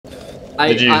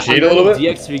Did you cheat I'm a little bit?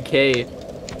 DXVK.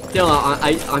 No,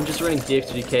 I'm just running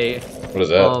DXVK. What is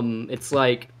that? It's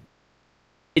like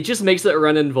it just makes it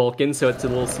run in Vulkan, so it's a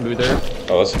little smoother.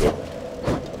 Oh, that's cool.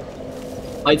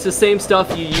 It's the same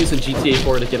stuff you use in GTA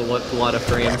 4 to get a lot of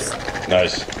frames.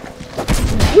 Nice.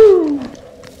 Woo!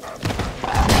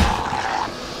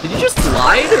 Did you just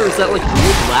slide, or is that like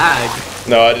weird lag?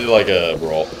 No, I did like a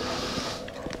roll.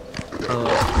 I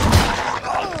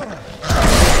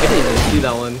didn't even see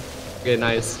that one. Okay,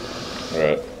 nice.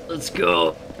 Alright. Let's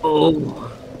go. Oh.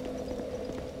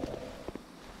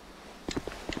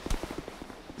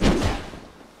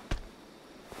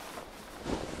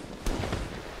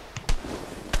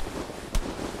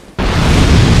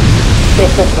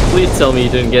 Please tell me you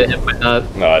didn't get hit by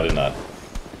that. No, I did not.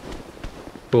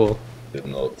 Cool.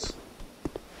 Didn't notice.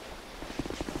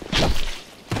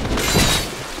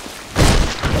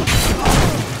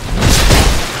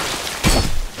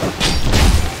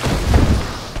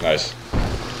 Nice.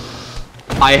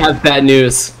 I have bad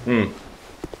news. Hmm.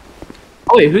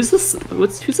 Oh wait, who's this?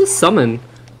 Who's this summon?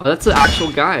 Oh, that's an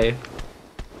actual guy.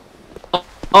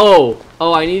 Oh,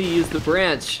 I need to use the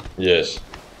branch. Yes.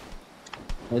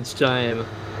 It's time.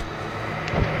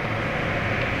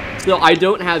 So I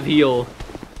don't have heal,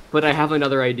 but I have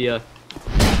another idea.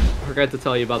 I forgot to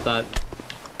tell you about that.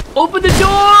 Open the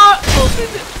door!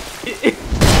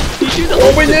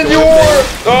 Open the door!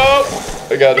 Oh!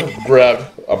 I got grabbed.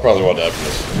 I'll probably want to die from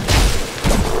this.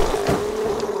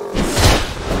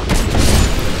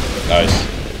 Nice.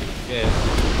 Okay.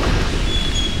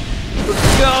 Let's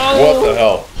go! What the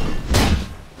hell?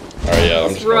 Alright, yeah,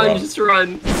 I'm just run, gonna just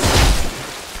run.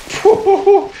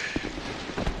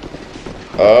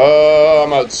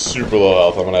 I'm at super low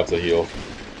health. I'm gonna have to heal.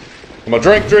 Come on,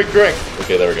 drink!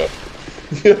 Okay, there we go.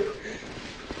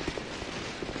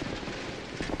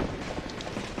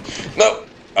 No!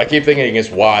 I keep thinking it's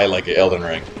Y like an Elden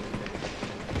Ring.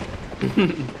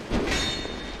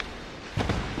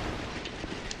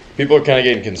 People are kind of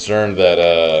getting concerned that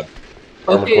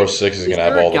Armored Core 6 is gonna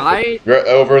have all the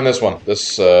over in this one,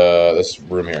 this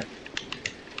room here,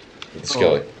 the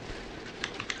Skelly,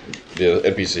 the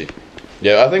NPC.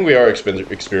 Yeah, I think we are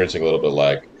experiencing a little bit of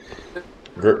lag.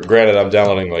 Granted, I'm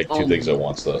downloading like two things at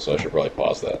once though, so I should probably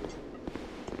pause that.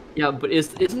 Yeah, but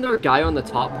isn't there a guy on the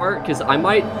top part? Because I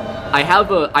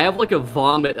have like a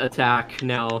vomit attack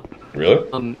now. Really?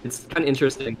 It's kind of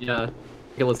interesting. Yeah.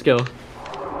 Okay, let's go.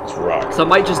 Let's rock. So I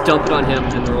might just dump it on him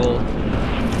and roll.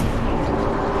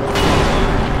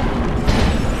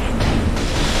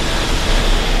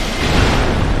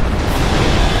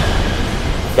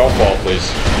 Don't fall,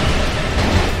 please.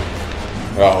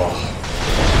 Oh.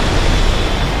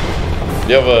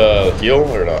 Do you have a heal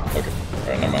or not? Okay.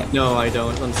 Alright, never mind. No, I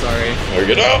don't. I'm sorry. There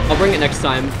we go. Oh! I'll bring it next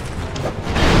time.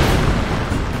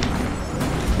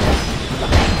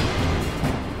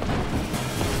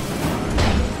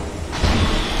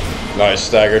 Nice,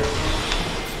 staggered.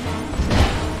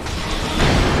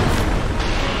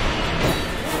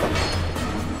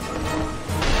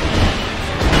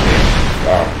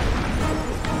 Wow.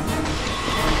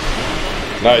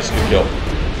 Nice, good kill.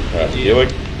 Alright,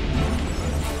 healing.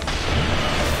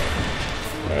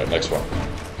 Alright, next one.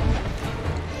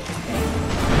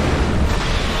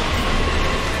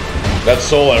 That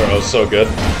soul arrow is so good.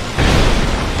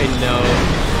 I know.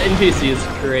 NPC is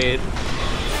great.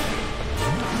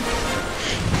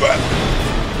 But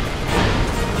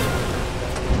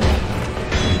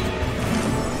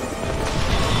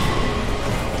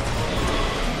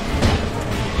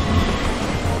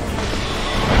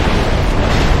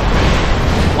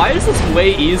why is this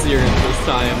way easier this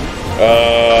time?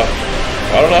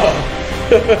 I don't know.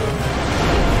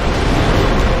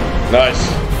 Nice.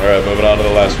 Alright, moving on to the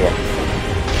last one.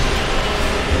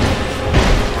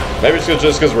 Maybe it's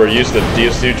just because we're used to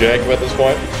DS2 jank at this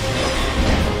point.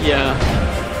 Yeah.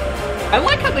 I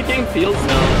like how the game feels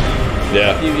now.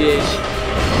 Yeah. UVH.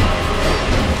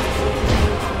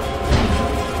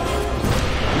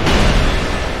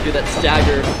 Dude, that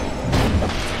stagger.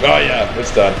 Oh yeah,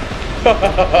 it's done.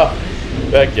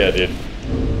 Heck yeah, dude.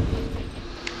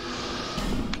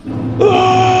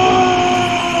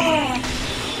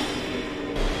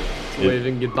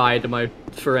 Waving goodbye to my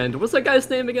friend. What's that guy's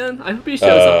name again? I hope he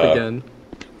shows up again.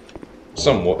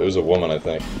 It was a woman, I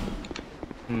think.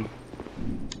 Hmm.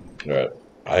 Alright.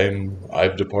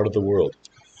 I've departed the world.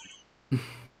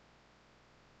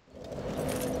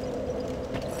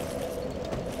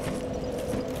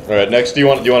 Alright, next do you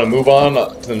want to move on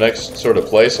to the next sort of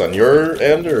place on your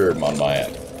end or on my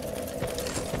end?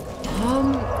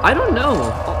 I don't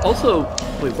know. Also,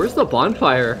 wait, where's the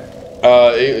bonfire?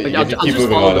 If you keep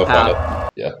moving on, you'll find it.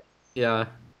 Yeah. Yeah.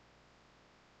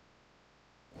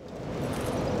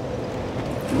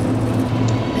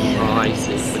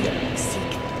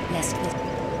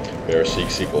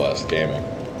 Sequelast Gaming.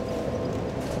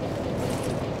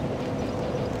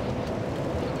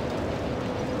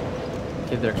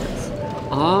 Okay, there it is.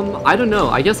 I don't know.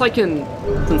 I guess I can,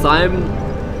 since I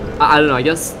don't know. I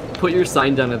guess put your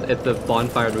sign down at the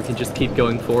bonfire and we can just keep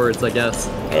going forwards, I guess.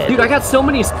 Right, dude, cool. I got so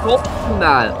many skulls from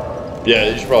that. Yeah,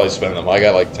 you should probably spend them. I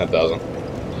got like 10,000.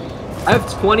 I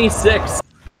have 26.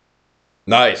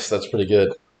 Nice, that's pretty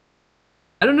good.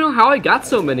 I don't know how I got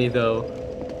so many though.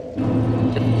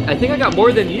 I think I got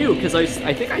more than you because I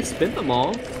think I spent them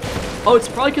all. Oh, it's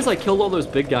probably because I killed all those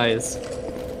big guys.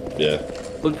 Yeah.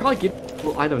 Would probably get.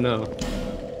 Well, I don't know.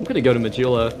 I'm gonna go to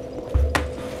Majula.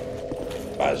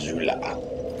 Majula.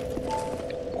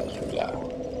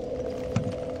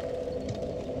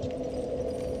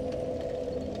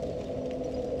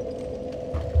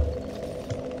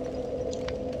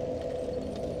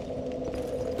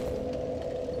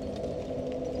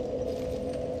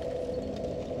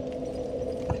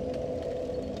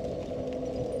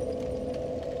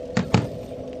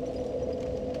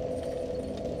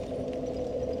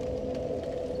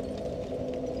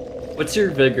 What's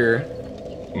your vigor?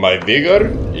 My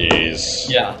vigor is...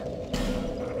 Yeah.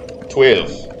 12.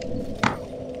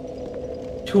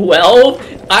 12?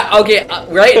 Okay,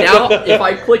 right now, if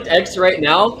I clicked X right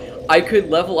now, I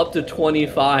could level up to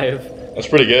 25. That's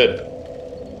pretty good.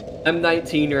 I'm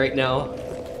 19 right now.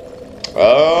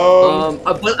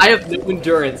 But I have no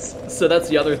endurance, so that's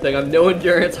the other thing. I have no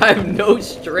endurance, I have no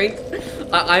strength.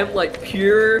 I'm like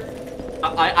pure...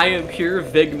 I am pure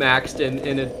Vig maxed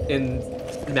in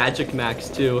Magic max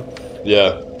too.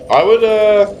 Yeah, I would.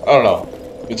 I don't know.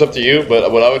 It's up to you.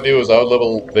 But what I would do is I would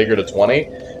level Vigor to 20,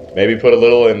 maybe put a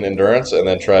little in endurance, and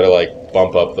then try to like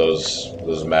bump up those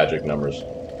magic numbers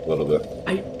a little bit.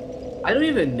 I don't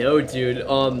even know, dude.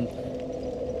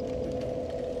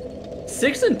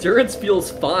 6 endurance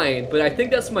feels fine, but I think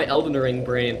that's my Elden Ring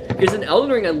brain. Because in Elden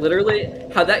Ring, I literally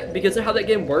because of how that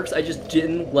game works, I just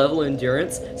didn't level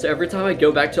endurance. So every time I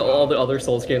go back to all the other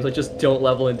Souls games, I just don't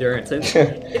level endurance. And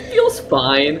it feels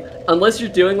fine, unless you're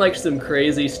doing like some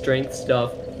crazy strength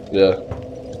stuff. Yeah,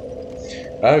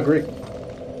 I agree.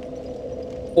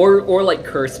 Or like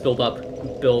curse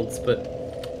builds, but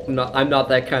I'm not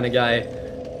that kind of guy.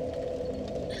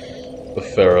 The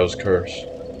Pharaoh's Curse.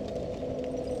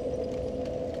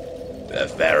 The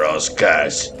Pharaoh's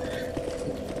Curse.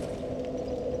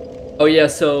 Oh yeah,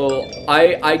 so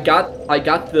I got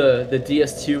the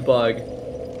DS2 bug,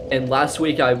 and last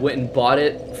week I went and bought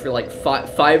it for like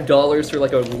 $5 for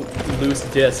like a loose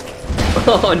disc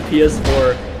on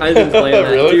PS4. I've been playing that,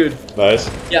 really? Dude. Nice.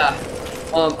 Yeah.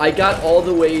 I got all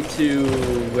the way to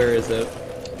where is it?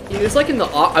 It was like in the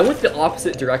I went the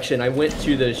opposite direction. I went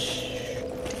to the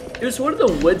it was one of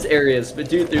the woods areas, but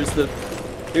dude,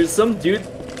 there's some dude.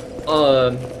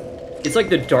 It's like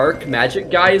the dark magic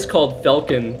guy is called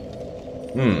Falcon.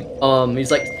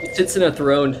 He's like, he sits in a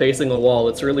throne facing a wall.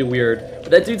 It's really weird.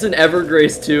 But that dude's in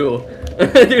Evergrace too.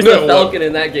 There's a Falcon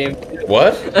in that game.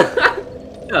 What?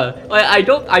 Yeah, I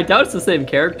doubt it's the same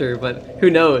character, but who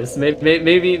knows?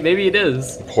 Maybe it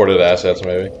is. Ported assets,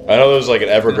 maybe. I know there's like an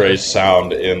Evergrace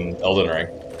sound in Elden Ring.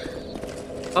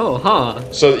 Oh, huh.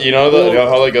 So you know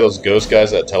how like those ghost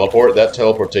guys that teleport? That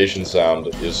teleportation sound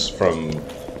is from.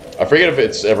 I forget if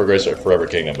it's Evergrace or Forever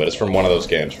Kingdom, but it's from one of those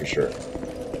games for sure.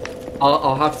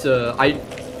 I'll have to. I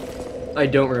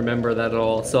don't remember that at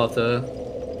all, so I'll have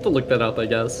to look that up, I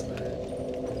guess.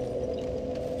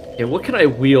 Okay, what can I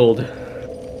wield?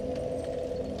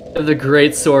 The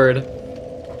great sword.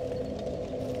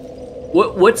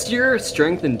 What's your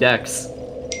strength and dex?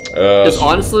 Because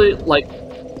honestly, like,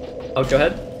 oh, go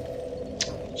ahead.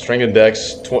 Strength and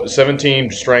dex, 17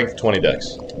 strength, 20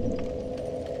 dex.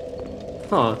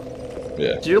 Huh.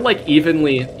 Yeah. So you're like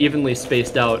evenly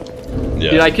spaced out.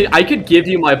 Yeah. Dude, I could give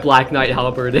you my Black Knight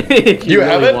halberd if you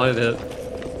really wanted it.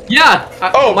 Yeah.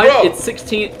 Bro. It's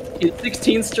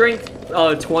 16 strength,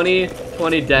 20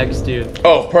 dex, dude.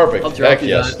 Oh, perfect. I'll drop Heck you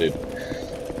yes, that. dude.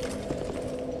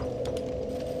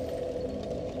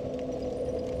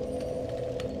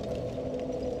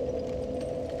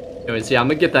 Anyways, yeah, I'm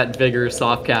gonna get that vigor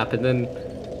soft cap, and then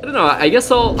I don't know. I guess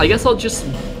I'll just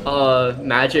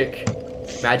magic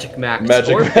max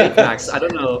or fake max. I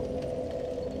don't know.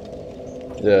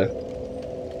 Yeah.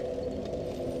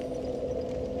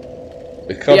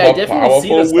 Become I a definitely see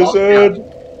the powerful wizard. Cap.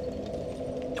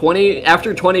 20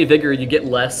 after 20 vigor, you get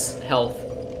less health,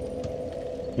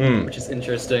 which is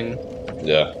interesting.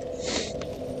 Yeah.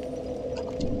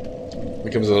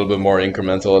 Becomes a little bit more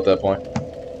incremental at that point.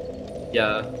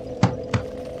 Yeah.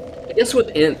 I guess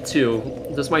with int too.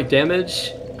 Does my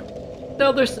damage?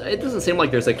 No, it doesn't seem like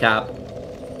there's a cap.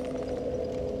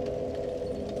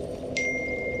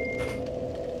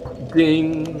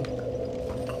 Ding.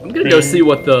 I'm gonna go see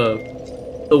what the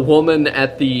woman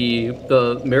at the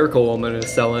Miracle Woman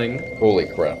is selling. Holy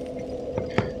crap.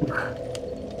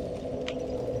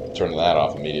 Turning that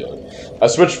off immediately. I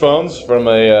switched phones from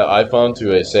a iPhone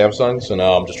to a Samsung, so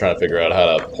now I'm just trying to figure out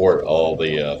how to port all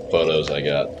the photos I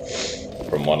got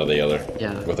from one to the other.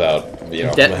 Yeah. Without, you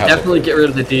know... definitely get rid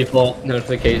of the default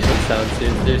notification sounds,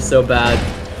 dude. They're so bad.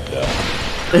 Yeah.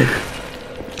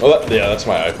 Well, yeah, that's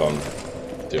my iPhone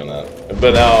doing that.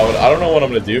 But now, I don't know what I'm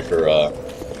going to do for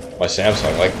my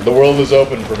Samsung. Like, the world is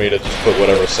open for me to just put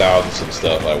whatever sounds and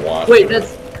stuff I want. Wait,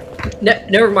 that's...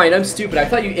 never mind, I'm stupid. I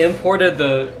thought you imported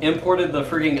the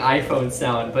freaking iPhone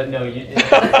sound, but no, you didn't.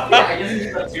 Yeah, I guess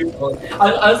it's not too cool.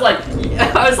 I was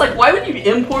like, why would you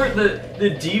import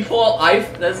the default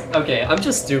iPhone? That's okay. I'm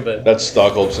just stupid. That's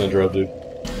Stockholm syndrome, dude.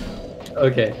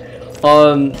 Okay,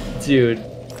 dude,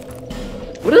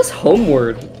 what is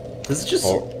Homeward? This is just.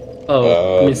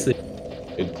 Let me see. I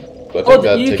think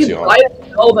that you takes can you buy a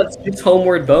spell that speaks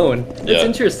Homeward Bone. That's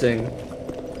interesting.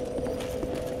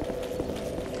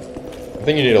 I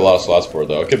think you need a lot of slots for it,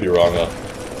 though. I could be wrong, though.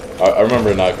 I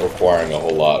remember not requiring a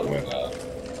whole lot when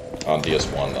on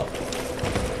DS1, though.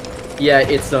 Yeah,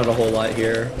 it's not a whole lot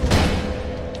here.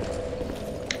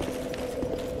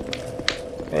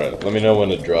 Alright, let me know when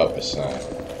to drop a sound.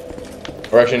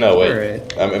 Or actually, no, wait.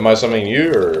 Right. Am I summoning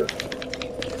you, or...?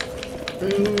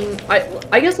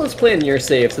 I guess let's play in your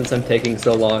save since I'm taking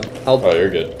so long. Oh, you're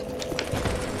good.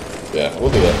 Yeah, we'll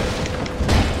do that.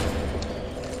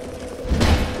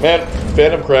 Man,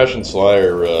 Phantom Crash and Sly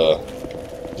are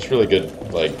just really good,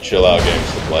 like, chill-out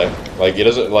games to play. Like, it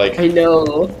doesn't, like... I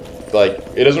know. Like,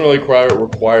 it doesn't really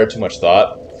require too much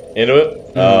thought into it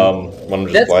when I'm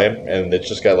just playing, and it's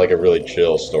just got, like, a really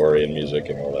chill story and music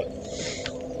and all that.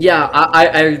 Yeah,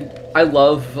 I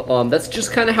love, that's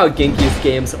just kind of how Genki's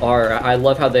games are. I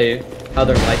love how they're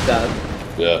like that.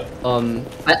 Yeah.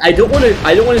 I don't want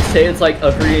to say it's like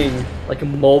a freaking, like a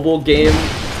mobile game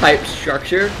type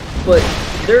structure, but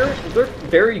they're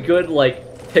very good, like,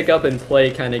 pick up and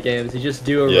play kind of games. You just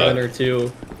do a run or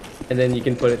two, and then you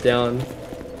can put it down.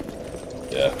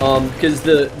 Yeah. Because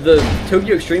the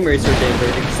Tokyo Extreme Racer games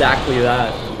are exactly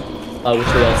that, which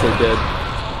they also did.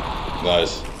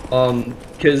 Nice.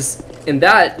 Because in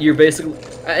that you're basically,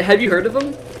 have you heard of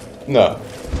them? No.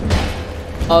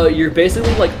 You're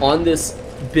basically like on this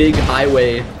big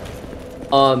highway.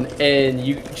 And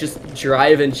you just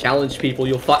drive and challenge people.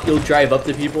 You'll drive up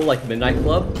to people like Midnight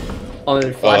Club,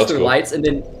 and flash their lights, and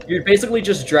then you're basically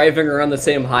just driving around the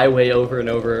same highway over and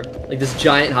over, like this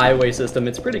giant highway system.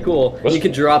 It's pretty cool. You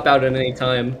can drop out at any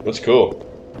time. That's cool.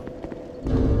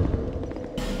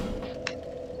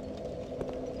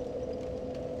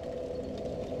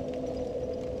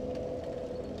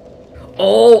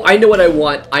 Oh, I know what I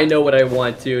want. I know what I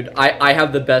want, dude. I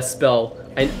have the best spell.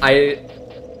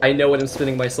 I know what I'm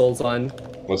spending my souls on.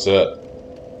 What's that?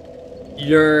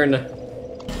 Yearn.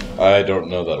 I don't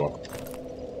know that one.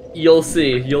 You'll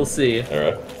see. You'll see.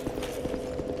 Alright.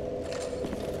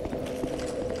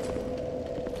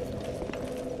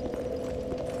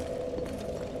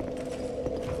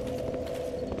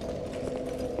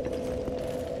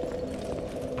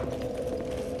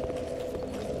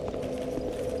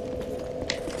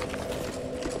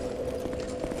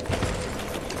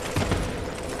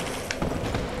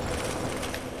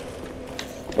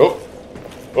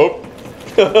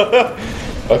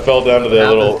 I fell down to that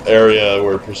little area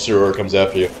where Pursuer comes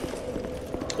after you.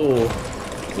 Ooh.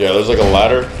 Yeah, there's like a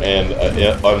ladder, and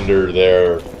under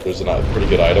there's a pretty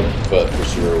good item, but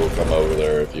Pursuer will come over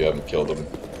there if you haven't killed him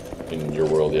in your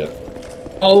world yet.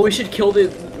 Oh, we should kill the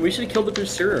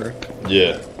Pursuer.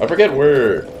 Yeah, I forget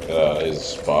where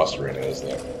his boss arena is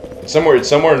though. It's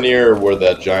somewhere near where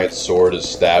that giant sword is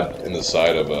stabbed in the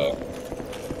side of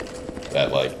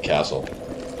that like castle.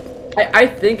 I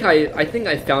think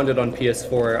I found it on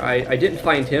PS4. I didn't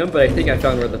find him, but I think I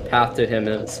found where the path to him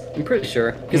is. I'm pretty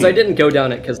sure, because I didn't go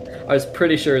down it because I was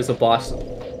pretty sure it's a boss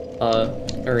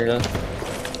arena.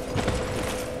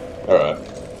 All right.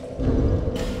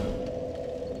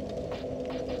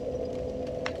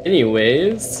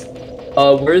 Anyways,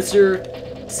 where's your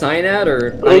sign at,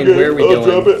 or I mean, where are we going?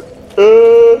 I'll drop it.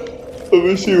 Let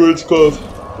me see what it's called.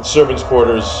 The servants'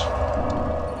 quarters.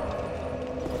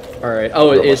 Alright. Oh,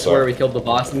 it's where we killed the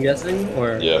boss, I'm guessing?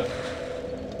 Or yeah.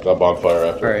 Got bonfire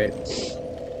after. Alright.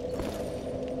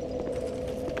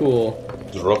 Cool.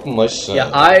 Drop my son.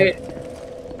 Yeah,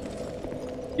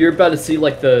 you're about to see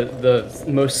like the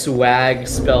most swag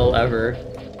spell ever.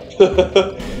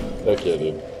 Heck yeah,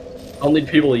 dude. I'll need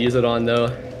people to use it on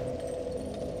though.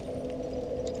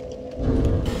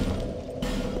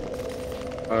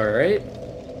 Alright.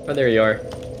 Oh, there you are.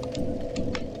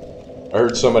 I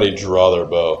heard somebody draw their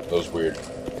bow. That was weird.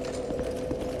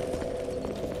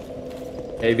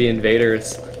 Maybe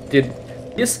invaders. Dude,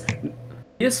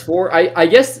 PS4, I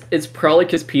guess it's probably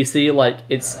because PC, like,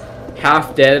 it's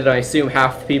half dead, and I assume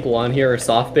half the people on here are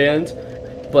soft banned.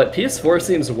 But PS4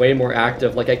 seems way more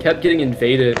active. Like, I kept getting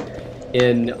invaded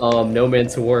in No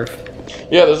Man's Wharf.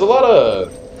 Yeah, there's a lot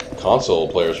of console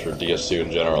players for DS2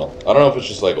 in general. I don't know if it's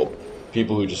just like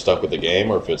people who just stuck with the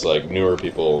game, or if it's like newer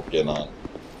people getting on.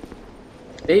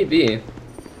 Maybe.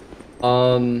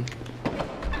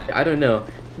 I don't know.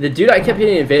 The dude I kept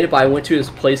getting invaded by, I went to his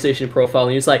PlayStation profile,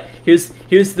 and he was like, he was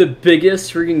the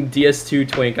biggest freaking DS2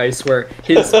 twink, I swear.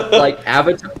 His, like,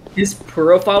 avatar, his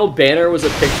profile banner was a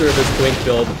picture of his twink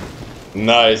build.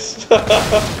 Nice.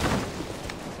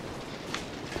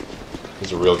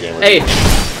 He's a real gamer. Hey!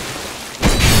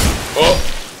 Oh!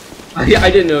 I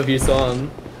didn't know if you saw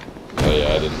him. Oh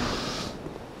yeah, I didn't.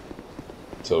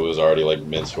 So it was already, like,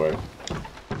 mid-swing.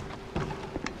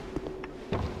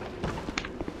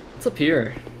 What's up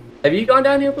here? Have you gone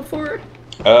down here before?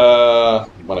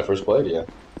 When I first played, yeah.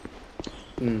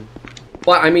 Hmm.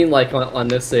 Well, I mean, like, on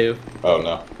this save. Oh,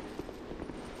 no.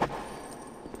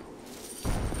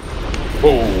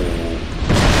 Oh!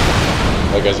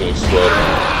 That guy's gonna explode.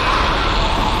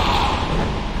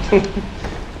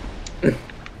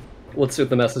 Let's do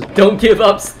the message. Don't give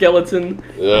up, skeleton!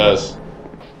 Yes.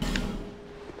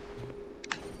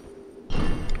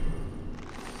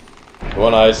 The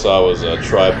one I saw was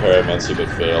try Paramancy but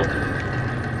failed.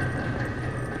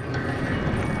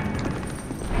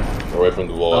 Away from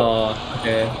the wall. Oh,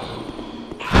 okay.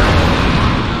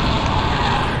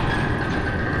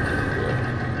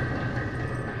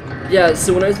 Yeah,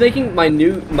 so when I was making my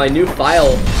new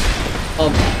file,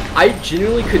 I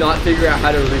genuinely could not figure out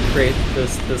how to recreate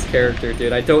this character,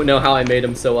 dude. I don't know how I made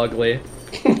him so ugly.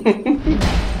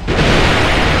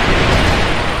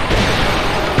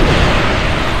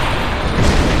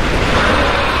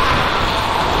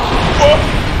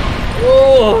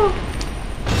 Oh!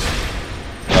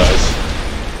 Nice.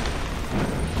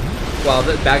 Wow,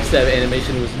 that backstab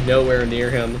animation was nowhere near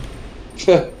him.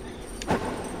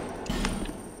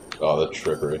 Oh, the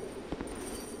trickery.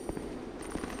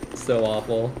 So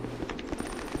awful.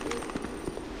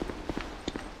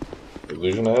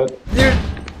 Illusion ahead? Dude!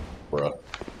 Bruh.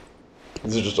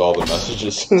 These are just all the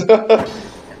messages.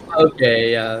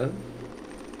 Okay, yeah.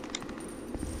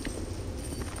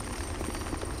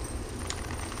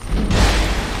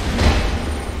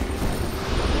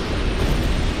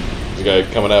 There's a guy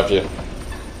coming after you.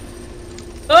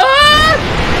 Ah!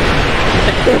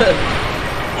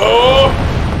 Oh!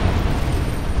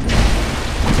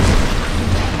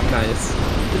 Nice.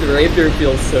 The rapier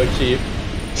feels so cheap.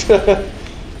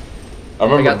 I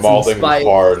remember mauling spike.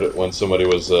 hard when somebody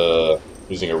was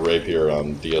using a rapier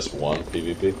on DS1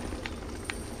 PvP.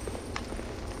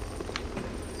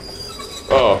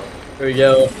 Oh. Here we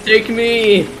go. Take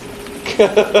me!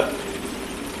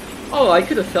 Oh, I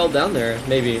could have fell down there.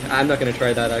 Maybe. I'm not gonna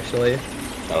try that, actually. I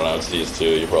don't know, it's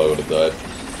DS2, you probably would have died.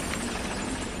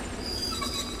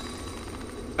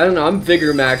 I don't know, I'm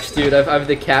Vigor Max, dude. I have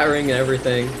the cat ring and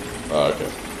everything. Oh, okay.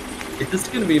 If this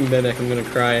is gonna be Mimic, I'm gonna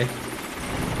cry.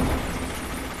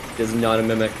 It is not a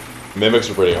Mimic. Mimics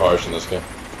are pretty harsh in this game.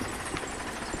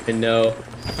 I know.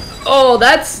 Oh,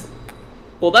 that's...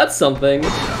 Well, that's something.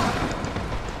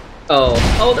 Oh,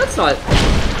 that's not...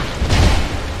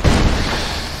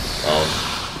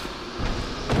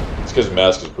 It's because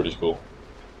Mask is pretty cool.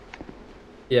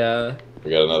 Yeah.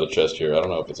 We got another chest here. I don't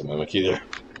know if it's a Mimic either.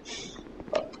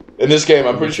 In this game,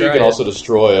 I'm pretty sure you can also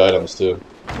destroy items too.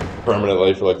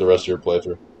 Permanently for like the rest of your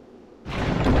playthrough.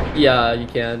 Yeah, you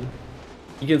can.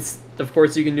 You can, of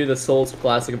course, you can do the Souls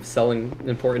classic of selling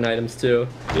important items too.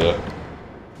 Yeah.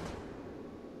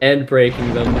 And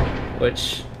breaking them,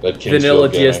 which That vanilla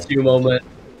GS2 moment.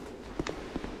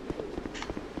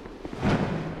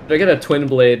 Did I get a twin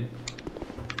blade?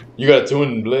 You got a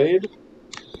twin blade?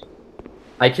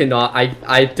 I cannot.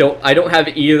 I don't have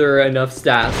either enough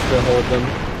stats to hold them.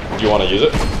 Do you want to use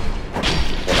it? Or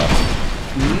not?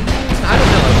 I don't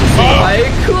know. Oh! I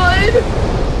could.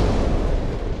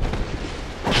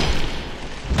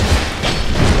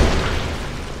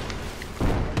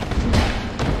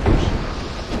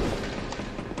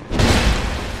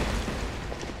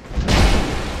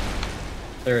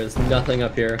 There is nothing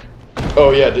up here.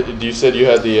 Oh yeah, you said you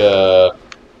had the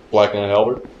Black Knight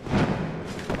Halberd?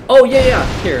 Oh yeah.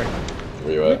 Here.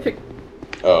 Where you at?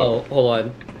 Oh, hold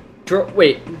on.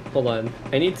 Wait, hold on.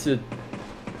 I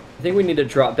think we need to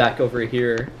drop back over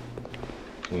here.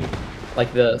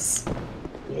 Like this.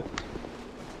 Good.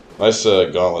 Nice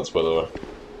gauntlets, by the way.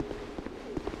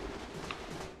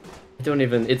 I don't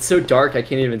even. It's so dark. I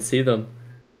can't even see them.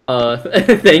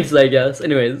 Thanks, I guess.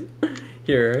 Anyways,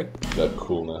 here. That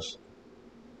coolness.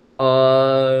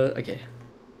 Okay.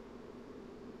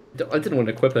 I didn't want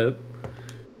to equip it.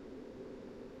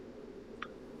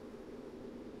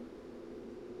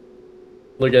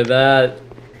 Look at that.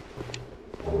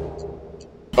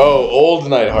 Oh, old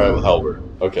Knight Halberd.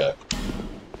 Okay.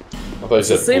 I thought you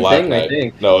said the same Black thing, Knight. I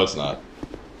think. No, it's not.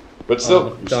 But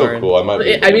still, still cool. I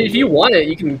might. I mean, if you want it,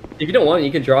 you can. If you don't want it,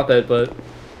 you can drop it. But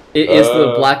is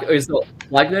the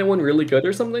Black Knight one really good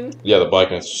or something? Yeah, the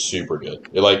Black Knight's super good.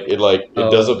 It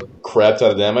does a crap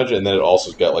ton of damage, and then it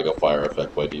also got like a fire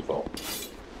effect by default.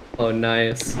 Oh,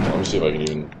 nice. Let me see if I can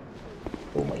even.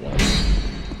 Oh my god.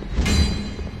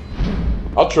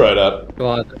 I'll try it out.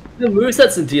 God, the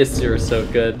movesets in DS2 are so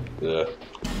good. Yeah.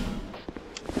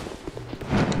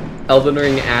 Elden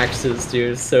Ring axes,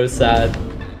 dude, so sad.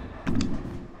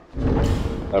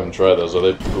 I haven't tried those. Are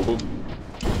they cool?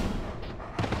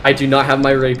 I do not have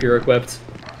my rapier equipped.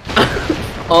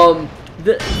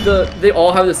 They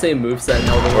all have the same moveset in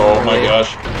Elden Ring. Oh my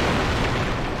gosh.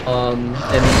 And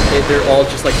they're all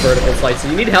just like vertical slices.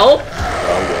 You need help?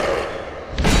 I'm good.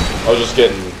 I was just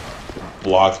getting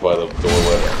blocked by the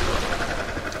doorway.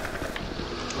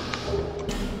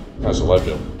 Nice life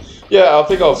jump. Yeah, I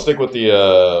think I'll stick with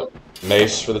the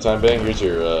mace for the time being. Here's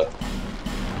your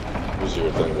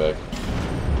thing back.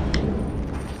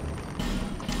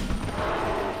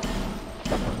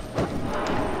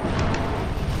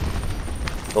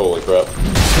 Holy crap.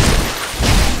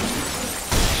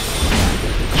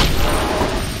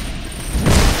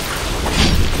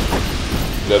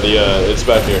 Yeah, it's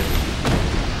back here.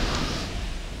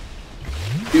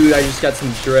 Dude, I just got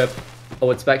some drip. Oh,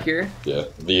 it's back here? Yeah,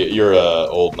 your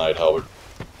old Knight Halberd.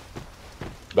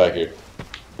 Back here.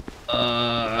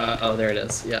 Oh, there it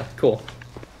is. Yeah, cool.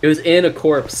 It was in a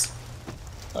corpse.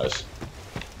 Nice.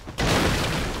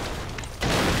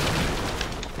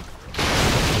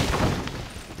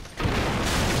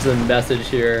 There's a message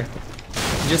here.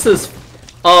 It just says,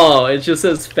 oh, it just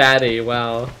says fatty.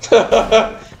 Wow.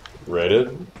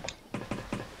 Rated.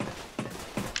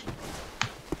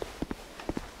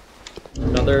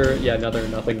 Another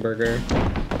nothing burger.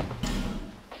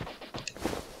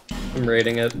 I'm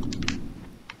rating it.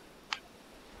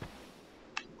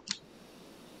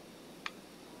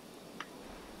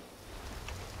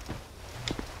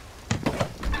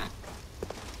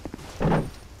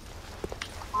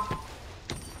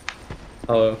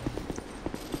 Oh.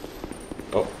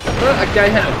 Oh. That guy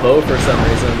had a bow for some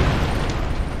reason.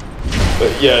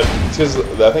 Yeah, because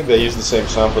I think they use the same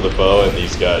sound for the bow, and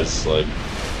these guys like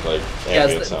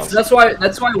ambient sounds. That's why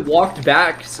I walked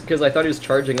back, because I thought he was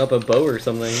charging up a bow or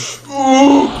something. Nice.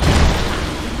 Oh,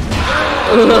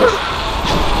 nice.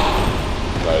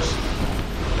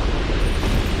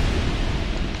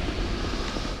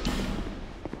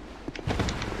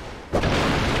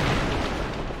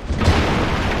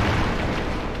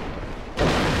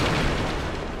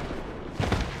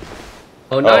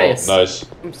 Oh, nice.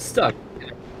 I'm stuck.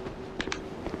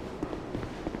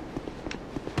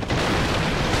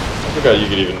 I forgot you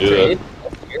could even do that.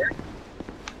 Here?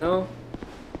 No.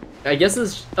 I guess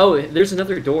it's... Oh, there's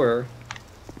another door.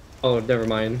 Oh, never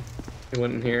mind. It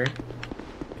went in here.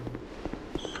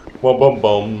 Bum bum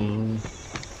bum.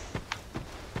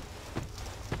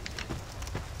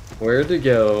 Where to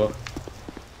go?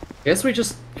 I guess we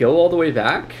just go all the way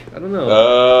back? I don't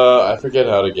know. I forget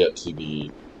how to get to the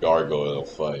gargoyle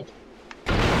fight.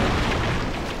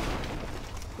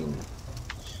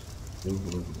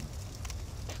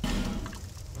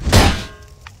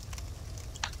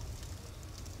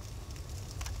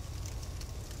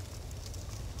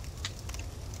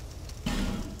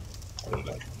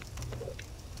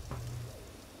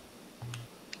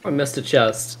 I missed a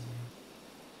chest.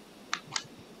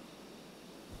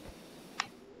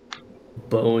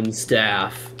 Bone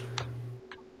staff.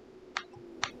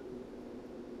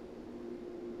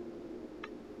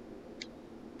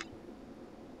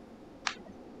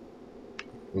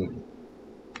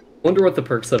 Wonder what the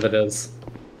perks of it is.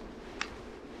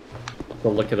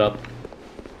 We'll look it up.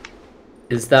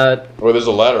 Is that... Oh, there's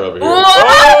a ladder over here.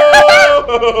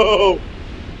 Oh!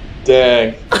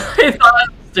 Dang. I thought it was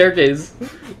a staircase.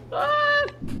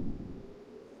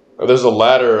 There's a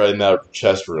ladder in that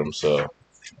chest room, so...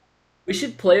 We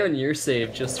should play on your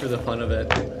save just for the fun of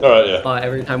it. Alright, yeah.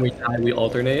 Every time we die, we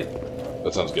alternate.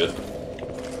 That sounds good.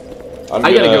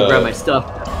 I gotta go grab my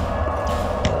stuff.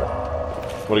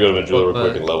 I'm gonna go to Vengula real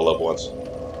quick and level up once.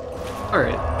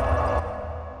 Alright.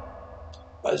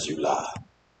 Azula.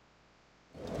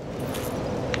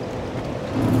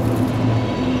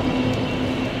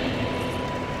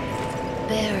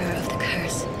 Bearer of the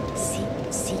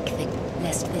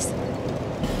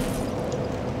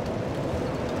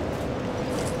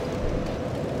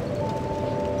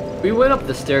We went up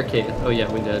the staircase. Oh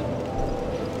yeah, we did.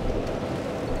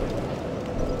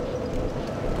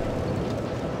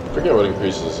 I forget what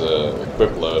increases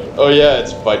equip load. Oh yeah,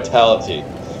 it's vitality.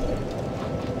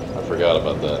 I forgot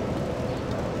about that.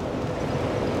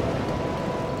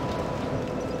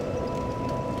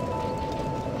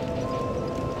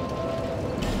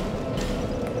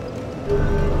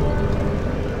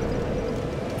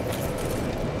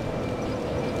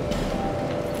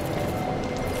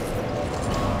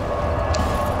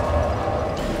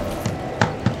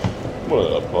 I'm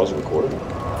gonna pause the recording.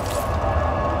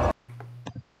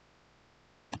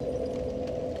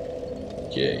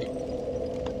 Okay.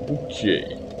 Okay.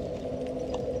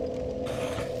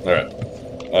 Alright.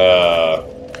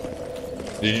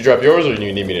 Did you drop yours or do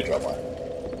you need me to drop mine?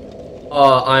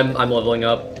 I'm leveling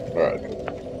up. Alright, cool.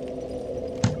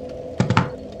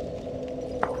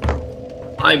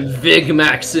 I'm Vig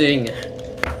maxing.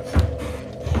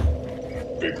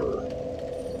 Bigger.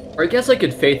 Or I guess I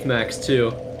could faith max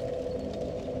too.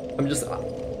 I'm just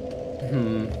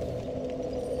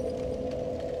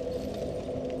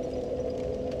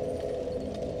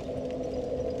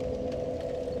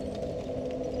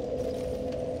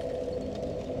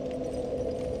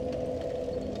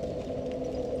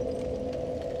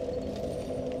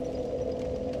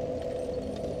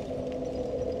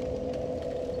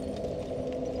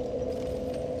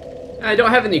I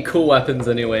don't have any cool weapons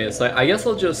anyway, so I guess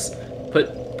I'll just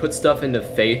put stuff into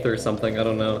faith or something. I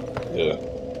don't know. Yeah.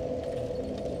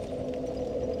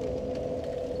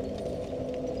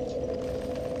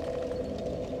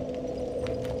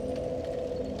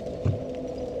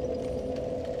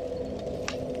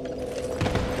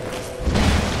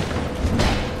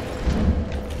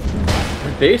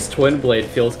 The base twin blade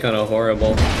feels kind of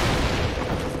horrible.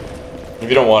 If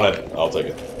you don't want it, I'll take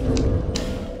it.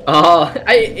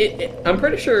 I'm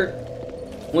pretty sure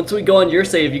once we go on your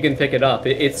save, you can pick it up.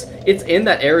 It's in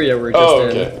that area we're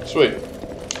just in. Oh, okay. Sweet.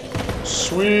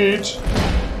 Sweet.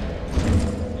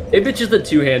 Maybe it's just the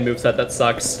two-hand moveset that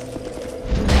sucks.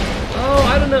 Oh,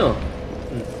 I don't know.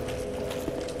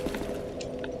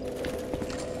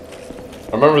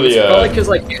 I remember the, It's probably because,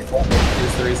 like,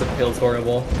 is the reason it feels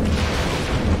horrible.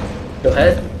 Go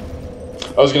ahead.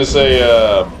 I was gonna say,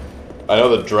 I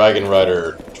know the Dragon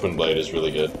Rider Twin Blade is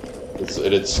really good.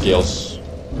 It scales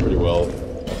pretty well,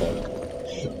 I think.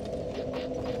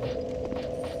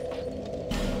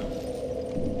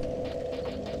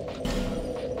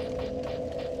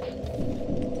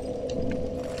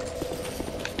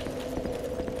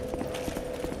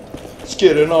 Let's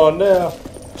get it on now.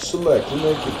 Select and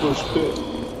make your push pick.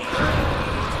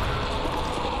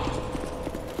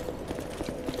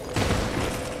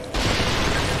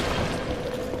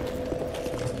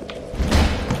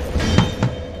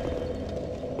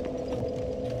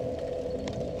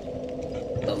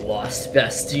 Lost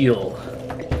Bastille.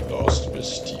 Lost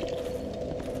Bastille.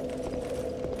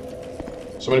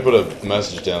 Somebody put a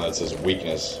message down that says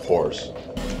weakness, horse.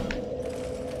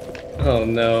 Oh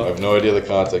no. I have no idea the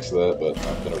context of that, but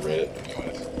I'm gonna rate it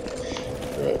anyways.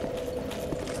 Alright.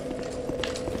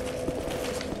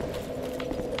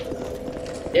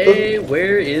 Hey,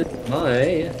 where is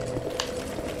my...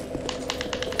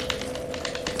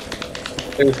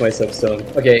 There's my soapstone.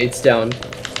 Okay, it's down.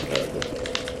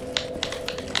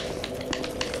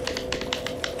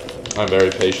 I'm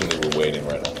very patiently waiting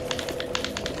right now.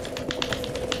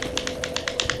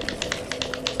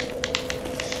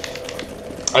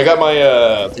 I got my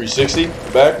 360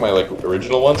 back, my like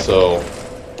original one, so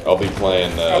I'll be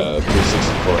playing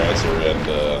 360 Core Answer and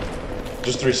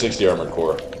just 360 Armored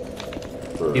Core.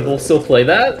 People still play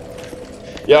that?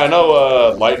 Yeah, I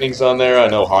know Lightning's on there. I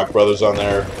know Hawk Brothers on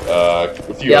there. A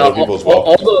few other people as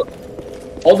well.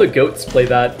 All the goats play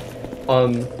that.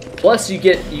 Plus you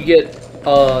get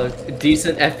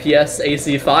decent FPS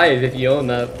AC5 if you own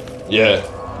that. Yeah,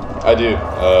 I do.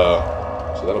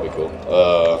 So that'll be cool.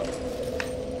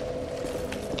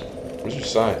 Where's your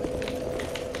sign?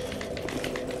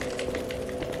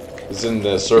 It's in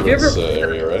the servants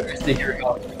area, right?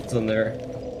 It's in there.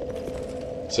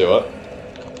 Say what?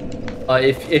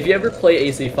 If you ever play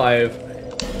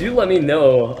AC5, do let me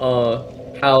know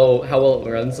how well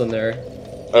it runs on there.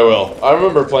 I will. I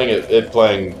remember playing it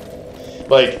playing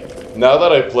like now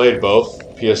that I've played both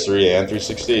PS3 and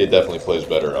 360, it definitely plays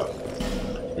better on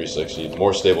 360.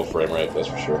 More stable frame rate, that's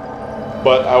for sure.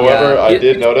 But however, yeah, I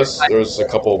did notice there was a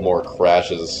couple more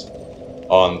crashes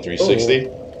on 360,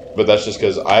 but that's just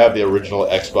because I have the original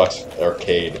Xbox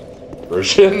Arcade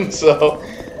version, so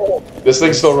this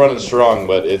thing's still running strong,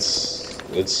 but it's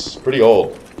pretty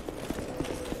old.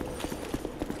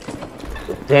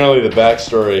 Apparently the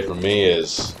backstory for me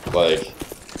is, like,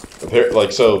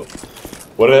 Like, so,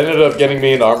 what ended up getting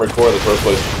me into Armored Core in the first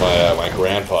place was my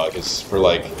grandpa, because for,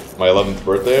 like, my 11th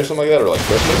birthday or something like that, or, like,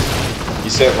 Christmas, he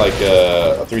sent, like,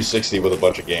 a 360 with a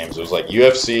bunch of games. It was, like,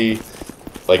 UFC,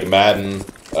 like, Madden,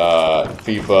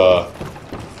 FIFA,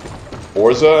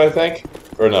 Forza, I think?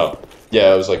 Or no.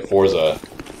 Yeah, it was, like, Forza,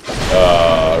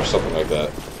 or something like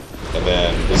that. And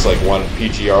then this like one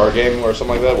PGR game or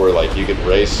something like that where like you could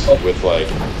race with like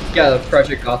yeah, the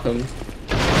Project Gotham.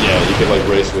 Yeah, you could like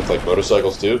race with like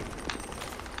motorcycles too.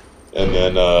 And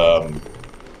then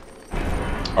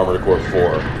Armored Core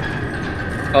 4.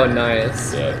 Oh,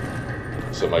 nice. Yeah.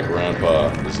 So my grandpa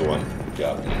is the one who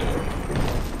got me into it.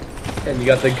 And you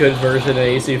got the good version of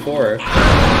AC4.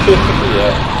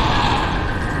 Yeah.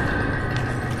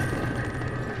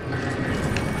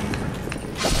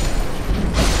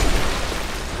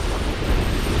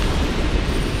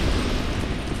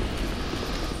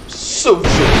 Social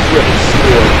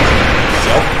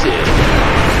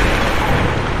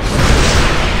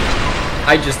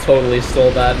I just totally stole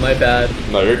that. My bad.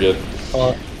 No, you're good.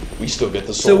 We still get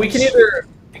the swords. So we can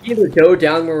either go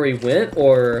down where we went,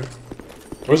 or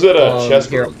was that a chest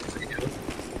room?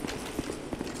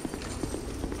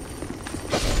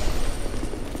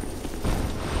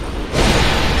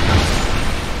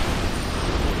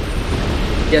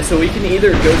 Yeah, so we can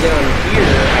either go down here,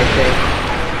 I think.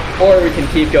 Or we can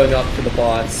keep going up to the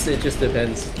boss. It just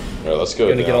depends. Alright, let's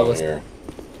go down here.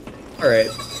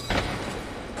 Alright.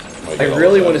 I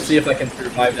really want to see if I can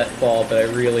survive that fall, but I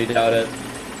really doubt it.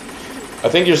 I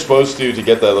think you're supposed to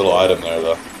get that little item there,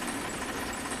 though.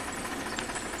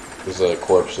 There's a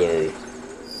corpse there.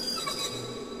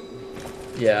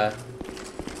 Yeah.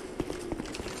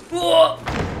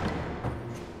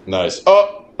 Nice.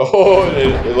 Oh! Oh,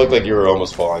 it looked like you were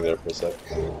almost falling there for a sec.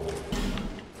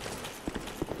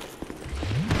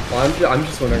 Well, I'm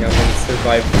just wondering if I'm going to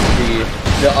survive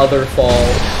the other fall.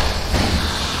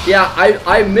 Yeah,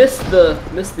 I missed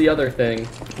the other thing.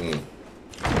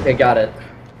 Okay, got it.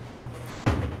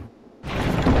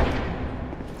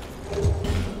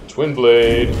 Twin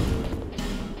blade.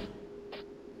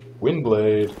 Wind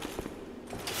blade.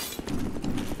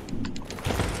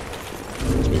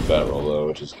 It's a big fat roll though,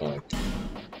 which is kind of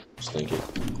stinky.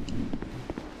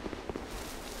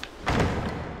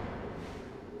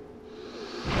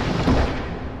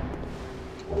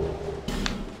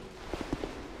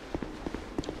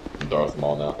 Darth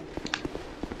Maul now.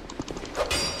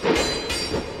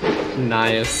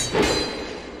 Nice.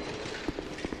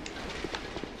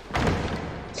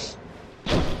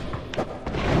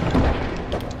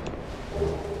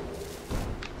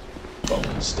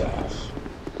 Bone staff.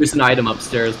 There's an item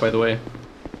upstairs, by the way.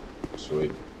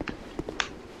 Sweet.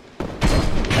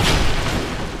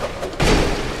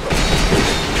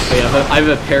 Oh, yeah, I have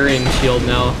a parrying shield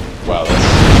now. Wow, that's...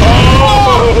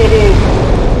 Oh!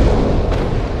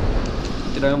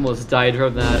 I almost died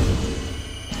from that.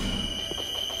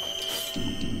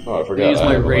 Oh, I forgot. Use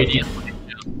my radiant life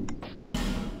gem.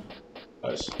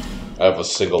 Nice. I have a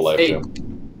single life gem.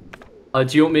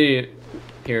 Do you want me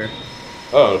here?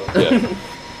 Oh, yeah.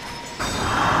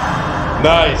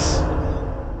 Nice!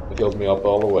 It healed me up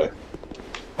all the way.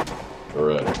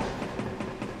 Alright.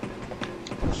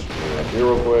 Just go up here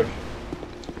real quick.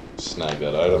 Snag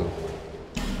that item.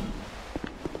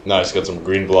 Nice, got some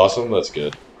green blossom. That's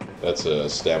good. That's a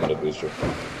stamina booster.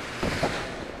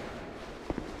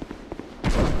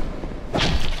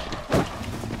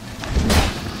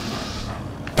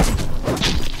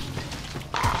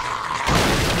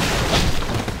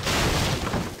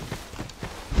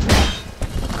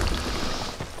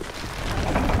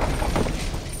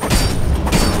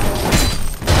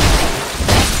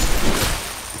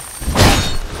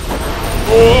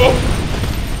 Oh!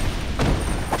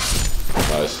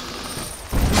 Nice.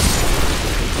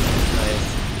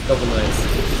 Double nice.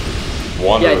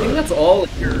 Wanderer. Yeah, I think that's all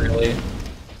here, really.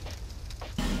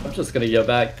 I'm just gonna go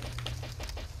back.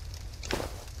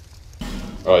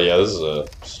 Oh yeah, this is a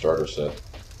starter set.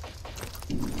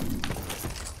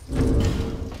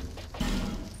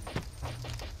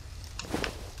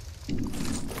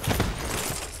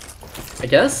 I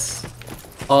guess?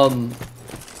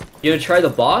 You gonna try the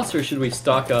boss, or should we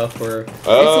stock up, or... I guess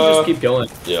we'll just keep going.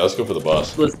 Yeah, let's go for the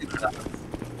boss. Let's do that.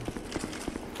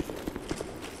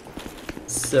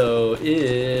 So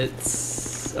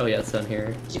it's... Oh yeah, it's down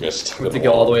here. We have to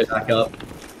go all the way back up.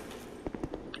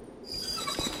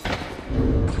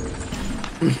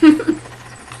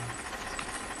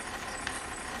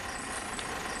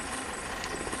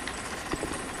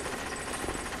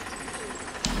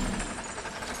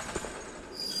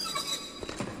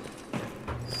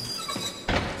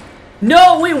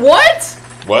 No, wait, what?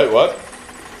 What?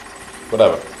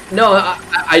 Whatever. No,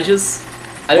 I just...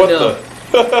 I don't know.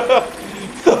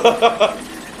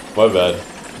 My bad.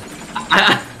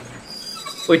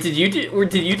 Wait, did you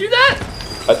do that?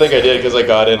 I think I did because I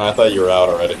got in. I thought you were out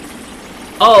already.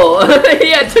 Oh,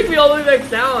 yeah, it took me all the way back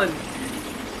down.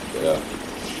 Yeah.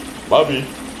 Bobby.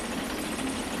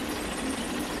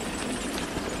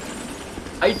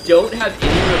 I don't have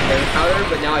any repair powder,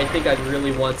 but now I think I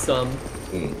really want some.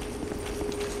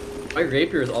 My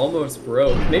rapier is almost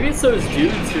broke. Maybe it's those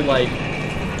dudes who, like...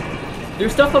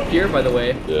 There's stuff up here, by the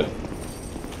way. Yeah.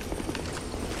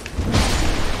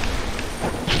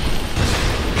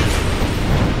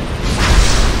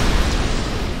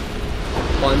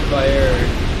 Bonfire.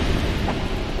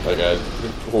 Okay.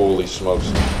 Holy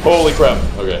smokes. Holy crap.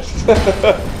 Okay.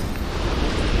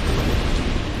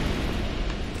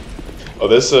 Oh,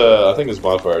 this, I think this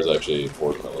bonfire is actually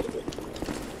important a little bit.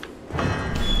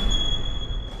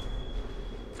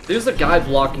 There's a guy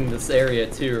blocking this area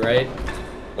too, right?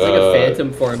 It's like a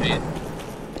phantom forming.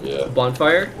 Yeah.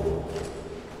 Bonfire?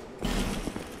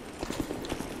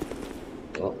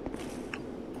 Oh.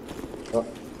 Oh.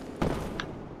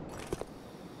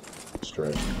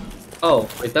 Strange. Oh,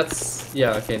 wait, that's...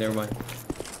 Yeah, okay, never mind.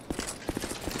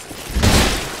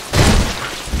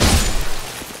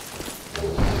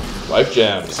 Life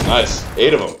gems, nice.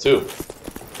 8 of them, too.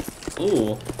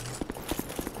 Ooh.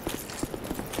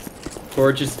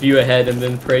 Gorgeous view ahead and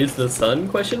then praise the sun,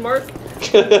 question mark?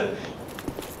 The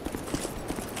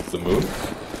moon?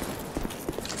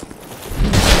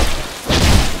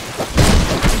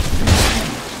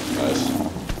 Nice.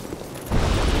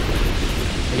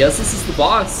 I guess this is the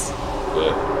boss.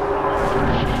 Yeah.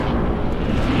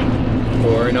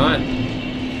 Or not.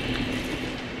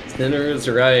 Sinners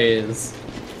rise.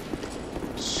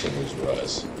 Sinners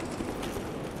rise.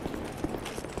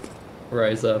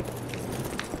 Rise up.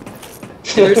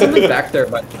 Hey, there's something back there,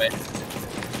 by the way.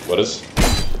 What is?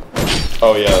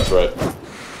 Oh yeah, that's right.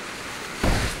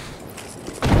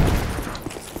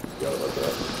 Forgot about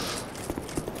that.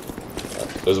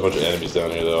 There's a bunch of enemies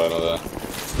down here, though. I know that.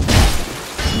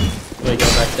 Let me go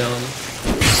back down.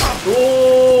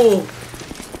 Ooh!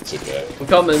 It's okay. I'm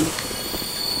coming.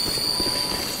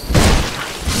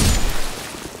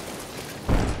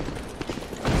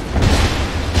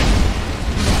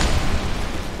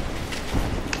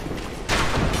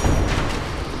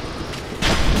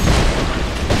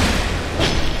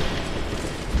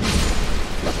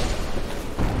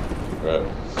 Right.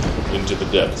 Into the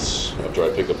depths after I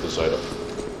pick up this item.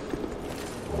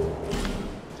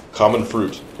 Common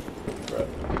fruit. Right.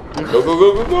 Go, go,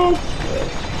 go, go, go! Right.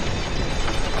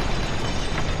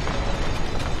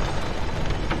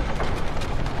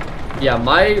 Yeah,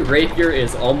 my rapier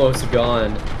is almost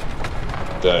gone.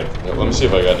 Dang. Yeah, let me see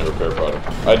if I got any repair product.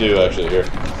 I do, actually, here.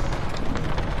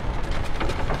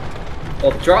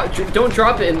 Well, don't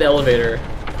drop it in the elevator.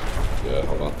 Yeah,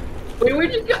 hold on. Wait,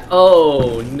 where'd you go?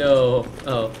 Oh, no.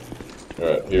 Oh.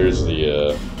 Alright, here's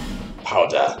the,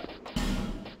 powder.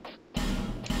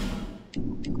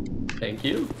 Thank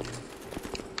you.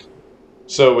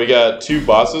 So we got 2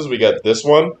 bosses. We got this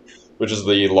one, which is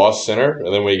the Lost Sinner,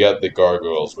 and then we got the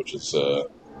Gargoyles, which is,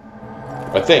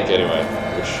 I think, anyway,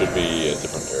 which should be a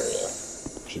different area.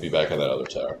 Should be back in that other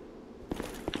tower.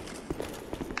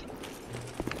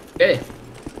 Okay.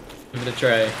 Give it a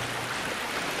try.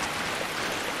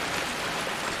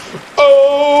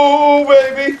 Oh,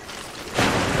 baby!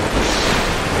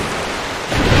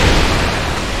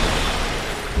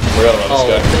 Forgot about this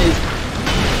guy.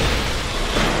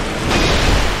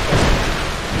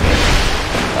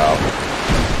 Ow.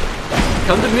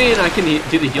 Come to me and I can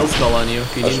do the heal spell on you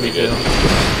if you need me to.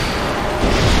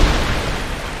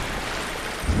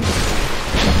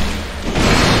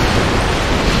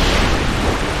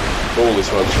 Holy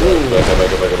smokes. Back up,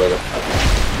 back up, back up, back up.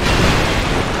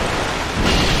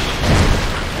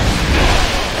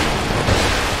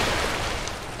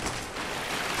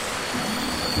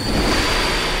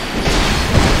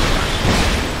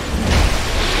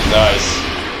 Nice.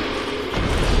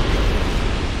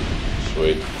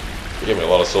 Sweet. You gave me a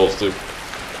lot of souls, too.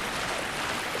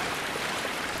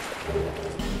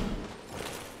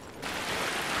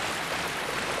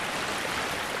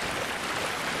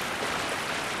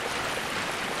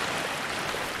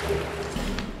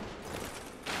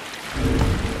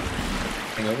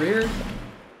 Over here?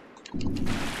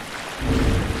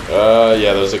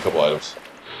 Yeah, there's a couple items.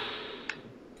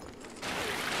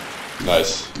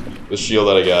 Nice. The shield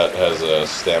that I got has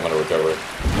stamina recovery.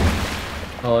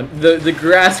 Oh, the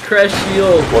grass crest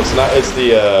shield. Well, it's not. It's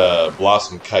the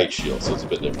blossom kite shield, so it's a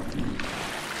bit different.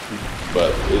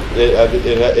 But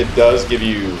it does give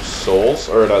you souls,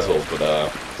 or not souls,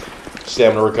 but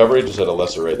stamina recovery, just at a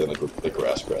lesser rate than the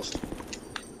grass crest.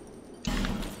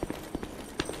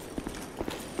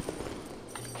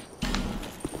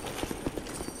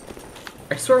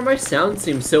 I swear my sound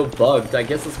seems so bugged. I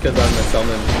guess it's because I'm a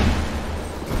summon.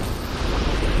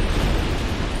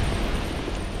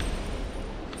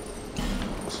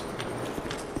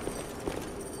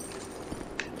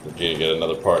 We're gonna get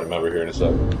another party member here in a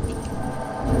second.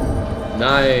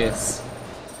 Nice.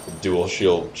 Dual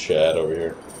shield Chad over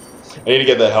here. I need to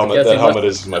get that helmet. That helmet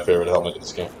is my favorite helmet in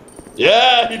this game.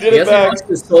 Yeah, he did it back. He must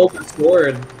have sold the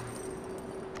sword.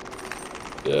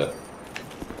 Yeah.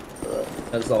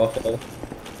 Alright. That's awful.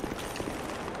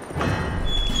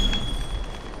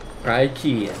 Try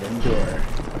key and endure.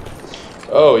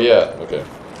 Oh yeah. Okay.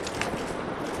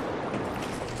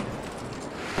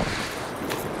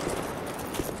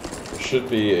 There should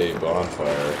be a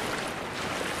bonfire.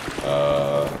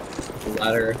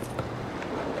 Ladder.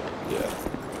 Yeah.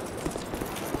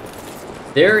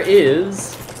 There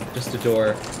is just a door.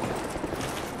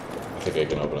 I think I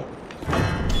can open it.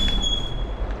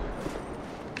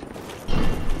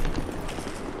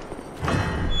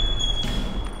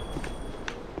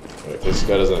 Wait, if this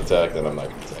guy doesn't attack, then I'm not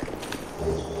gonna attack him.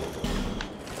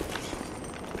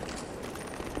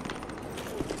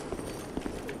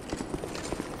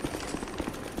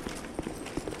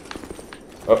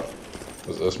 Oh,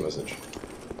 what's this message?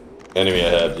 Enemy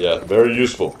ahead. Yeah, very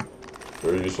useful.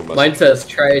 Very useful message. Mine says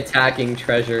try attacking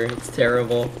treasure. It's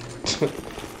terrible.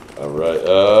 Alright,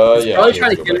 He's yeah. probably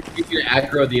trying to get you to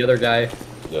aggro the other guy.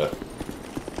 Yeah.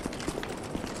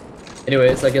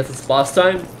 Anyways, I guess it's boss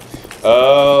time.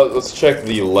 Let's check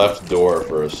the left door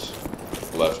first.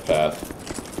 Left path.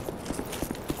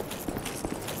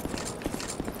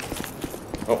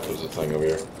 Oh, there's a thing over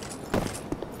here.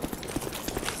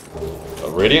 A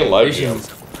radiant light gem.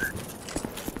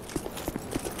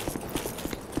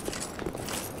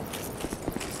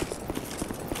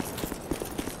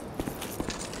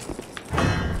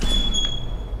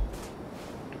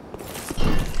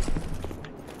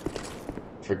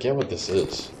 Forget what this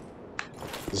is.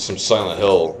 This is some Silent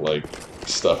Hill, like,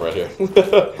 stuff right here.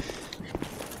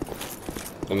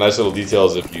 A nice little detail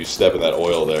is if you step in that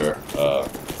oil there,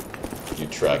 you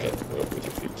track it with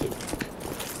your feet, too.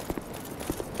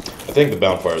 I think the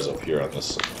bonfire is up here on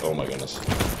this. Oh my goodness.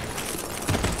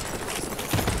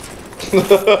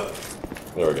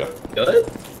 There we go. Good?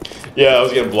 Yeah, I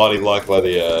was getting bloody locked by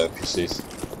the NPCs.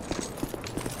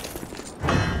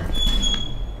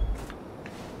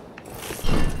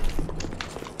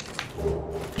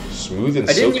 Smooth and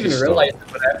I didn't even stone. realize it,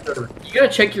 but after, you gotta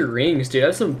check your rings, dude. I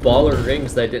have some baller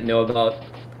rings that I didn't know about.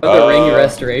 The ring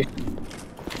restoration.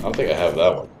 I don't think I have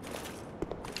that one.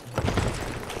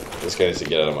 This guy needs to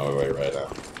get out of my way right now.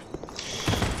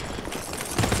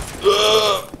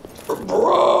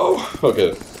 Bro!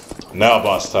 Okay. Now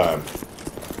boss time.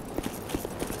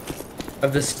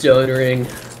 Of the stone ring.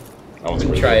 I want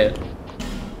to try it.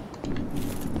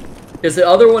 Because the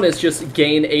other one is just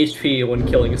gain HP when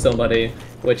killing somebody,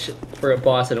 which for a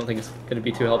boss I don't think is going to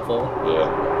be too helpful.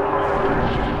 Yeah.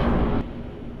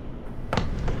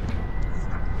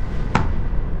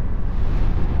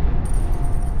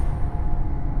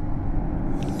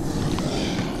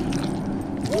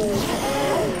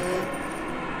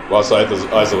 Lost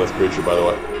Izolith creature, by the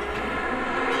way.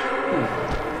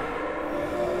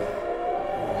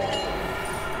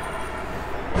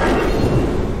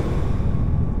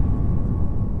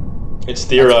 It's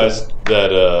theorized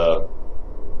that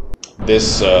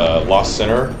this Lost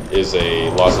Sinner is a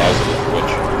Lost Izolith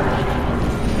witch.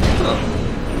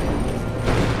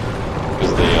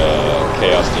 Because the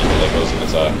chaos demon that goes in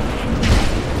its eye.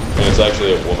 And it's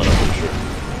actually a woman, I'm pretty sure.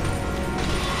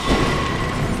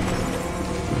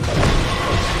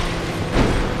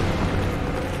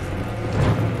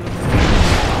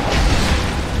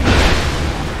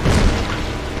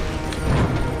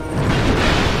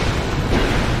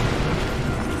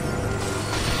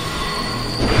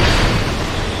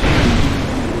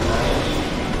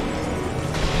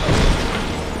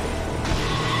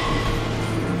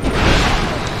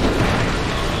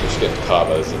 Getting caught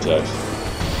by his attacks.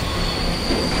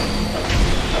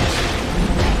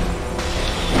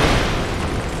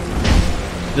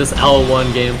 This L1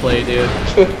 gameplay, dude.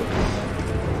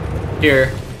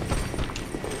 Here.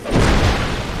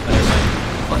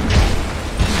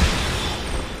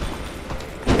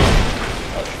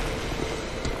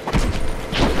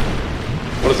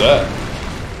 What is that?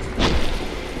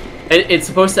 It's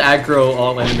supposed to aggro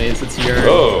all enemies. It's your.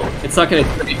 Oh. It's not gonna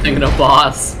do anything in a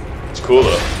boss. It's cool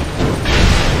though.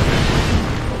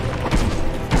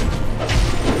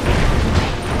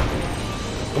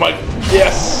 Come on.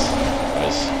 Yes!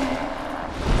 Nice.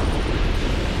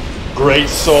 Great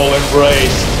soul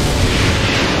embrace.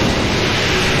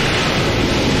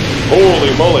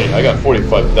 Holy moly! I got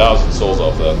 45,000 souls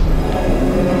off that.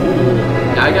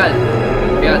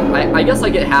 I guess I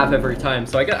get half every time,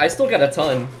 so I still got a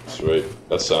ton. Sweet.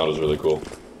 That sound was really cool.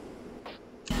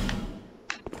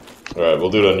 All right,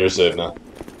 we'll do it on your save now.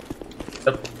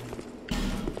 Yep.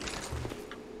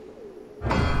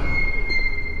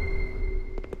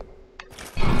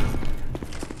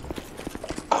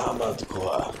 I'm about to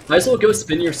cry. Might as well go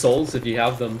spin your souls if you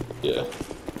have them. Yeah.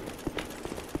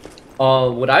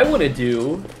 What I want to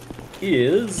do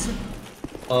is,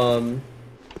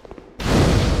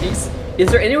 is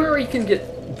there anywhere where you can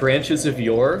get branches of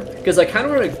yore? Because I kind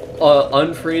of want to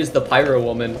unfreeze the pyro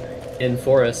woman in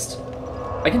forest.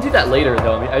 I can do that later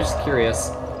though. I mean, I'm just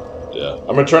curious. Yeah,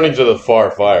 I'm returning to the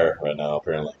far fire right now,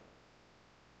 apparently.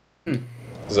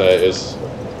 Because it's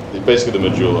basically the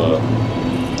Majula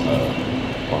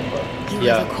bonfire. You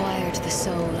have acquired the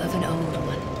soul of an old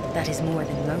one. That is more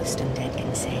than most undead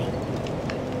can say.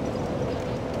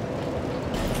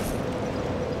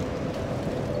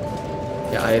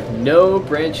 Yeah, I have no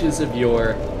branches of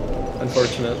yore.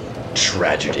 Unfortunate.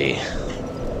 Tragedy.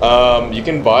 You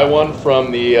can buy one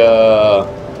from the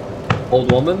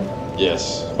old woman.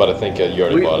 Yes, but I think you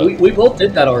already bought it. We both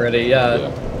did that already.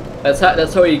 Yeah. That's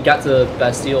how we got to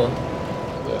Bastille.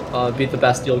 Yeah. Beat the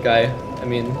Bastille guy. I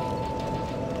mean.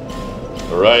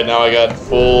 All right, now I got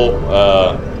full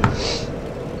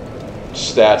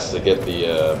stats to get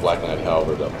the Black Knight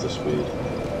Halberd up to speed.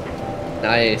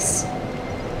 Nice.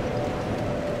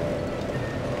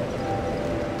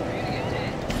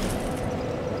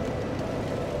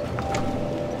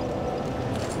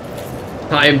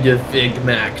 Time to Fig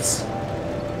Max.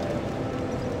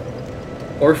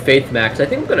 Or Faith Max. I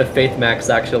think I'm gonna Faith Max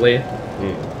actually.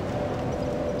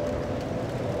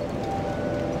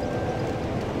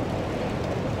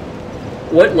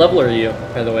 What level are you,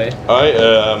 by the way? I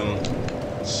am.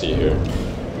 Let's see here.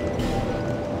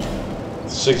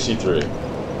 63.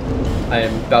 I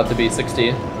am about to be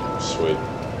 60. Sweet.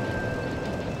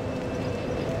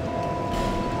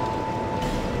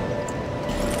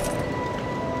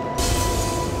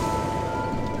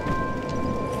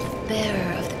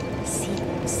 Bearer of the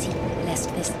seek, lest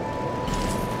this.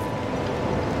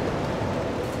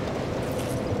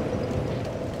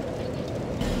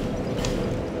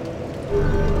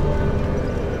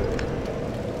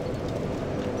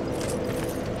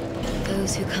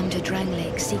 Those who come to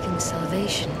Dranglake seeking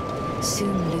salvation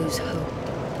soon lose hope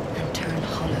and turn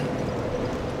hollow.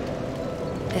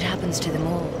 It happens to them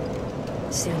all,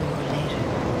 sooner or later.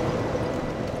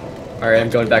 Alright, I'm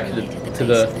going back to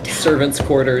the servants'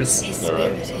 quarters. His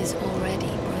spirit is already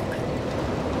broken.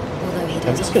 Although he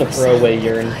I'm just gonna throw away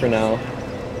Yearn for now.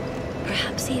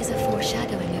 Perhaps he is a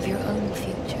foreshadowing of your own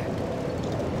future.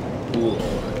 Ooh.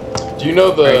 Do you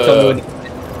know the... Right, tell me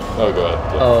Oh, go ahead.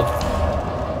 Yeah. Oh.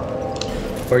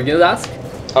 What are you gonna ask?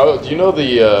 Oh, do you know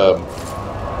the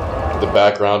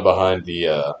background behind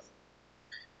the,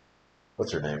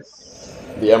 what's her name?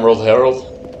 The Emerald Herald?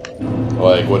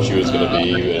 Like, what she was gonna be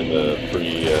in the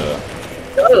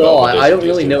Not at all, I don't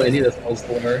really know any of this whole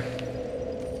lore.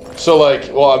 So,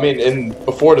 like, well, I mean,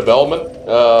 before development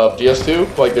of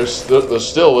DS2, like, there's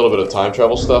still a little bit of time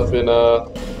travel stuff in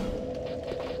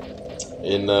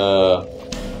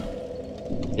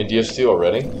DS2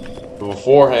 already. But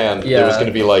beforehand, there was going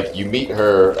to be, like, you meet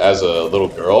her as a little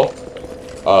girl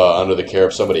under the care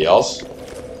of somebody else,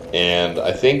 and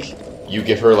I think you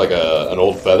give her, like, an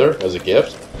old feather as a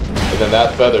gift, and then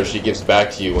that feather she gives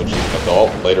back to you when she's an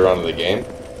adult later on in the game.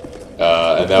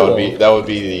 And that would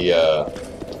be the,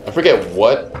 I forget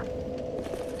what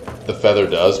the feather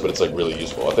does, but it's, like, really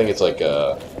useful. I think it's, oh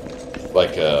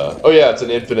yeah, it's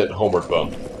an infinite homeward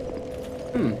bone.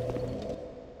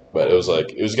 But it was going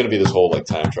to be this whole, like,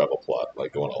 time travel plot,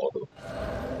 like, going all over them.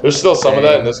 There's still some of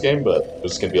that in this game, but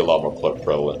it's going to be a lot more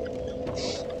prevalent.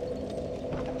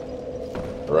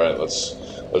 Alright,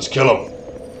 let's kill him.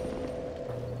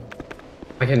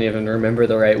 I can't even remember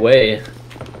the right way.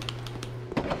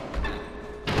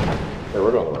 Hey,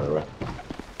 we're going the right way.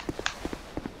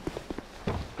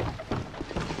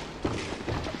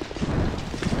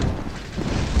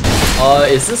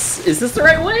 Is this the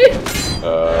right way?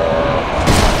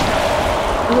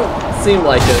 Doesn't seem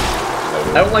like it.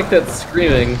 I don't like that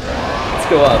screaming. Let's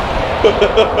go up.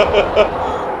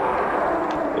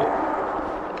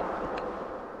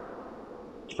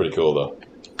 It's pretty cool, though.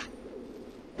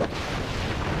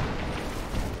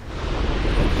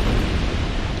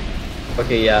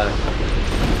 Okay, yeah.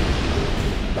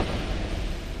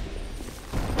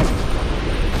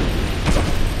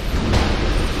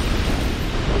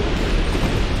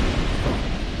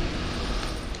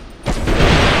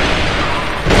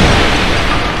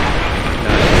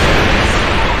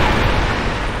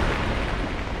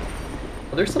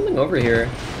 over here.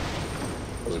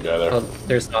 There's a guy there. Oh,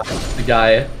 there's not the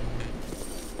guy.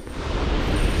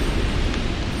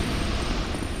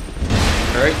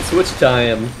 Alright, switch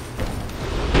time.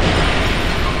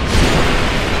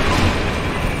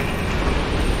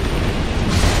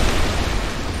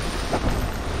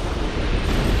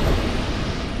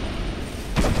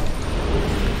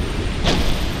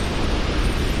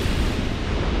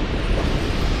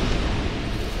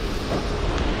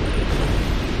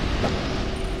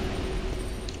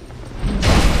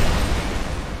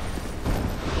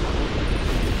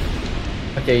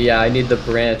 Okay, yeah, I need the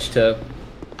branch to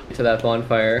get to that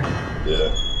bonfire.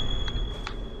 Yeah.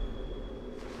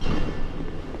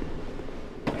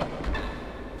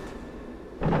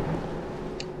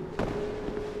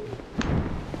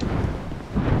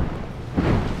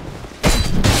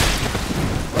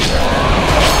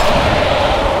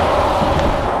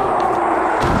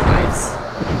 Nice.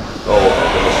 Oh my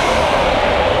goodness.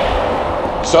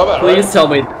 You saw that, Please right? tell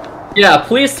me. Yeah,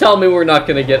 please tell me we're not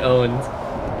gonna get owned.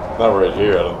 Not right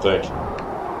here, I don't think.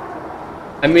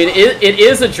 I mean, it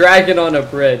is a dragon on a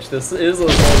bridge. This is a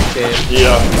Souls game.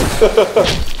 Yeah.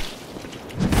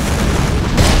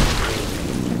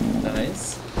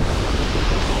 Nice.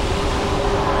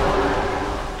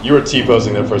 You were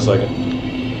T-posing there for a second.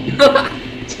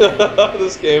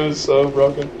 This game is so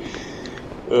broken.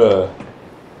 I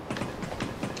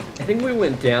think we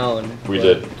went down. We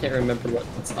did. I can't remember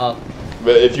what's up.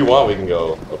 But if you want, we can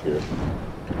go up here.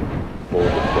 Holy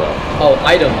crap. Oh,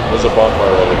 item. There's a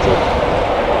bonfire right there, too.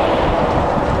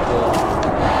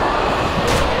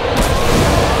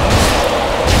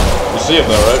 You see him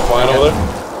though, right? Flying over there?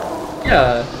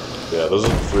 Yeah. Yeah, those are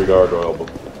the three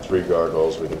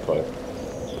gargoyles we can fight.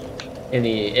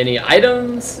 Any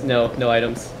items? No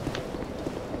items.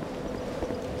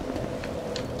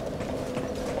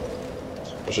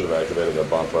 I should have activated that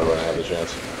bonfire when I had the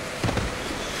chance.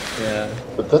 Yeah.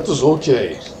 But that was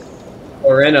okay.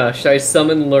 Lorena. Should I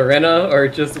summon Lorena or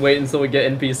just wait until we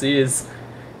get NPCs?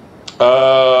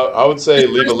 I would say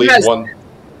leave at least one.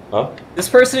 Huh? This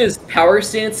person is power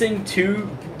stancing 2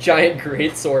 giant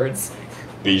great swords.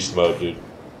 Beast mode, dude.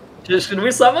 Should we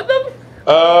summon them?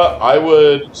 I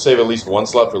would save at least one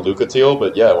slot for Lucatiel,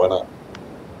 but yeah, why not?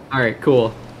 Alright,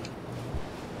 cool.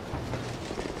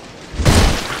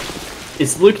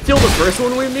 Is Lucatiel the first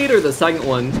one we meet or the second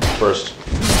one? First.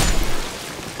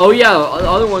 Oh yeah, the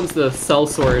other one's the cell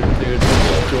sword, dude.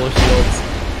 Dual shields.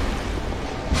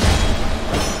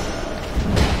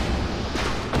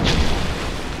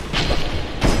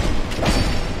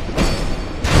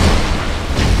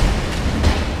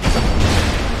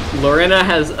 Lorena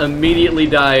has immediately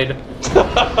died.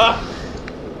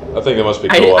 I think they must be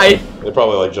co-op. They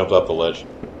probably like jumped off the ledge.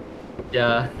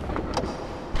 Yeah.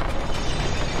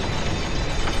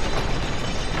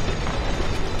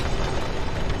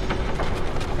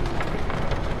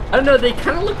 I don't know, they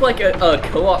kind of look like a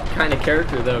co-op kind of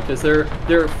character though, because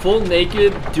they're full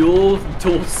naked, dual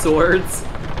swords.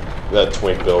 That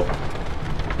twink build.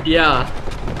 Yeah.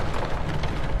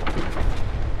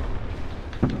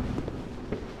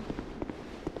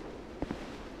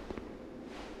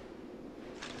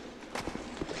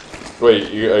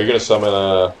 Wait, are you gonna summon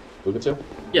Lucatiel?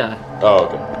 Yeah. Oh,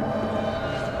 okay.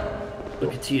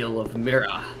 Lucatiel of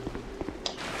Mira.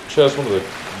 She has one of the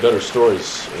better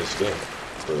stories in this game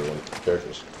for the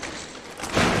characters.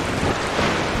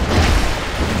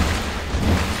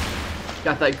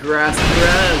 Got that grass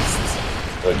crest.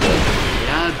 Okay.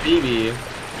 Yeah, baby.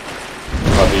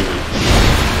 Oh, baby.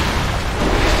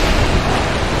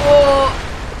 Oh.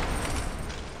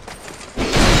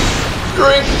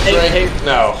 Drink! Hey.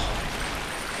 No.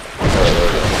 Alright, there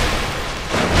we go.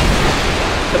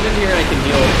 Come in here and I can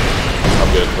heal.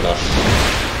 I'm good for now.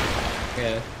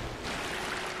 Yeah.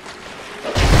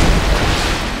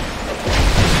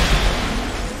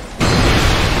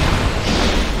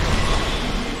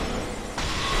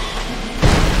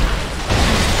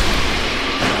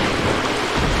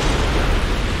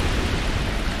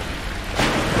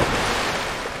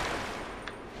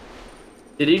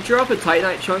 Did he drop a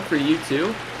Titanite chunk for you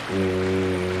too?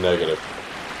 Negative.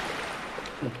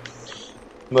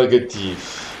 Negative.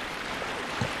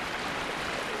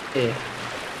 Hey.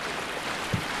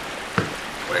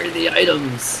 Where are the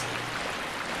items?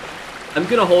 I'm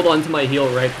gonna hold on to my heal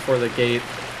right before the gate.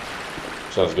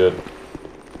 Sounds good.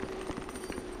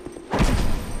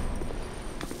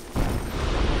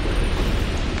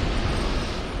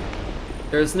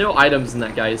 There's no items in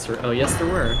that guy's room. Oh, yes, there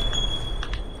were.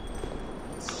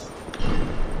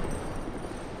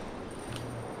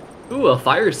 Ooh, a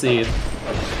fire seed.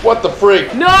 What the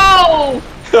freak? No!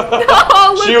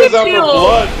 No! She was out for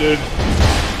blood, dude.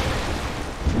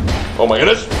 Oh my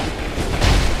goodness!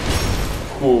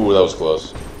 Ooh, that was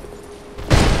close.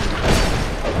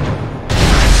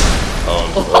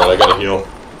 Oh, alright, I gotta heal.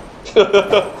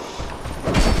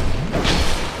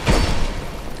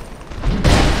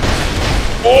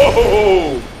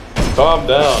 Whoa! Calm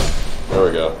down. There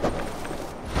we go.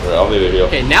 Alright, I'll need a heal.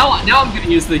 Okay, now I'm gonna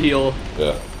use the heal.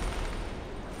 Yeah.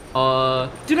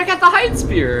 Dude, I got the hide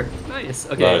spear. Nice.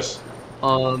 Okay. Nice.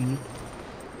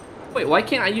 Wait, why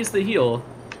can't I use the heal?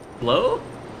 Hello?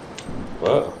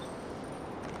 What?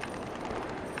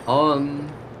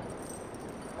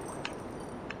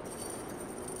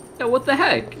 Yeah, what the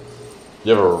heck?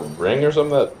 You have a ring or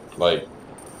something that, like,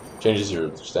 changes your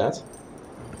stance?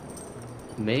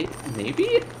 Maybe?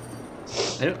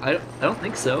 I don't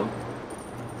think so.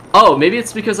 Oh, maybe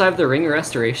it's because I have the ring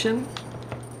restoration?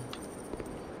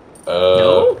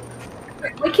 No?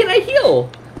 Why can't I heal?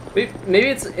 Maybe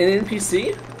it's an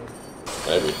NPC?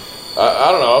 Maybe.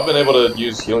 I don't know, I've been able to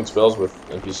use healing spells with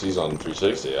NPCs on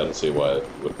 360. I don't see why it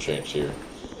would have changed here.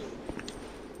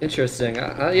 Interesting.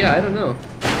 Yeah, I don't know.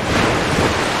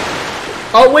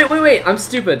 Oh, wait! I'm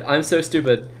stupid. I'm so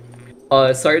stupid.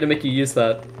 Sorry to make you use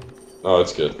that. Oh,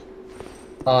 it's good.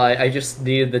 I just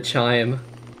needed the chime,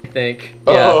 I think.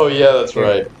 Oh, yeah, that's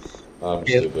right. I'm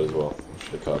stupid as well. I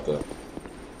should have caught that.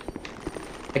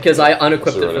 Because I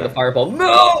unequipped it for the fireball.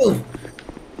 No!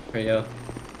 There you go.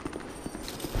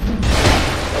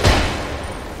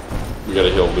 We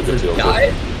gotta heal Lucatiel.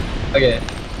 Okay.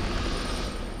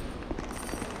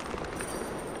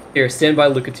 Here, stand by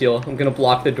Lucatiel. I'm gonna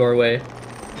block the doorway.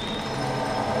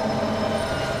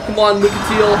 Come on,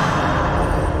 Lucatiel!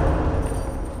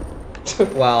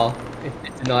 Wow, it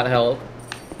did not help.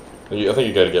 I think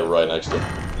you gotta get right next to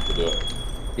him to do it.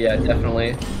 Yeah,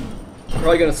 definitely.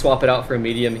 Probably gonna swap it out for a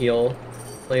medium heal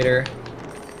later.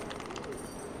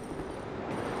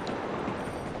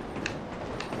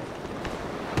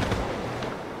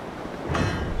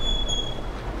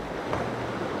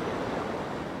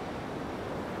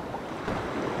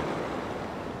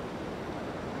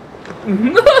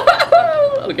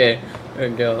 Okay, there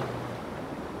we go.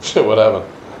 What happened?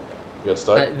 You got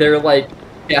stuck? They're like,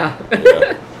 yeah.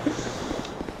 Yeah.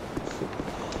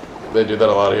 They do that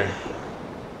a lot here.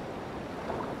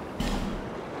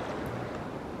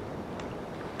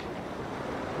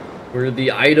 Where are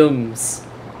the items?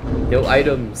 No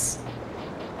items.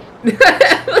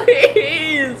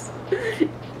 Please!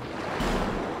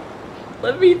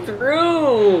 Let me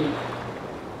through!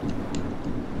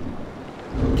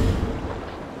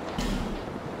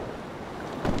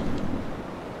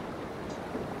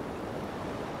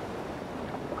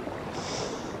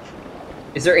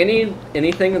 Is there anything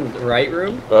in the right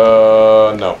room?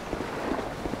 No.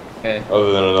 Okay.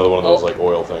 Other than another one of those, like,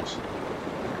 oil things.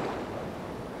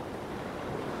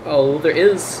 Oh, there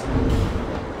is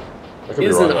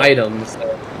an item, so...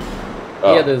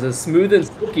 Oh. Yeah, there's a smooth and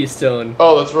silky stone.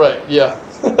 Oh, that's right, yeah.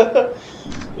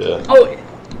 Yeah.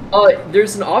 Oh,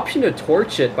 there's an option to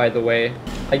torch it, by the way.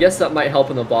 I guess that might help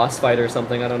in the boss fight or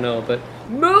something, I don't know, but...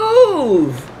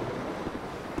 Move!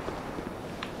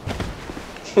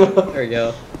 There we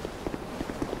go.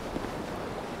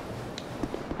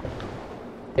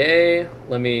 Okay,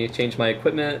 let me change my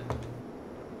equipment.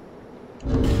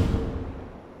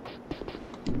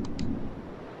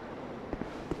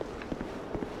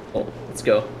 Oh, let's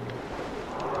go.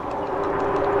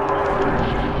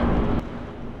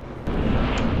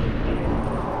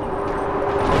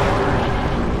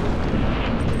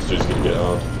 This dude's gonna get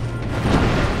on.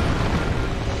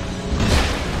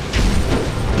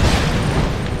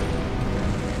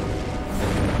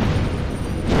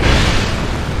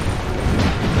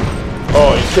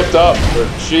 Oh, he tipped up. Or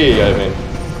she, I mean.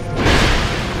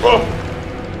 Oh!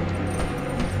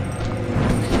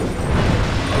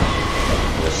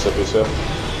 Sip a sip. A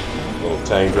little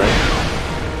tang drink.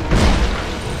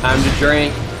 Time to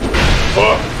drink.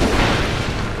 Oh!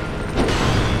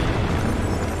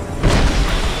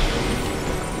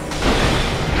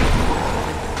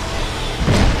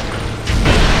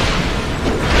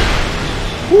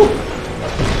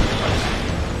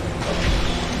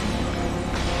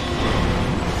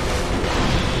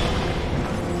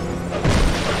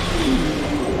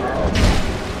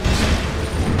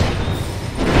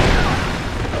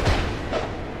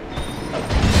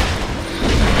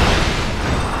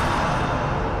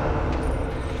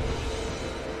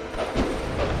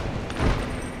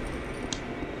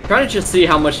 Trying to just see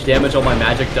how much damage all my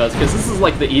magic does, because this is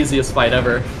like the easiest fight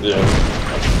ever. Yeah.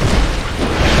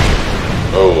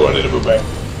 Oh, I need to move back.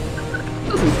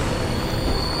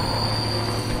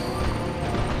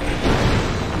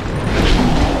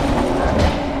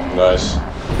 Nice.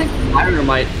 fire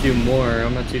might do more.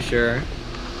 I'm not too sure.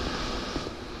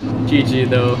 GG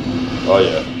though. Oh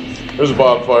yeah. There's a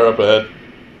bonfire up ahead.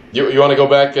 You want to go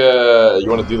back? You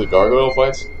want to do the gargoyle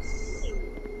fights?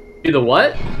 Do the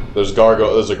what? There's a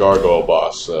gargoyle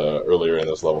boss earlier in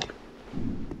this level.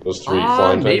 Those 3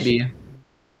 flying things. Maybe.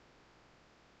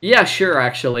 Yeah, sure.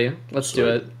 Actually, let's do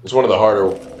it. It's one of the harder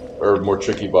or more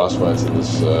tricky boss fights in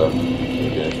this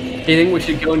game. You think we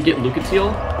should go and get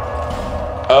Lucatiel?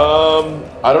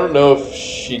 I don't know if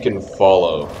she can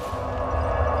follow,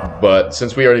 but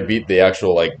since we already beat the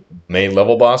actual like main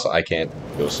level boss, I can't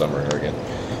go summon her again.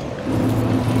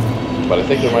 But I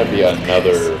think there might be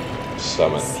another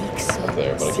summon up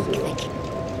there, but I could be wrong.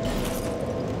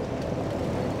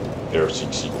 Air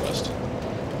Seek West.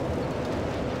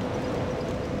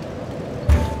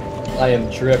 I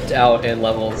am dripped out in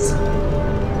levels.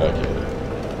 Okay.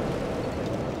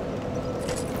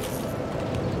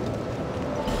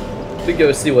 We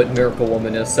go see what Miracle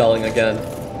Woman is selling again.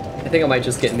 I think I might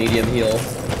just get medium heal.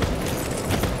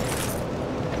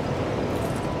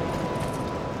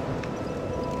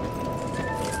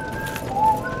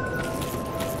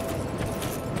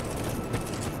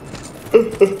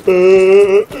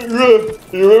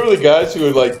 You remember the guys who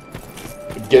would like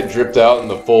get dripped out in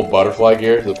the full butterfly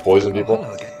gear to poison people?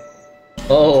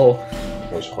 Oh.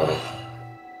 That was funny.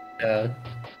 Yeah.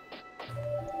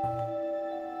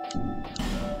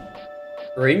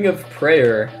 Ring of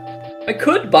Prayer. I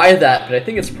could buy that, but I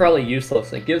think it's probably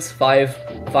useless. It gives five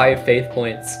faith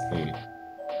points.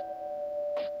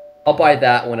 I'll buy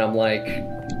that when I'm like,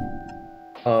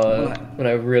 when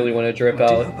I really want to drip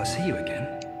out. I hope I see you again.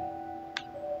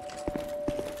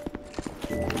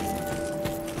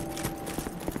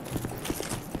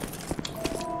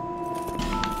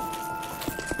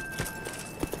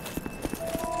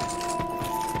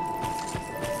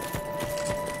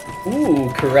 Ooh,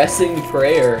 Caressing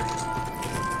Prayer.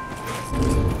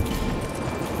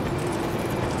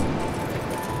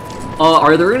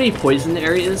 Are there any poison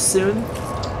areas soon?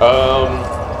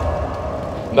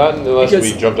 Not unless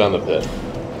we jump down the pit.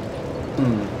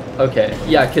 Okay.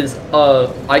 Yeah, because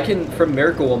I can, from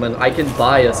Miracle Woman, I can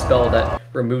buy a spell that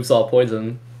removes all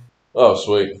poison. Oh,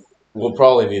 sweet. We'll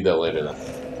probably need that later then.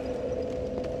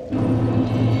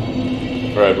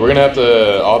 Alright, we're gonna have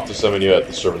to, I'll have to summon you at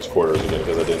the servant's quarters again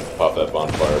because I didn't pop that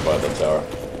bonfire by the tower.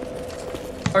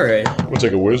 Alright. We'll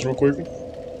take a whiz real quick.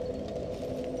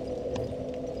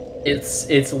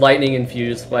 It's lightning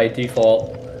infused by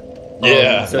default.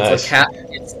 Yeah, so nice. it's like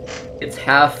it's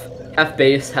half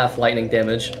base, half lightning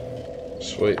damage.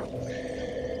 Sweet.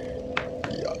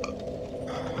 Yeah.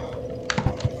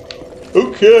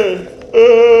 Okay.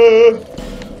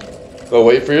 Oh,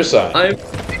 wait for your sign.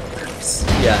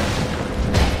 Yeah.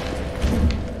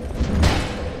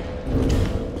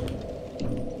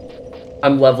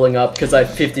 I'm leveling up because I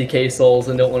have 50k souls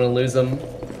and don't want to lose them.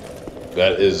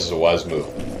 That is a wise move.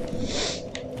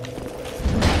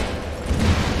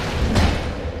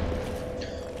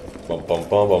 Bum bum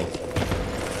bum bum.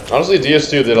 Honestly,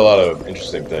 DS2 did a lot of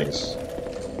interesting things.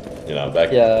 You know,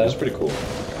 back it was pretty cool.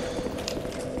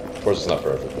 Of course, it's not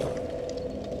perfect though.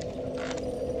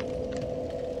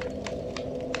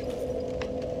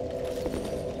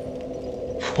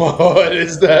 What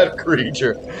is that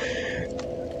creature?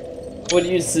 What do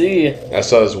you see? I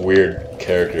saw this weird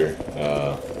character,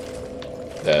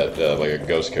 like a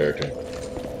ghost character.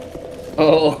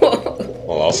 Oh.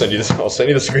 Well, I'll send you this. I'll send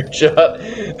you the screenshot.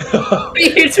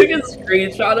 You took a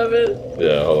screenshot of it?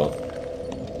 Yeah, hold on.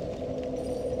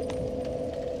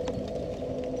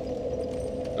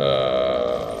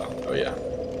 Oh yeah.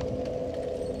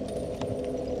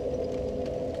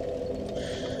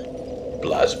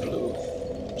 BlazBlue,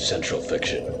 Central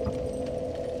Fiction.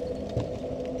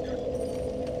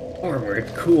 Armored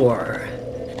Core.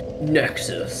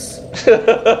 Nexus.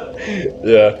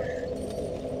 Yeah.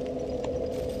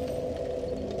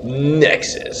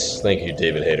 Nexus. Thank you,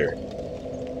 David Hayter.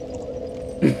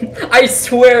 I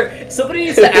swear, somebody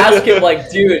needs to ask him,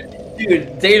 like, dude,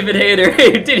 David Hayter,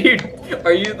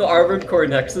 are you the Armored Core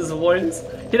Nexus voice?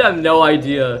 He'd have no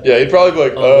idea. Yeah, he'd probably be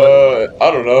like,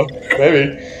 I don't know,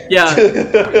 maybe. Yeah,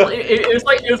 it was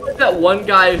like that one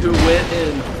guy who went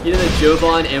and, you know, the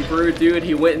Jovan Emperor dude,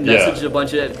 he went and messaged a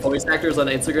bunch of voice actors on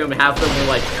Instagram, and half of them were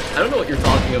like, I don't know what you're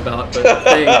talking about, but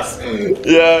thanks.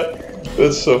 Yeah,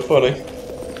 that's so funny.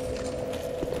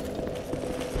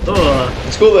 Ugh.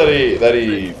 It's cool that he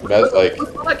met, like...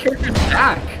 Look at that character's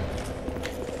back.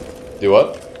 Do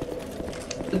what?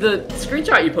 The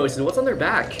screenshot you posted, what's on their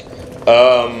back?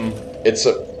 It's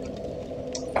a...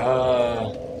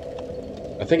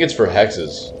 I think it's for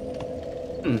hexes.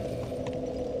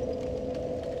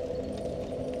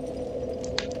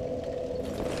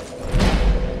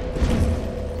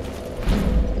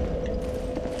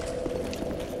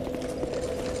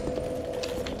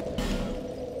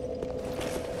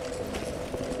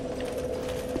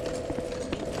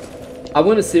 I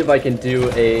want to see if I can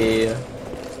do a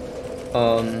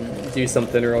do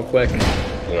something real quick.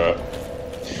 Alright.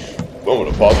 I'm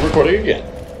gonna pause the recording again.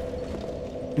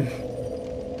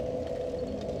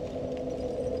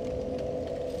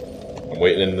 I'm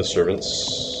waiting in the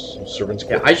servants.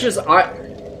 Yeah,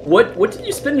 what did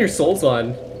you spend your souls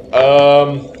on?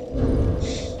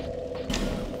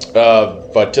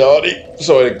 Vitality,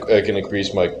 so I can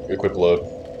increase my equip load.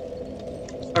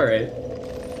 Alright.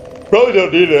 Probably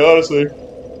don't need it, honestly.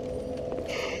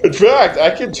 In fact,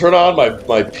 I can turn on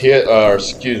my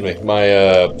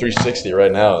 360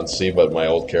 right now and see what my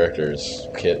old character's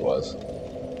kit was.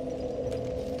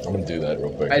 I'm gonna do that real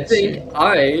quick. I think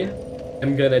I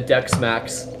am gonna dex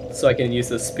max so I can use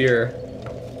the spear.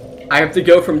 I have to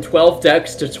go from 12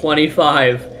 dex to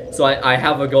 25, so I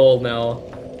have a goal now.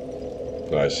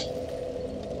 Nice.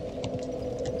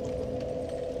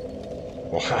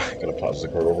 Well, I'm gonna pause the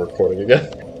recording again.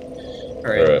 All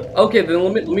right. Okay,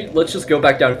 then let's just go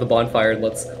back down to the bonfire and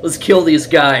let's kill these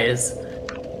guys.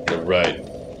 All right.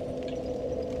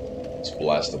 Let's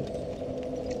blast them.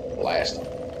 Blast them.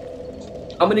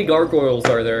 How many gargoyles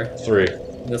are there? 3.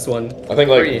 This one. I think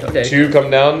like 3. Okay. 2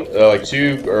 come down. Like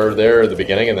 2 are there at the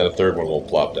beginning, and then a 3rd one will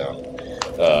plop down.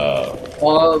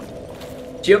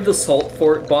 Do you have the salt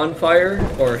fort bonfire,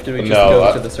 or do we just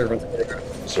go to the servants'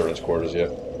 quarters? Servants' quarters, yeah.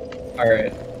 All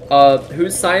right.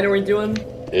 Whose sign are we doing?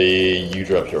 You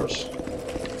drop yours.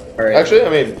 All right. Actually, I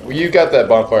mean, you got that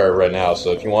bonfire right now,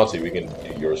 so if you want to, we can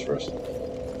do yours first.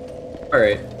 All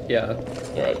right. Yeah.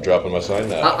 All right, dropping my sign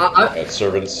now at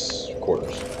servants'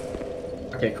 quarters.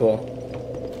 Okay, cool.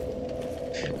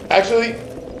 Actually,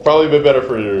 probably a bit better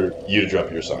for you to drop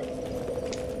your sign.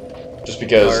 Just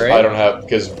because I don't have,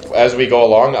 because as we go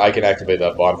along, I can activate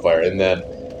that bonfire, and then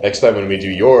next time when we do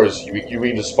yours, we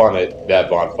can just spawn that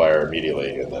bonfire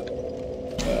immediately, and then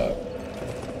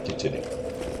continue.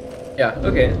 Yeah.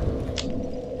 Okay.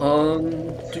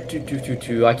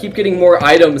 I keep getting more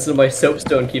items, and my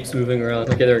soapstone keeps moving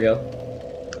around. Okay, there we go.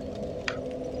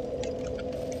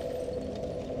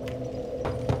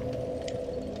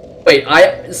 Wait,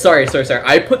 sorry.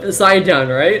 I put the sign down,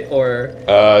 right? Or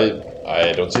I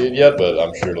don't see it yet, but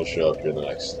I'm sure it'll show up here in the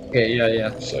next. Okay,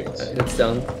 yeah. Seconds. It's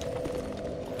down.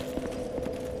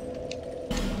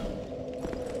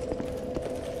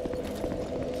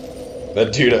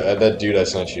 That dude I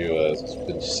sent you has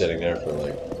been sitting there for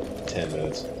like 10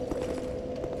 minutes.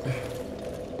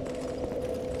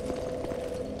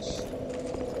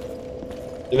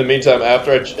 In the meantime,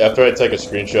 after I take a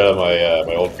screenshot of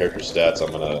my old character stats,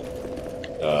 I'm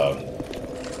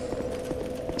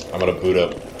gonna boot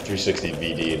up 360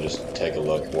 VD and just take a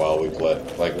look while we play.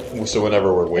 Like, so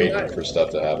whenever we're waiting for stuff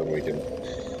to happen, we can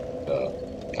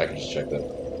I can just check that.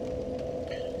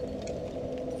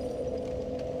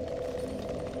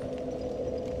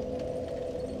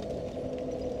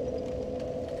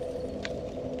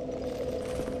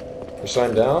 We're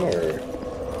signed down, or?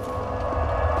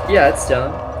 Yeah, it's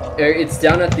down. It's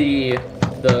down at the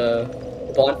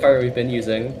bonfire we've been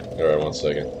using. Alright, 1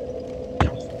 second.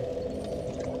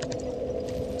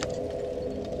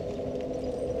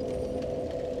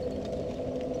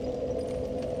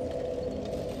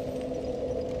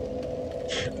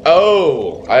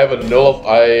 Oh! I have a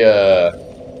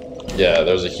yeah,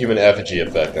 there's a human effigy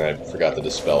effect, and I forgot to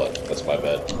dispel it. That's my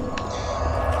bad.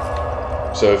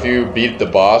 So if you beat the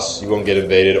boss, you won't get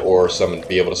invaded or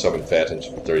be able to summon phantoms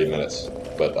for 30 minutes.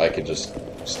 But I can just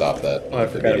stop that. Oh, I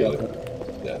forgot about that.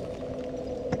 Yeah.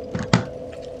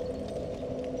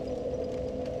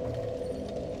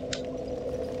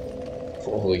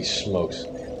 Holy smokes.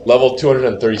 Level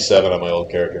 237 on my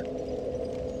old character.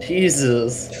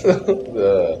 Jesus.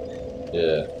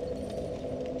 Yeah.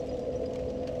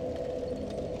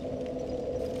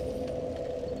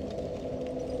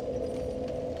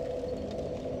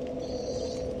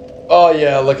 Oh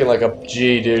yeah, looking like a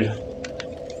G, dude.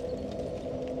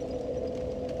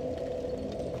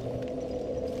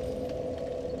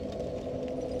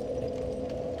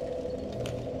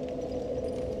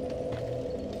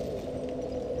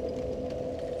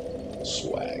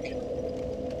 Swag.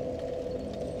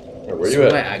 Where you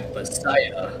at? Swag,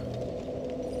 Messiah.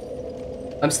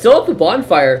 I'm still at the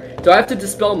bonfire. Do I have to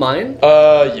dispel mine?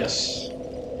 Yes.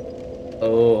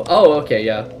 Oh, okay,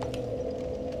 yeah.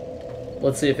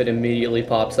 Let's see if it immediately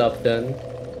pops up then.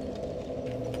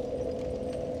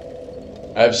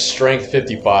 I have strength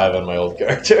 55 on my old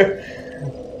character.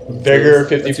 Vigor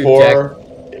 54,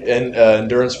 and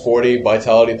endurance 40,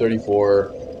 vitality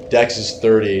 34, dex is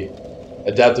 30,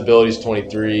 adaptability is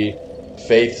 23,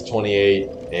 faith 28,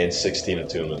 and 16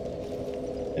 attunement,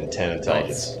 and 10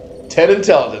 intelligence. Nice. 10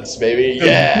 intelligence, baby,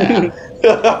 yeah!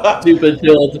 Stupid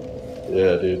build.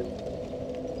 Yeah, dude.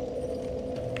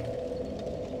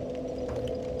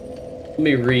 Let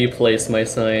me replace my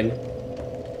sign.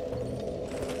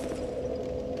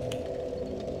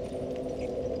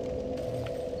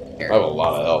 I have a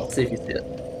lot of health. Let's see if you see it.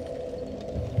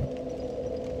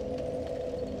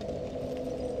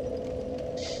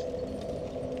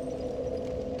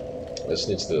 This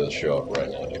needs to show up right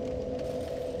now, dude.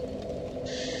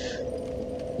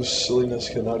 This silliness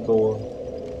cannot go on.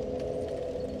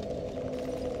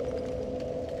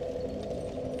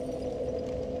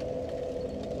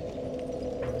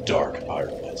 Dark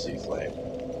pyromancy flame.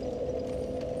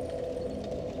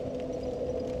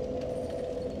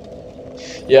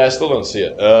 Yeah, I still don't see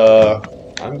it.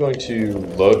 I'm going to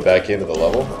load back into the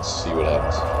level and see what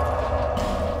happens.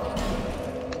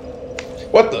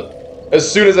 What the? As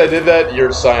soon as I did that,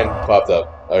 your sign popped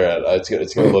up. Alright,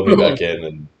 it's gonna load me back in,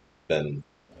 and then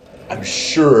I'm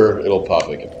sure it'll pop up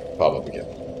again.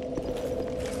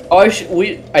 Oh, I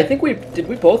think did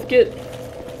we both get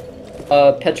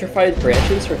petrified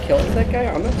branches for killing that guy?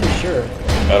 I'm not too sure. I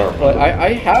don't remember. But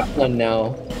I have one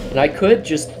now, and I could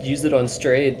just use it on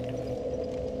Strayed.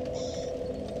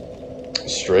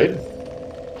 Strayed?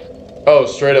 Oh,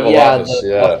 Strayed of Alanis,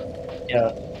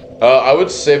 yeah. I would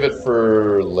save it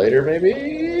for later,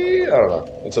 maybe? I don't know.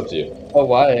 It's up to you. Oh,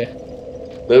 why?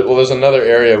 Well, there's another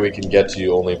area we can get to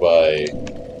only by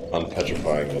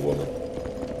unpetrifying the woman.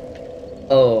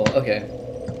 Oh, okay.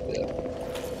 Yeah.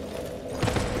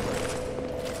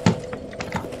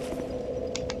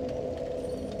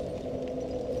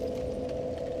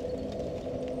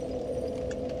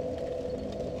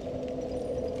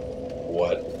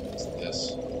 What is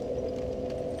this?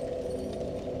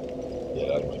 Get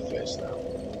out of my face now.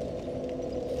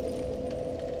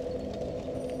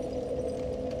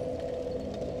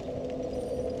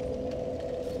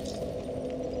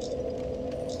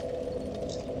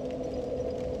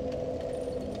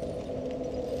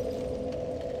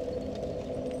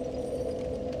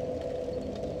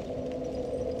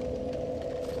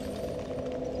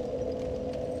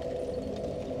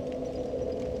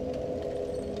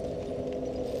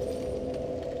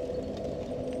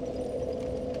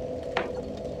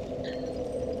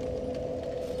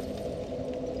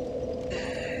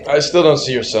 I still don't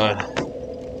see your sign. I don't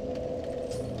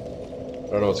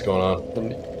know what's going on.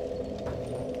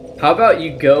 How about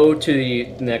you go to the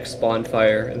next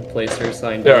bonfire and place your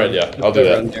sign Yeah, down? alright, yeah, I'll do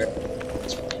that. There.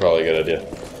 It's probably a good idea.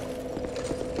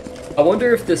 I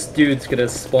wonder if this dude's gonna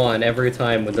spawn every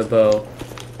time with a bow.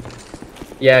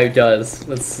 Yeah, he does.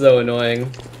 That's so annoying.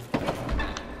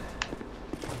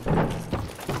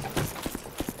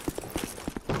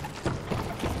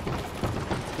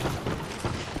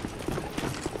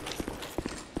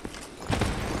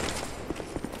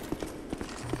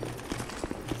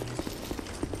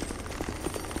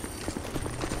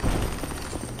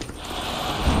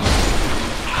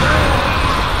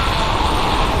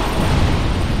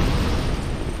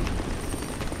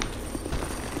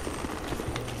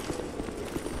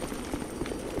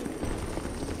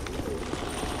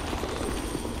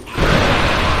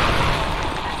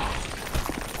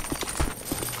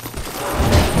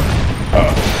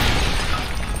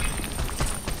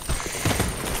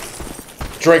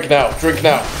 Drink now, drink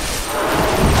now.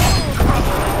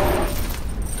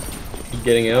 You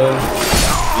getting out?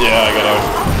 Yeah, I got out.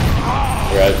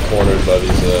 We're cornered by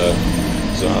these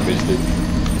zombies, dude.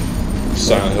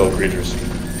 Silent Hill creatures.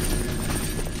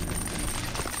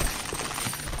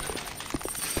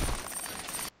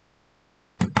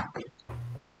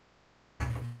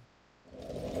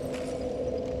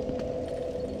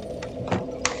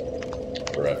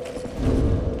 Correct.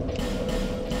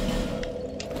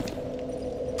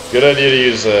 Good idea to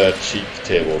use a cheat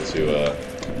table to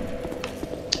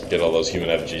get all those human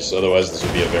effigies. Otherwise, this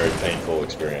would be a very painful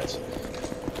experience.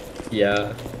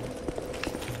 Yeah.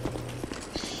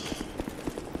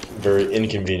 Very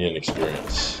inconvenient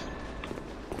experience.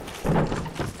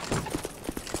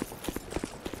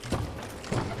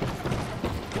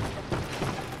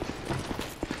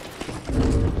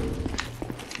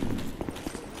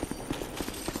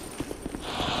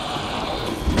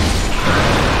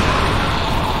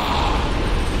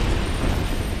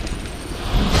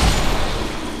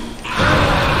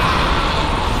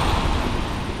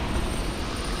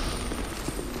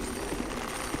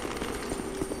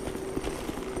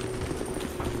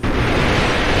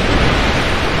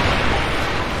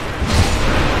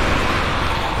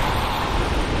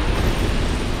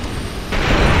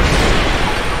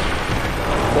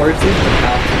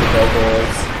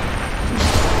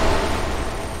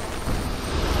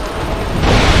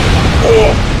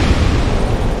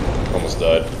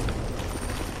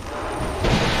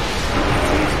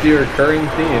 be a recurring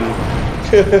theme.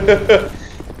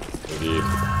 Indeed.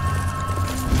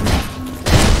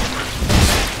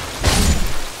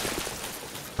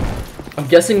 I'm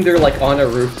guessing they're like on a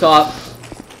rooftop.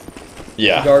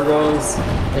 Yeah. Gargoyles,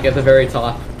 like at the very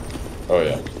top. Oh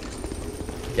yeah.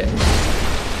 Okay.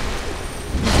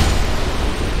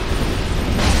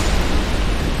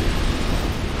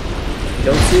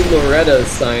 Don't see Loretta's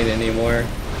sign anymore.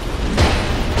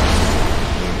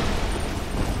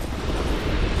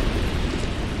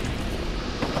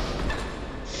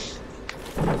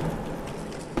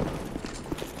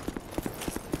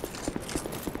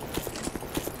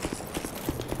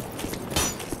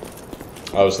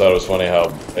 I always thought it was funny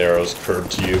how arrows curve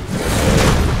to you.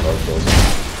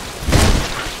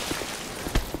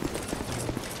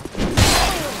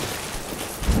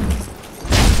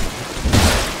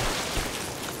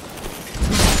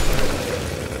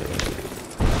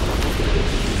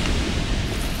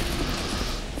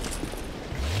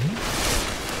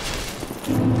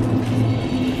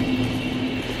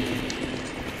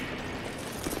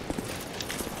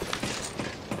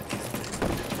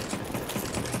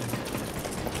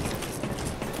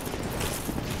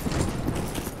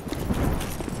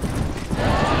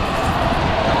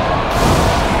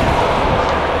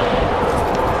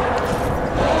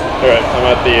 Alright, I'm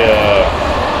at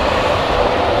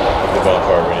the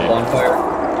bonfire we need. Bonfire?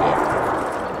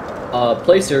 Yeah.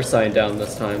 Place your sign down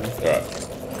this time. Alright.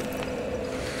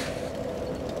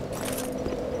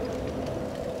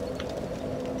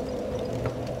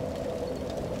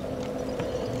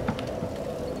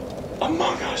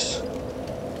 Among Us.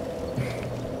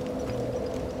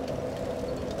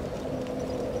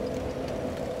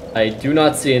 I do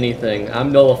not see anything.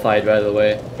 I'm nullified, by the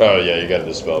way. Oh yeah, you gotta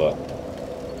dispel that.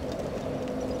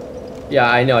 Yeah,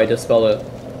 I know, I dispelled it.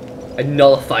 I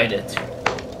nullified it.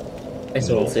 I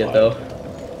still don't see it, though.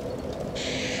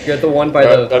 You're at the one by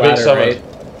the ladder, right?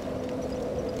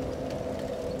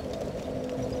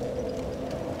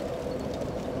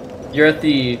 You're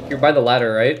by the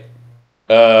ladder, right?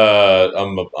 No,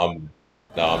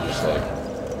 I'm just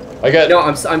like... No,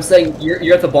 I'm saying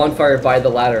you're at the bonfire by the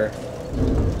ladder.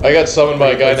 I got summoned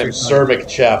by a guy named Sir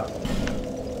McChap.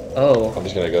 Oh. I'm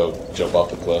just gonna go jump off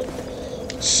the cliff.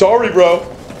 Sorry, bro.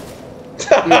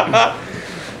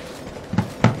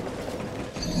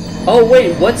 Oh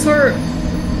wait, what's our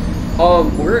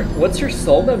what's your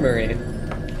soul memory?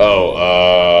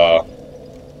 Oh,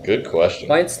 good question.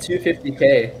 Mine's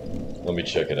 250k. Let me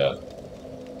check it out.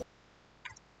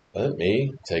 Let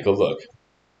me take a look.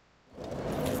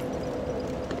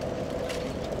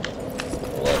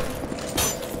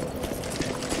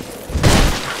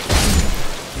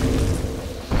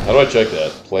 How do I check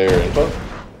that? Player info?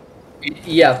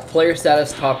 Yeah, player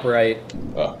status top right.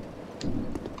 Oh.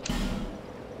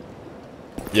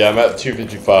 Yeah, I'm at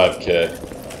 255k.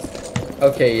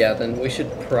 Okay, yeah, then we should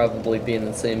probably be in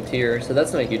the same tier, so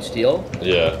that's not a huge deal.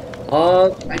 Yeah.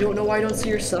 I don't know why I don't see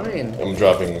your sign. I'm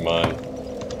dropping mine.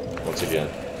 Once again.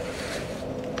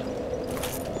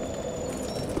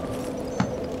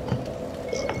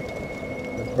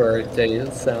 Birthday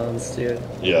sounds, dude.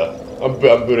 Yeah. I'm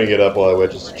booting it up while I wait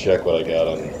just to check what I got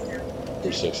on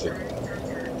 360.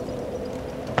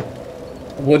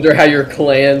 Wonder how your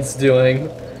clan's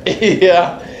doing.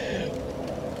 Yeah.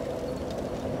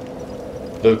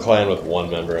 The clan with one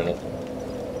member in it.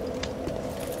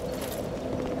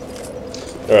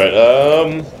 Alright,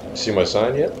 see my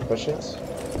sign yet? Questions?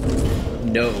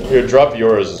 No. Here, drop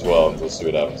yours as well, and let's see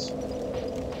what happens.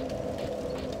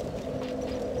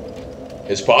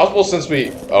 It's possible since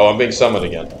we... Oh, I'm being summoned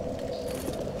again.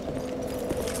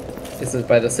 Is this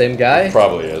by the same guy? It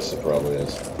probably is, it probably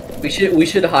is. We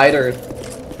should hide our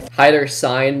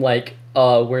sign like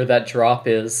where that drop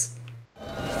is.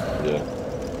 Yeah.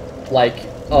 Like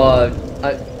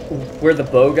where the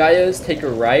bow guy is, take a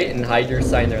right and hide your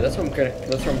sign there. That's where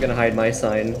I'm gonna hide my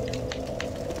sign.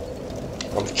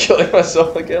 I'm killing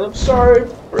myself again. I'm sorry,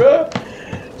 bruh.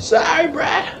 Sorry,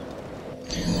 bruh.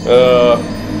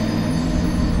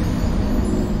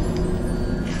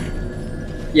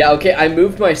 Yeah, okay, I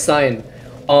moved my sign.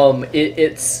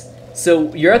 It's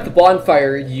so you're at the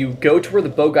bonfire, you go to where the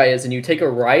bow guy is and you take a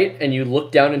right and you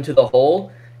look down into the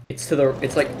hole. It's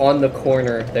like on the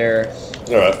corner there.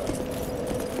 Alright.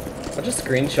 I'll just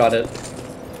screenshot it.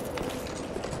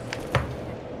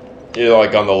 You're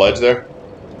like on the ledge there?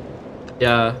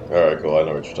 Yeah. Alright, cool. I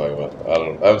know what you're talking about. I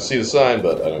don't see the sign,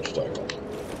 but I know what you're talking about.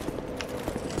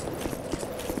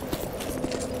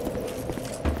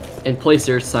 And place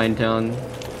your sign down.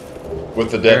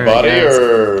 With the dead body,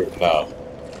 or no?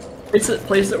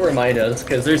 Place it where mine is,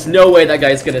 because there's no way that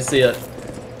guy's gonna see it.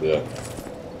 Yeah.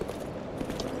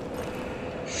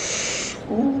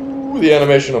 the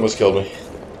animation almost killed me.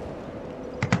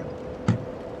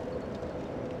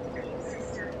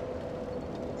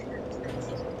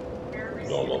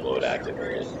 Normal mode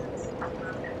activated.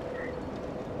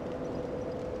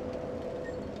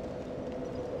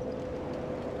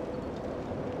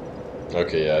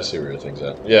 Okay, yeah, I see where your thing's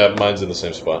at. Yeah, mine's in the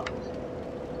same spot.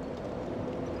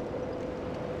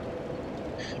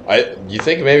 You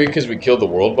think maybe because we killed the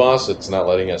world boss, it's not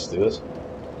letting us do this?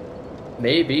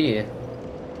 Maybe.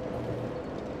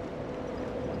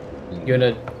 You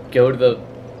gonna go to the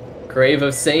Grave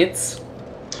of Saints?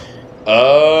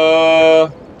 Yeah,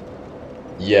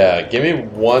 give me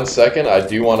 1 second. I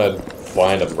do want to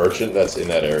find a merchant that's in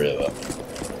that area, though.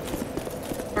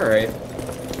 Alright.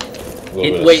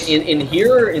 Wait, in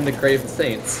here or in the Grave of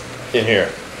Saints? In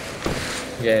here.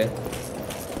 Okay.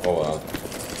 Hold on.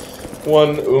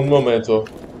 Un momento.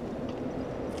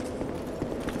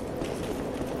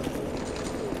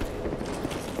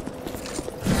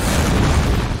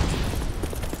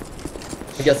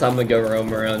 I guess I'm gonna go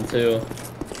roam around too.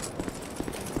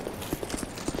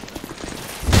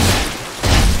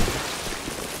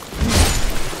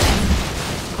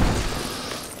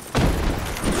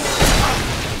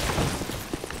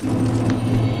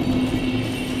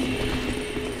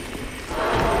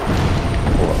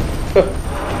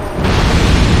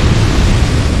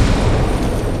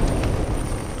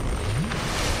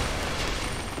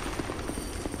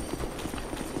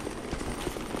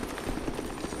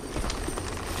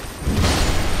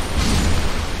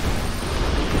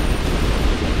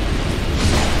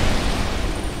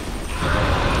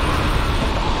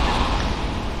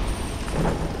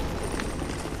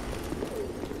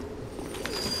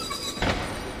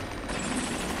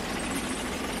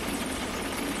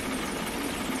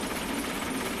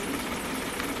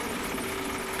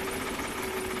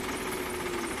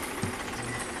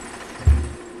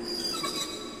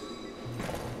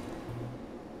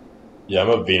 Yeah, I'm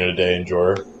a Vina Day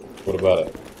enjoyer. What about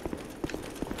it?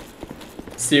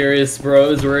 Serious,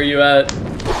 bros, where are you at?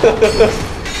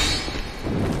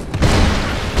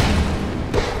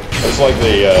 It's like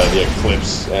the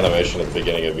eclipse animation at the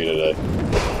beginning of Vina Day.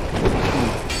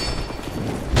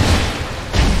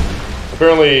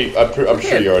 Apparently, I'm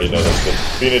sure you already know this, but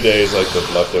Vina Day is like the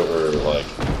leftover like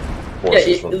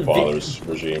forces from Father's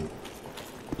regime.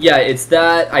 Yeah, it's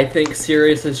that. I think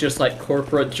Sirius is just like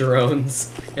corporate drones,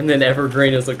 and then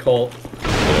Evergreen is a cult.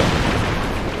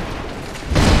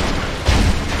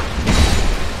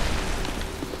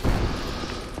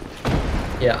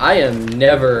 Yeah, I am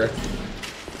never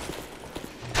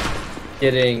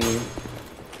getting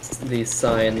these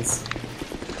signs.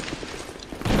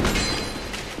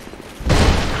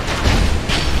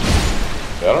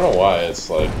 I don't know why it's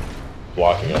like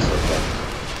blocking us like that.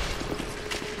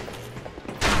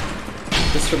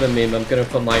 Just for the meme, I'm gonna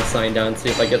put my sign down and see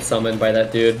if I get summoned by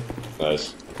that dude.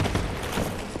 Nice.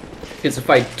 Because if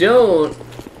I don't,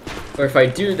 or if I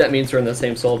do, that means we're in the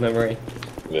same soul memory.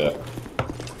 Yeah.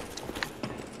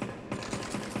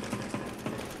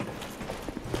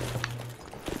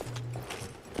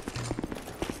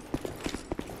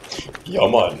 Yeah,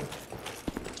 man.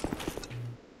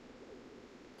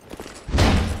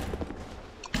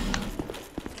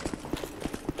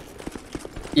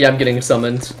 Yeah, I'm getting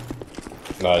summoned.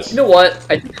 Nice. You know what?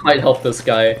 I think I might help this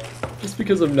guy. Just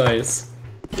because I'm nice.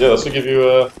 Yeah, this will give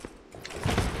you,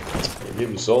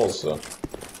 souls, so.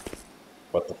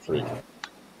 What the freak?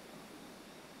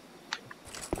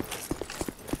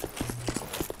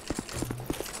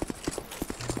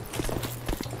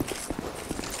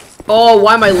 Oh,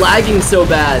 why am I lagging so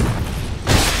bad?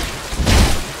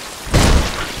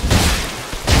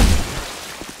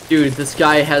 Dude, this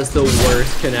guy has the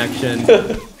worst connection.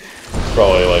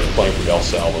 Probably like playing from El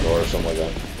Salvador or something like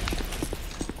that.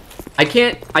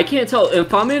 I can't tell.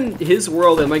 If I'm in his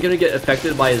world, am I gonna get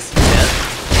affected by his death?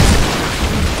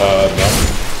 No.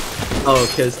 Oh,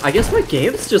 because I guess my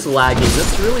game's just lagging.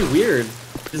 That's really weird.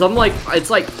 Because I'm like, it's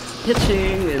like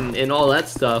pitching and all that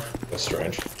stuff. That's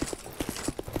strange.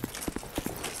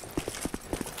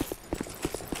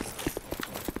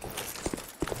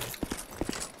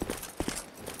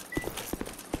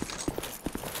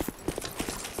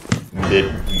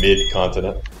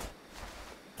 Mid-continent.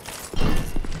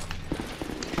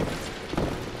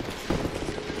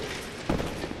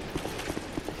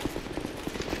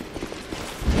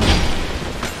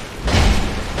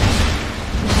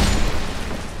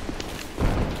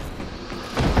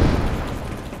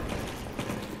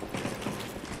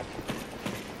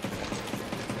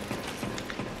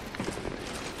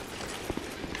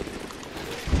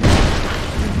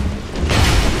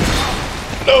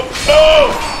 No!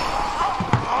 No!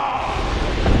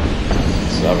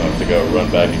 So I'm gonna have to go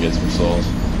run back and get some souls.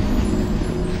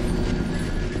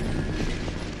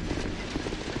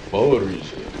 What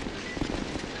reason?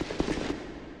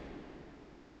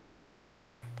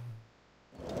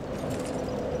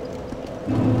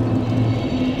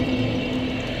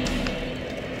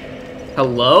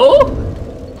 Hello?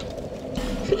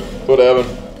 What happened?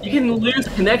 You can lose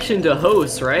connection to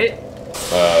hosts, right?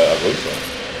 I believe so.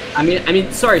 I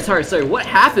mean, sorry. What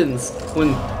happens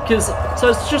when, so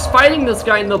it's just fighting this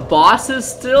guy and the boss is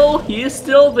still, he is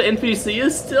still, the NPC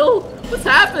is still? What's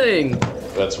happening?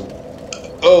 That's,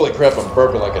 holy crap, I'm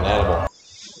burping like an animal.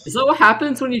 Is that what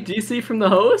happens when you DC from the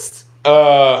host?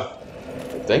 I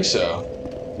think so.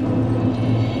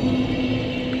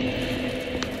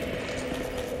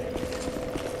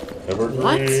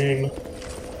 Evergreen.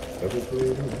 What?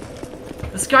 Evergreen.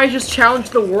 This guy just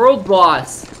challenged the world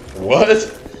boss. What?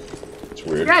 It's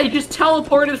weird. Yeah, he just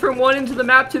teleported from one end of the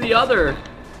map to the other.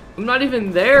 I'm not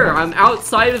even there. I'm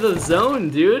outside of the zone,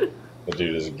 dude. The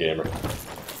dude is a gamer.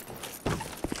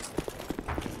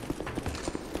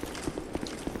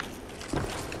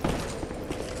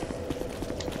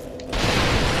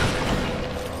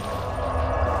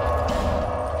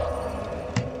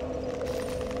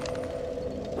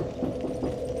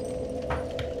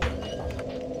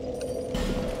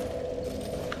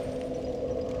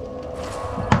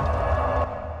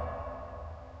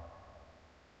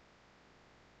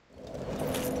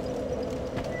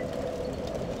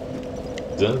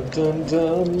 Dun dun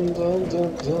dun dun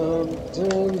dun dun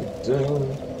dun dun.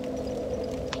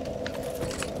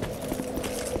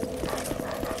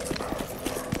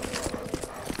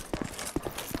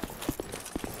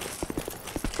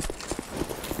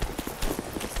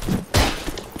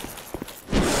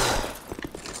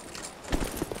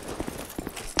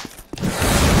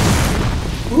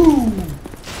 Woo!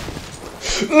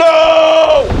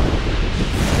 No!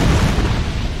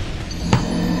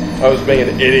 I was being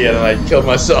an idiot and I killed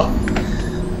myself.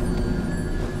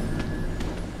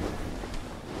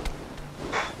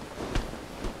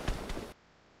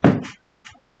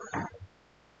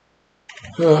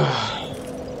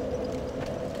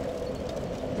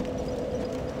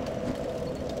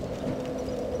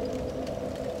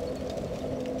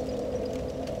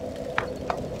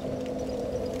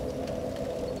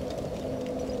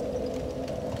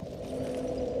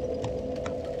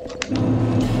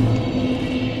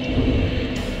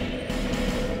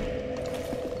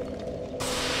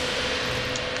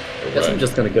 Guess I'm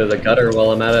just gonna go to the gutter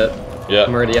while I'm at it. Yeah.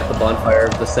 I'm already at the bonfire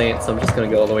of the Saints, so I'm just gonna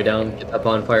go all the way down and get that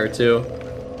bonfire too.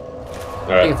 Alright,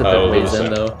 I think it's a bit ways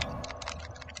in though.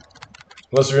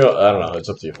 Unless you're, I don't know, it's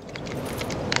up to you.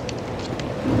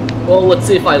 Well, let's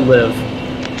see if I live.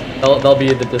 That'll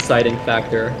be the deciding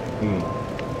factor.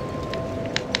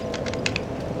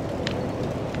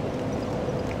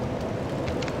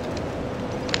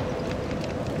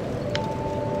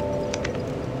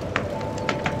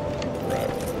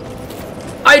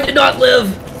 I did not live!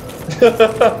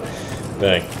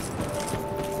 Dang.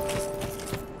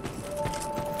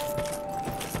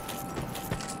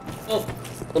 Oh,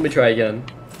 let me try again.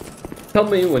 Tell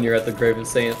me when you're at the Grave of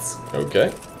Saints.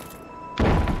 Okay.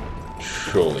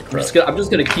 Holy crap. I'm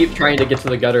just gonna keep trying to get to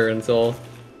the gutter until...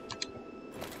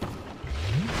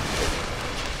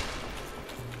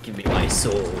 Give me my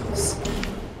souls.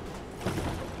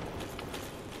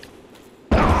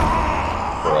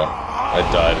 Bruh, I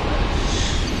died.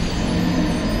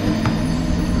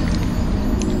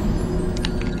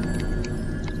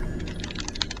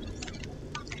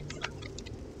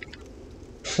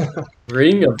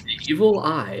 Ring of the Evil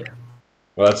Eye.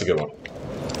 Well, that's a good one.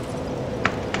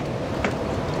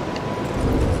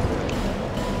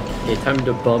 Okay, time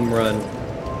to bum run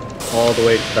all the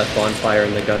way to that bonfire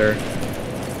in the gutter.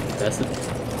 Message.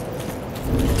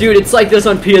 Dude, it's like this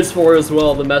on PS4 as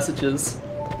well, the messages.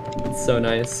 It's so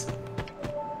nice.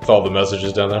 With all the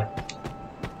messages down there?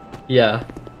 Yeah.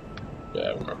 Yeah,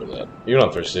 I remember that. Even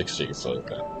on 360, you can still like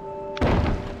that.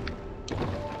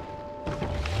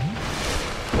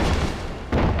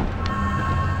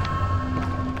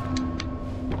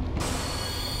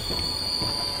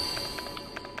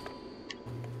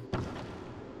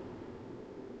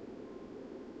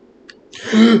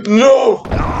 No!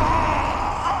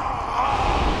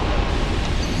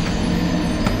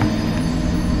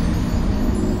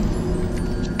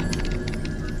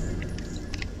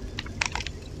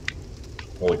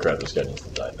 Holy crap, this guy needs to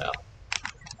die now.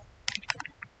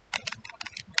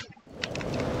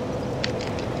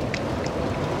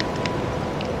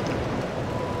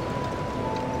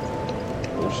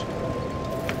 Oops.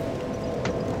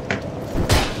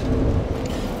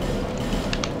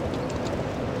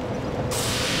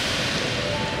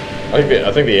 I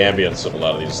think the ambience of a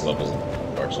lot of these levels in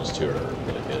Dark Souls 2 are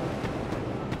really good.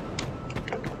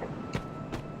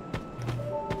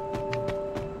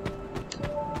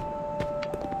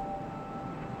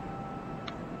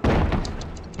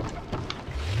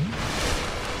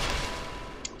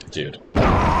 Dude.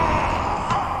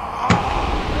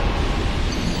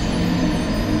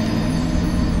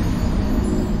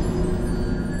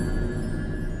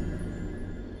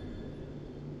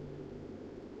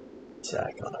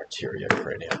 Attack on arteria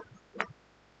cranium.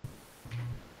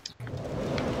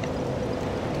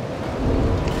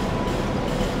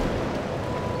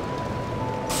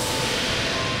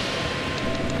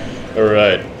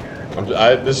 Alright.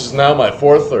 This is now my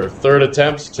 4th or 3rd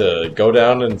attempt to go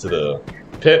down into the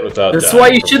pit without That's why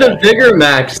you should have vigor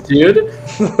max, dude.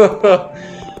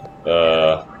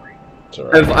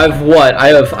 I've what? I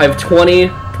have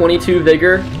 22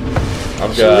 vigor.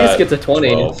 I've got at least get to 20.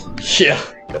 12. Yeah,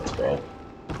 got 12.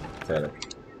 10.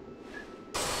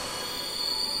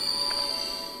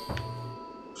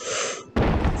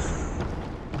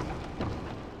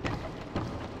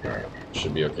 Alright,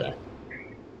 should be okay.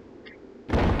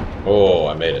 Oh,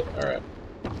 I made it. Alright.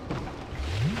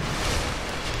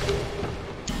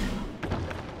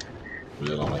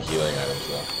 Using all my healing items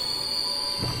though.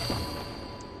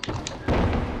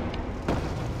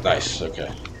 Nice,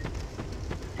 okay.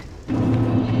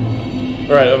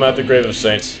 Alright, I'm at the Grave of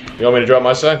Saints. You want me to drop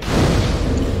my sign?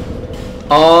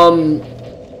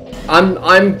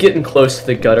 I'm getting close to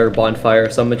the gutter bonfire,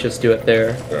 so I'm gonna just do it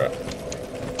there. Alright.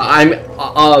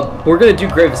 We're gonna do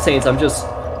Grave of Saints.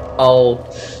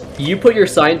 You put your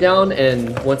sign down,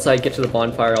 and once I get to the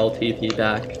bonfire, I'll TP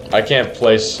back. I can't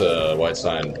place a white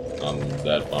sign on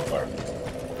that bonfire.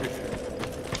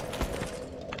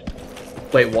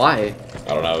 Wait, why?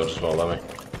 I don't know, it just won't let me.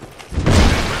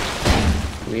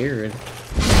 Weird.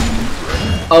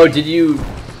 Oh, you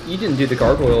didn't do the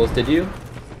gargoyles, did you?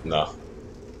 No.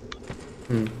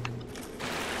 Hmm.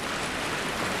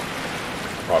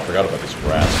 Oh, I forgot about these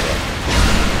rats though.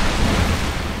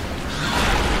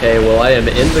 Okay, well I am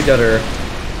in the gutter.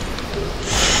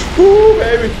 Woo,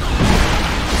 baby!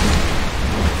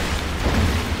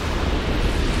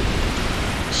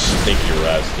 Stinky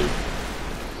rats, dude.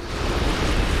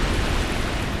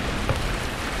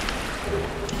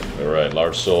 Alright,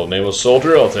 large soul, nameless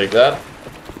soldier, I'll take that.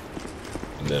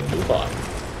 And then move on.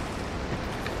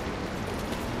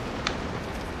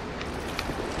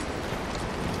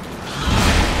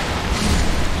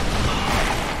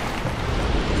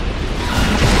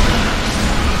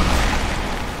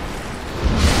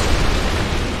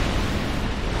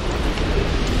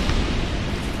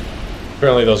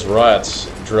 Apparently those rats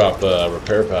drop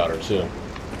repair powder too.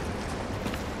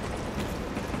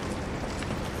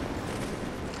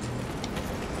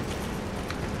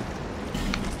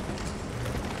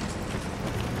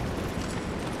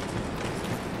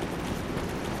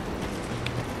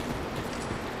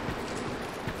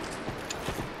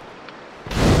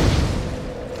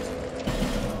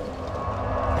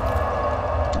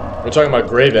 We're talking about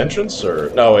grave entrance,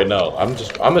 or no? Wait, no.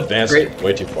 I'm advancing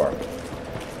way too far.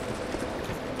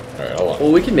 Alright, hold on.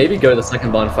 Well, we can maybe go to the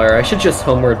second bonfire. I should just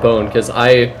homeward bone, because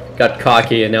I got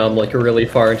cocky and now I'm like really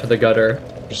far into the gutter.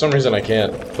 For some reason I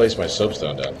can't place my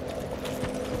soapstone down.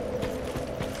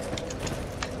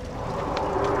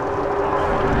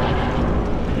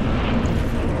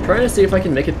 I'm trying to see if I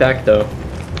can make it back though.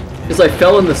 Because I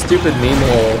fell in the stupid meme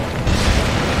hole.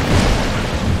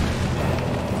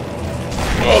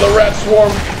 Oh, the rat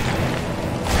swarm!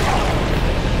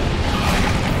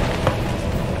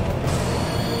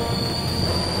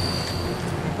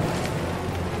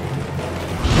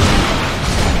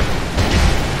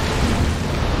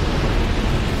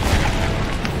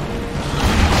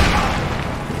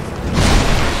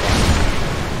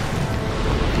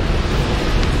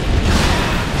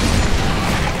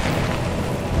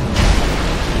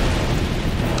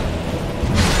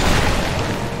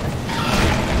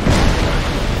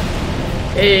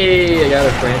 Hey, I got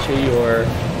a branch of your...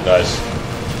 Nice.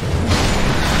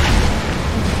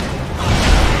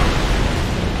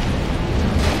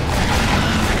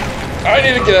 I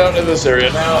need to get out of this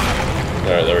area now.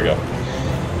 Alright, there we go.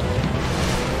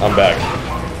 I'm back.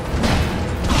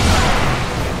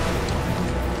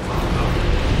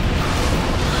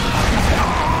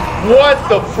 What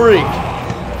the freak?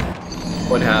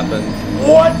 What happened?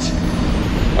 What?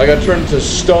 I got turned into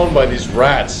stone by these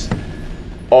rats.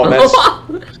 Oh, and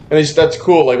that's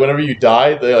cool. Like whenever you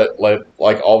die, they like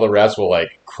all the rats will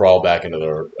like crawl back into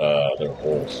their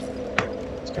holes.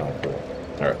 It's kind of cool.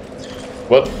 All right.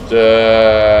 What?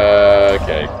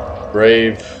 Okay.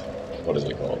 Grave. What is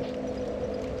it called?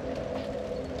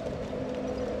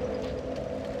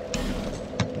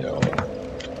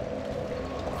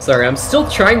 Sorry, I'm still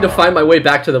trying to find my way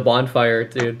back to the bonfire,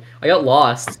 dude. I got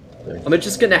lost. I'm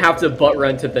just gonna have to butt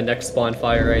run to the next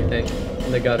bonfire, I think,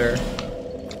 in the gutter.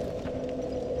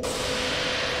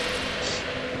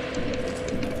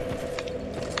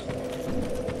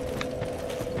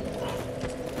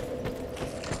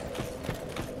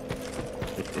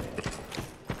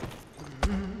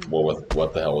 Well,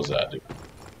 what the hell was that, dude?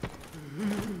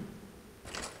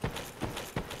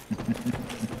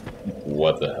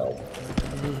 What the hell?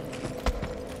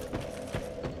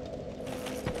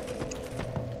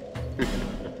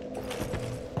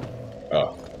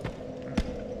 Oh.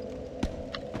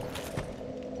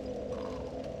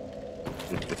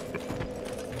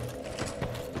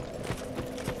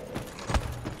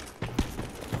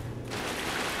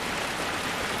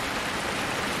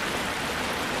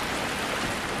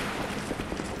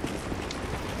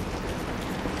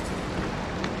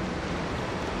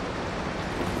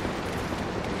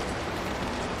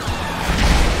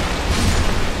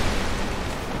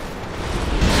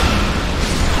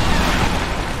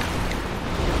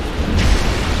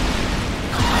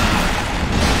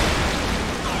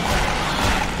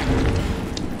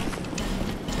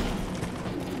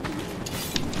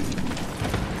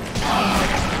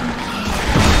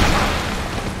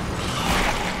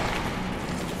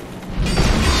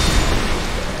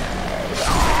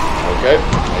 Okay, I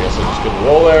guess I just couldn't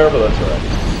roll there, but that's alright.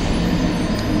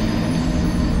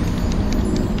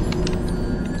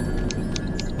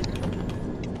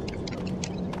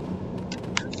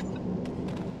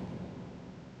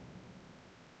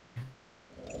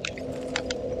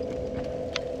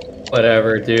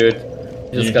 Whatever, dude.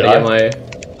 Just gotta get my...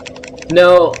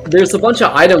 No, there's a bunch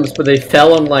of items, but they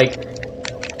fell on, like...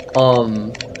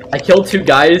 I killed 2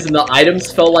 guys, and the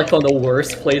items fell, like, on the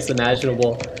worst place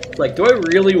imaginable. Like, do I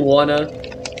really wanna...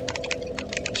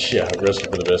 Yeah, risk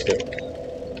it for the biscuit.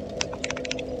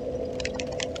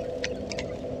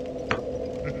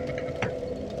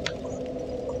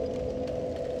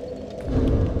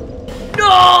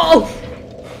 No!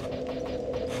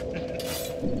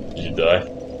 Did you die?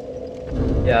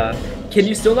 Yeah. Can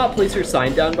you still not place your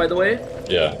sign down, by the way?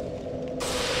 Yeah.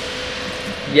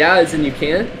 Yeah, as in you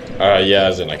can't? Yeah,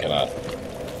 as in I cannot.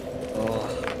 Oh.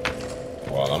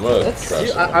 Well, I'm gonna try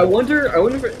something. I wonder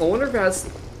if it has...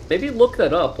 Maybe look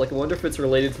that up. Like, I wonder if it's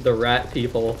related to the rat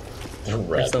people. The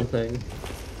rat or something.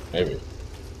 Maybe.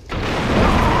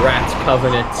 Rat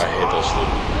Covenant. I hate those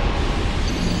stupid.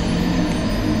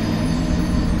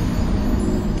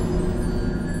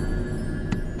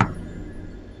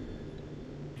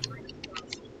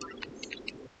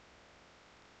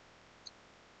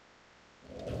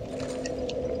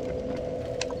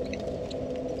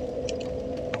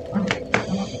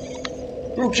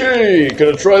 Okay,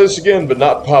 gonna try this again, but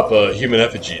not pop a human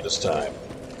effigy this time.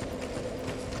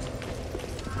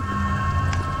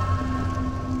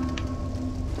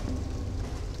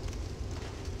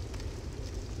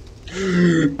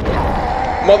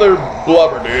 Mother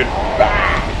blubber, dude.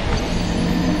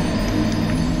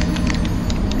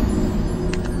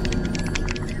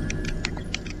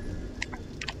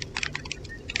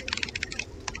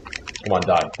 Come on,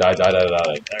 die. Die. There.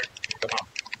 Come on.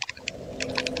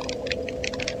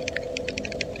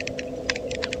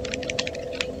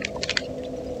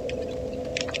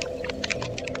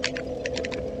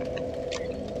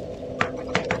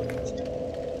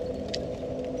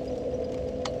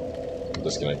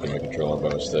 Disconnected my controller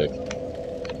by mistake.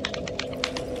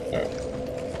 Alright.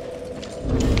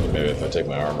 Maybe if I take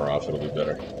my armor off, it'll be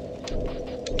better.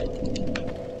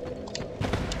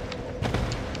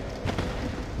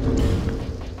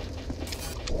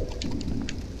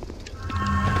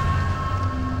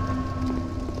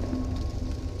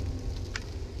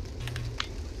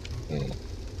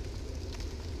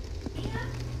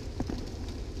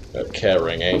 That cat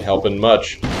ring ain't helping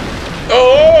much.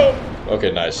 Oh!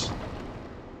 Okay, nice.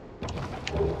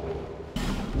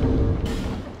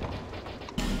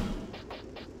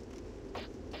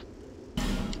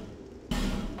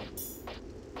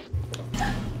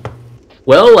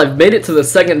 Well, I've made it to the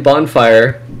second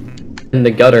bonfire in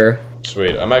the gutter.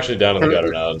 Sweet. I'm actually down in the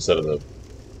gutter now instead of the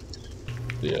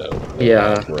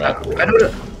yeah. rat. I don't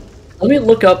know. Let me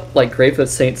look up like Grave of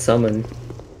Saint Summon.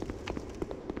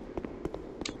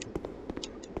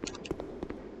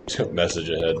 Message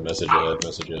ahead.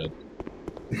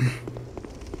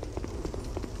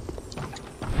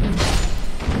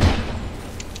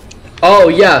 Oh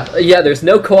yeah, there's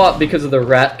no co-op because of the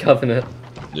Rat Covenant.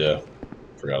 Yeah.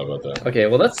 Forgot about that. Okay,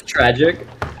 well that's tragic.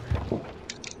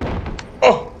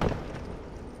 Oh!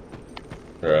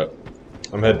 Alright.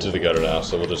 I'm headed to the gutter now,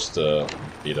 so we'll just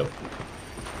beat up.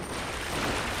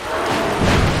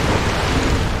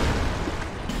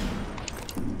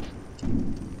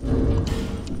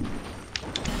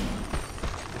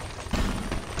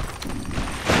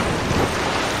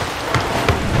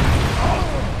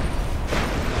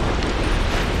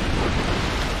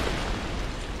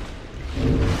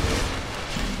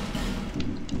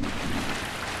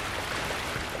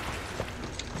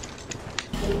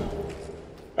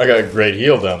 I got a great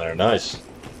heal down there. Nice.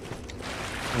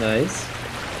 Nice.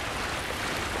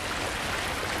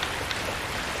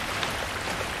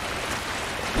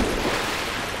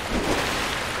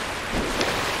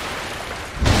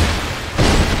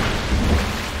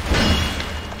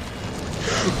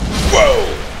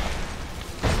 Whoa!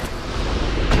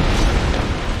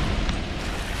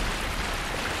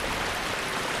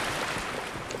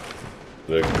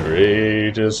 The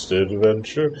greatest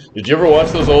adventure. Did you ever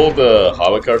watch those old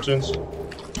Hobbit cartoons?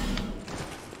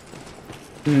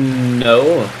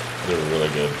 No. They were really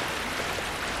good.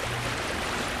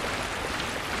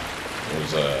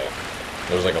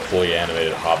 There was like a fully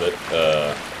animated Hobbit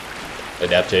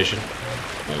adaptation,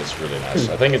 and it's really nice.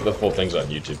 I think the full thing's on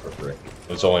YouTube for free.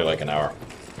 It's only like an hour,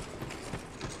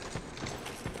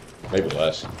 maybe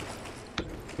less.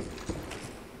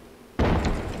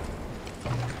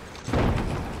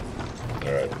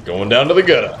 All right, going down to the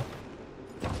gutter.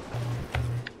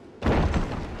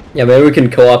 Yeah, maybe we can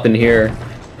co-op in here.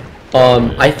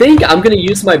 I think I'm gonna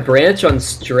use my branch on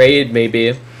Strayed,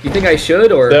 maybe. You think I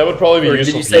should, or that would probably be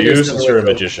useful for you since you're a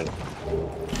magician.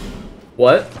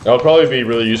 What? That would probably be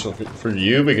really useful for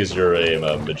you because you're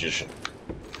a magician.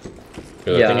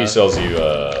 Because I think he sells you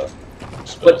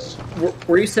spells. But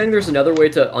were you saying there's another way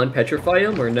to unpetrify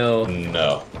him, or no?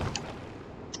 No,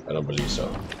 I don't believe so.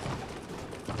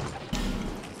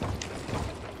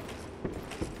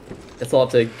 Guess I'll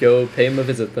have to go pay him a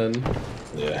visit then.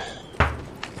 Yeah.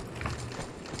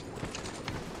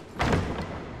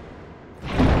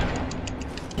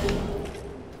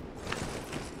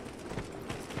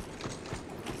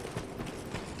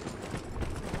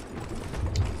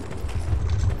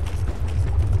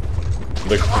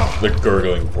 The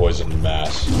gurgling poison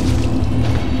mass.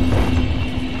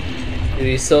 And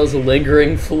he sells a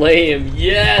lingering flame.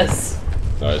 Yes!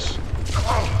 Nice.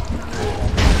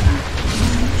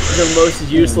 The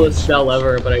most useless spell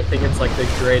ever, but I think it's like the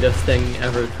greatest thing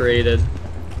ever created.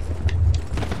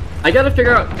 We gotta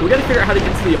figure out how to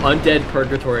get to the undead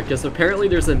purgatory, because apparently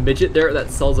there's a midget there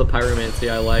that sells a pyromancy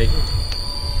I like.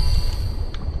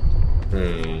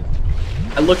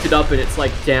 I looked it up and it's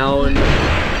like down in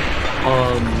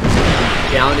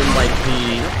like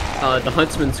the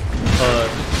huntsman's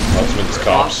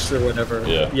copse or whatever.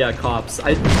 Yeah. Yeah, copse.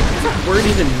 What does that word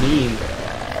even mean?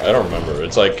 I don't remember.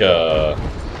 It's like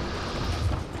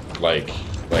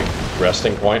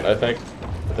resting point, I think.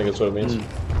 I think that's what it means.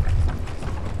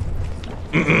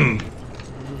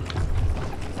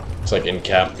 It's like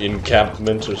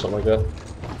encampment or something like that.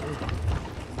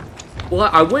 Well,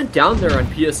 I went down there on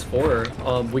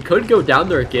PS4. We could go down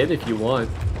there again if you want.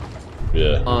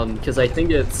 Yeah. Because I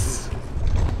think it's...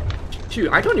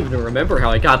 Shoot, I don't even remember how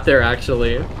I got there,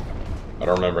 actually. I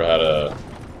don't remember how to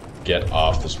get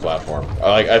off this platform.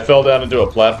 I fell down into a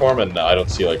platform and I don't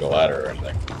see like a ladder or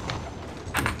anything.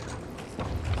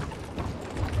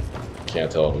 Can't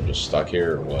tell if I'm just stuck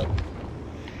here or what.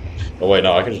 Oh wait,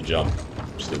 no, I can just jump.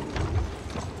 Stupid.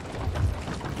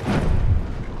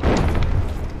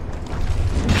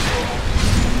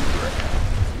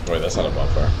 Wait, that's not a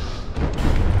bonfire.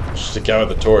 Just a guy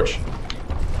with a torch.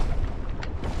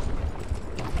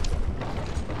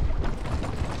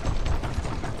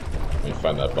 Let me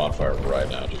find that bonfire right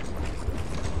now, dude.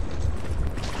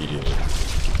 Immediately.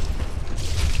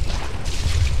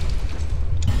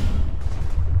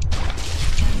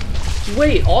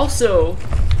 Wait, also,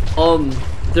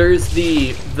 there's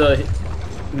the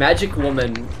magic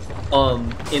woman,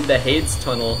 in the Hades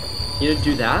tunnel. You need to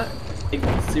do that?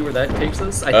 See where that takes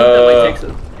us? I think that might take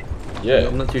us. Yeah.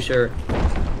 I'm not too sure.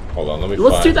 Hold on,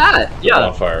 Let's do that. Yeah.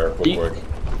 Bonfire real quick.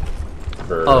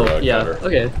 Yeah. Cover.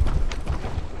 Okay.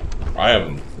 I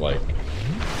am like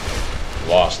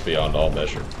lost beyond all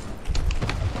measure.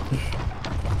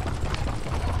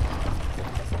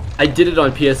 I did it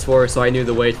on PS4, so I knew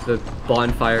the way to the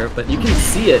bonfire, but you can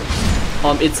see it.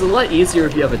 It's a lot easier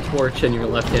if you have a torch in your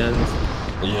left hand.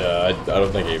 Yeah, I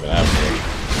don't think I even have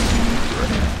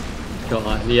one.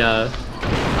 God, yeah.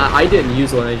 I didn't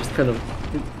use one, I just kind of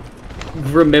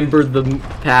remembered the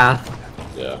path.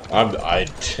 Yeah, I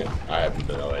have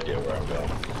no idea where I'm going.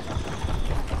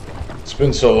 It's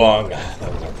been so long. I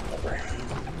don't remember.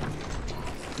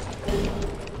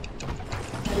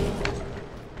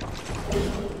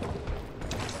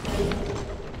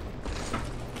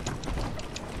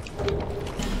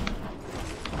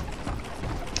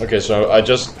 Okay, so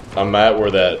I'm at where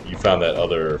you found that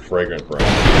other fragrant branch.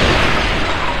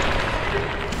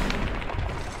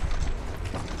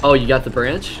 Oh, you got the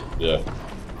branch? Yeah.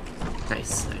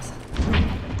 Nice, nice.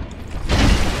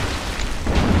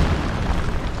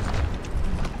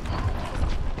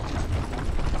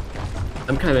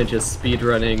 I'm kind of just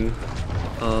speedrunning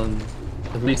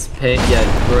At least pay,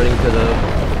 yeah, running to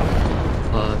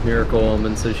the Miracle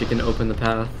Woman so she can open the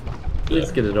path. At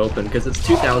least get it open, because it's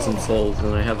 2,000 souls,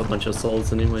 and I have a bunch of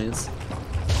souls anyways.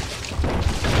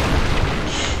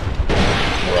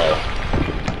 Wow.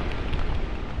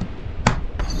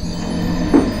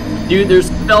 Dude, there's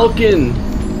Falcon!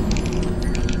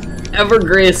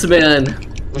 Evergrace, man!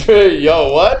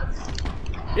 Yo, what?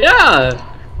 Yeah!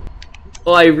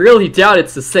 Well, I really doubt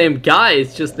it's the same guy,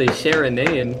 it's just they share a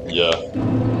name. Yeah.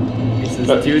 It's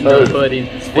this dude in the hoodie.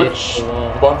 Which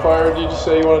bonfire did you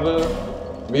say you wanted to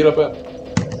meet up at?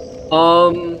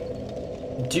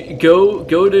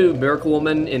 Go to Miracle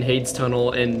Woman in Hades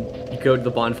Tunnel and go to the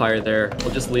bonfire there.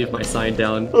 I'll just leave my sign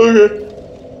down. Okay.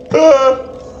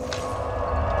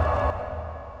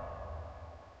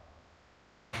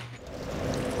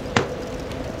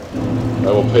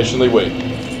 I will patiently wait.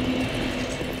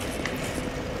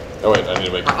 Oh wait, I need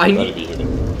to make. I need to be human.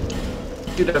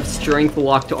 Dude, I have strength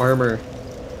locked armor.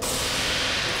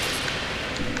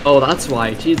 Oh, that's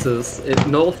why. Jesus, it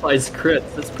nullifies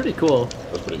crits. That's pretty cool.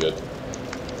 That's pretty good.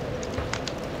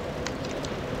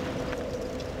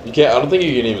 You can't. I don't think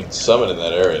you can even summon in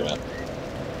that area, man.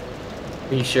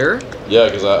 Are you sure? Yeah,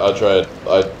 because I tried.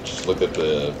 I just looked at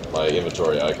my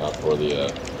inventory icon for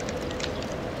the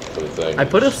thing. I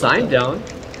put a sign down.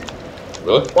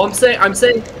 Really? Well, I'm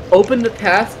saying, open the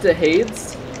path to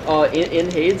Hades, in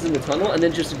Hades in the tunnel, and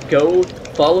then just go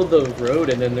follow the road,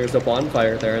 and then there's a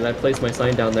bonfire there, and I placed my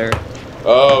sign down there.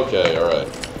 Oh, okay, all right,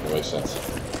 that makes sense.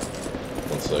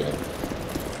 1 second.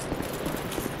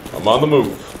 I'm on the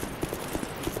move.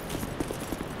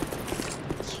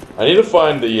 I need to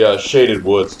find the shaded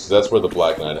woods, because that's where the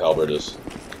Black Knight halberd is.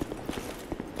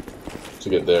 To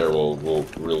get there, we'll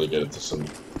really get into some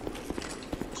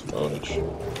ownage.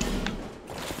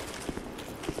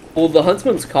 Well, the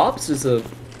Huntsman's Copse is a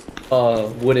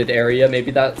wooded area.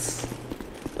 Maybe that's...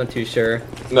 I'm not too sure.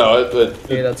 No,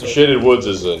 maybe that's Shaded Woods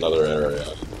is another area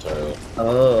entirely.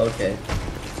 Oh, okay.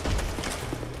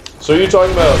 So you're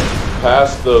talking about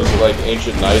past those like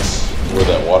ancient knights where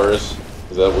that water is?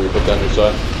 Is that where you put down your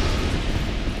sign?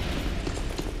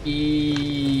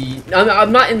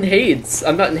 I'm not in Hades.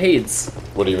 I'm not in Hades.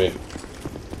 What do you mean?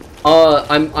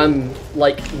 I'm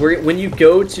like when you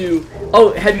go to.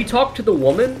 Oh, have you talked to the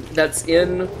woman that's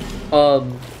in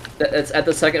that's at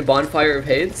the second bonfire of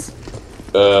Hades?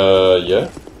 Yeah.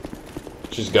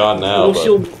 She's gone now.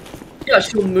 Well,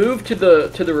 she'll move to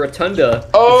the rotunda.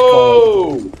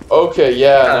 Oh, okay,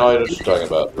 yeah. Now I know what you're talking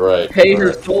about. Right. Pay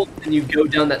her soul, and you go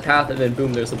down that path, and then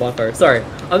boom, there's a bonfire. Sorry,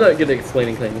 I'm not good at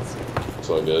explaining things. It's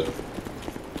all good.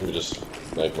 Let me just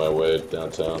make my way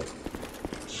downtown.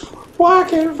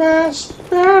 Walking fast.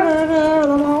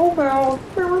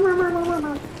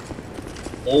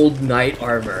 Old knight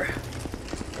armor.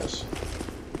 Nice.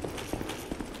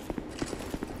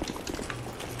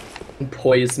 I'm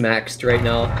poise maxed right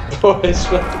now. Poise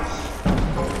maxed.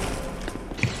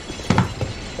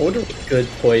 I wonder what good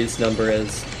poise number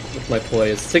is with my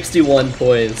poise. 61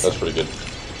 poise. That's pretty good.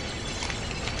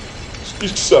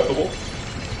 It's acceptable.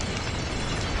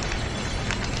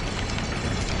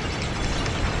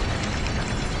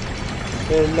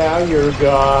 And now you're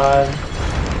gone.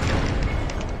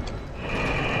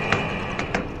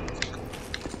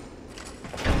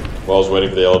 While I was waiting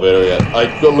for the elevator, yeah, I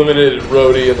eliminated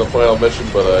Rhodey in the final mission,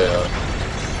 but I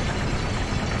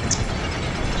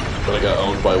got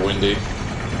owned by Windy.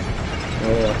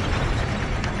 Oh, yeah.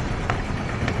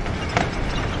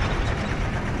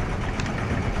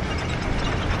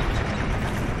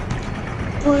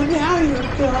 But now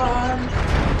you're gone.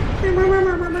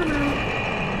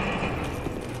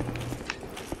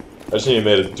 I just need to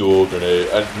make a dual grenade.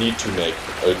 I need to make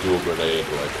a dual grenade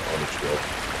like on the trail.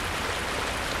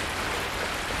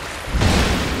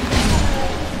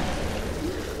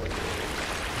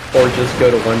 Or just go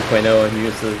to 1.0 and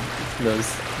use those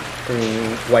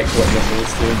freaking white glove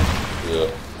missiles, dude. Yeah.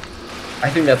 I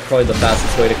think that's probably the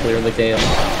fastest way to clear the game.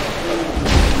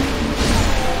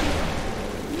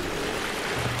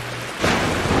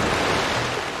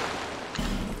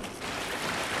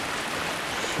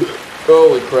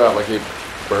 Holy crap, I keep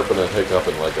burping and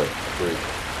hiccuping like a freak.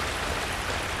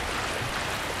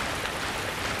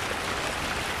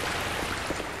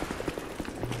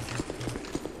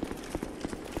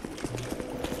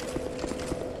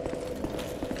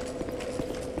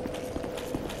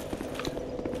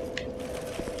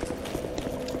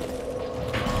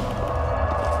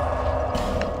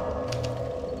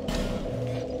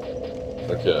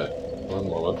 Okay, one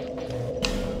moment.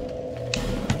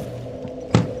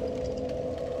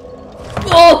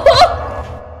 Oh!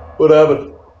 What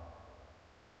happened?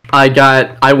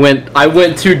 I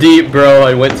went too deep, bro.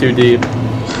 I went too deep.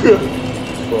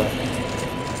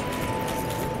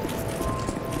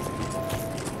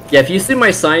 Yeah, if you see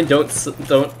my sign, don't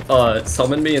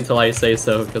summon me until I say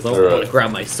so, because I don't want to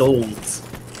grab my souls.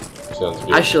 Sounds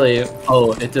good. Actually,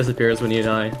 oh, it disappears when you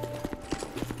die.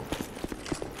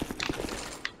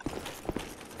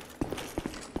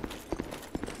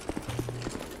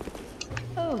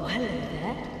 Oh, hello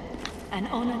there. An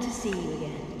honor to see you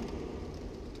again.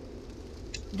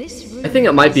 This room I think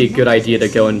it might be a good idea to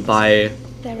go and buy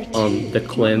the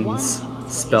cleanse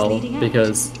spell,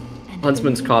 because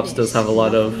Huntsman's Corpse does have a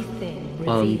lot of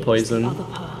poison.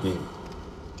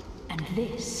 And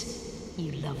this,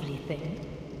 you lovely thing,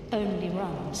 only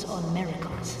runs on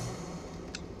miracles.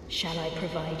 Shall I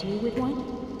provide you with one?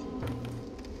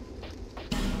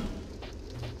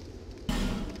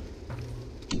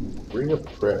 Ring of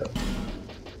Prayer.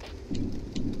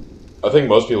 I think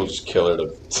most people just kill her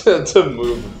to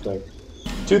move the thing.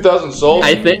 2,000 souls?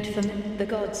 I think The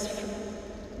gods.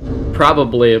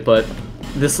 probably, but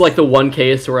this is like the one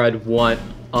case where I'd want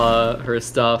her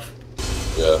stuff.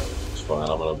 Yeah, it's fine.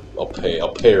 I'll pay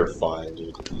her fine,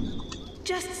 dude.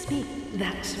 Just speak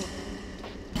that sort.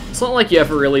 It's not like you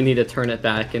ever really need to turn it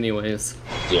back anyways.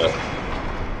 Yeah.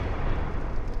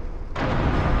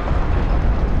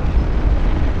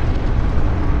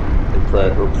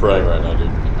 We're praying right now,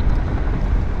 dude.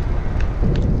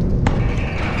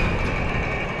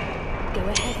 Go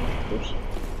ahead. Oops.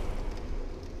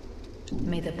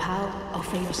 May the power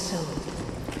offer your soul.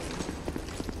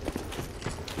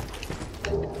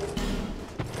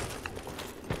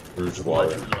 Rouge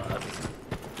water.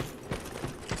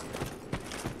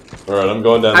 Alright, I'm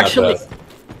going down that path.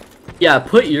 Yeah,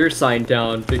 put your sign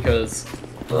down, because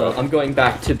Right. I'm going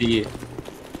back to the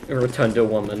Rotunda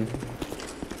woman.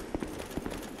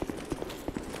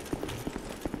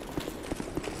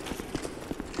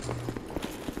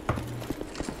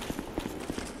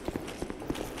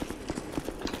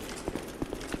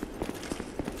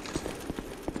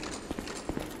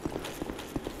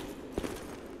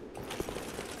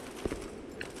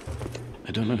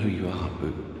 I don't know who you are,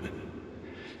 but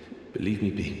believe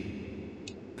me, B,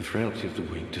 the frailty of the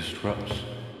weak disrupts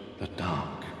the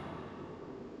dark.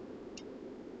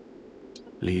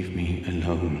 Leave me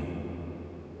alone.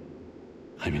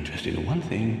 I'm interested in one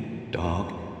thing,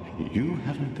 dog. You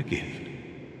haven't the gift.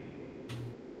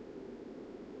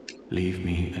 Leave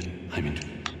me and I'm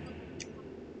interested.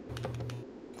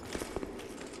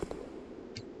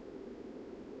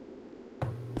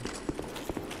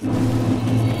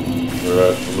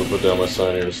 Alright, I'm gonna put down my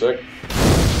sign here in a sec.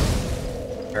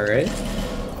 Alright.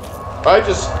 I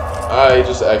just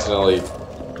accidentally,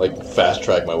 like,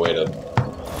 fast-tracked my way to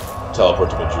teleport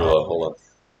to Majula. Hold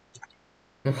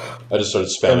on. I just started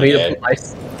spamming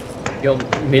A. You'll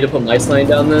me to put my sign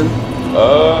down then?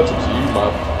 It's up to you,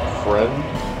 my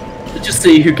friend. Just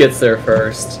see who gets there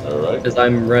first. Alright. Because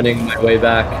I'm running my way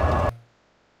back.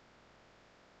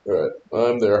 Alright,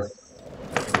 I'm there.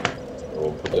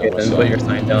 We'll put down Okay, my then sign. put your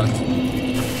sign down.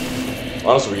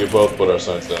 Honestly, we could both put our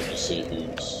signs down to see who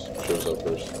shows up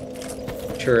first.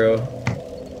 True.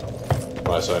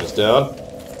 My sign is down.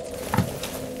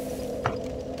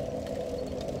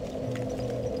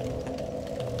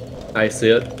 I see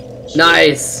it.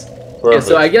 Nice! Perfect. Yeah,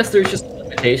 so I guess there's just a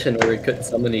limitation where we couldn't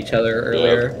summon each other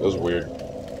earlier. Yeah, that was weird.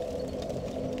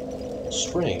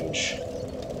 Strange.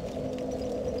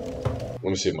 Let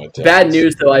me see my tabs. Bad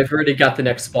news though, I've already got the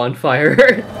next spawn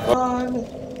fire.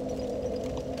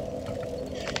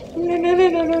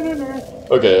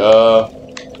 Okay,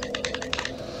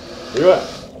 where you at?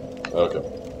 Okay.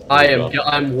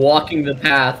 I'm walking the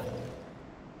path.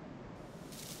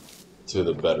 To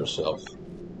the better self.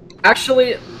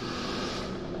 Actually,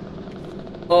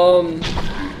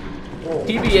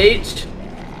 TBH,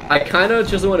 I kind of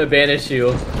just want to banish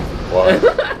you. Why?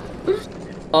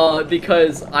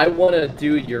 Because I want to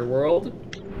do your world.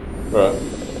 Right.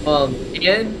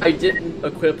 And I didn't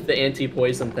equip the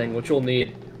anti-poison thing, which we'll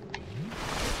need.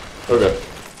 Okay.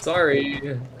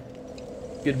 Sorry.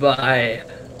 Goodbye.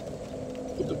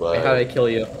 Goodbye. How did I kill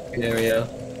you? There we go.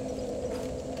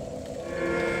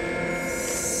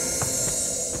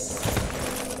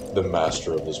 The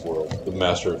master of this world. The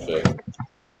master of fate.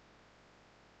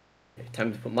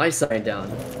 Time to put my sign down.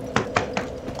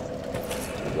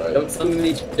 Right. Don't summon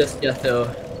me just yet, though.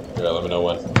 Yeah, let me know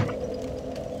when.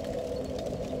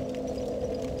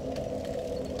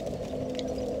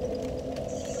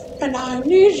 And I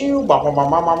need you.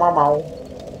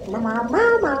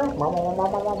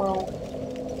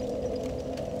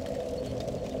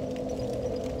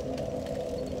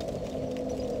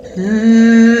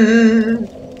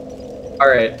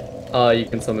 Alright, you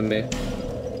can summon me.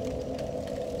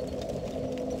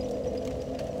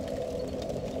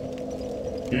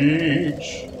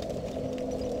 Each.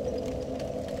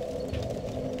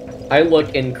 I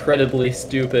look incredibly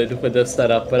stupid with this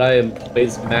setup, but I am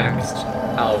poised maxed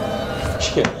out.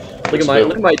 Look at my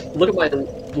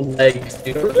legs,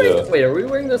 dude. Wait, are we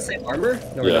wearing the same armor?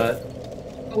 No, we're not.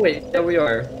 Oh wait, yeah we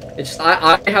are. It's just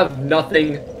I have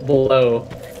nothing below.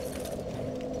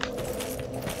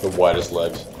 The widest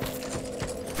legs.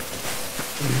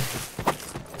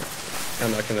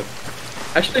 I'm not gonna.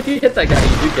 Actually, if you hit that guy,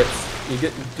 you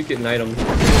do get an item.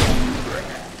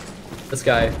 This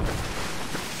guy.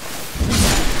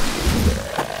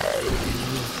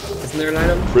 Isn't there an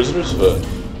item? Prisoner's foot.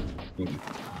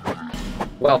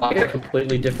 Wow, I got a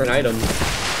completely different item.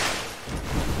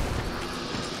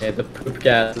 Yeah, the poop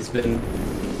gas has been.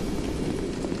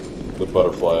 The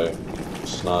butterfly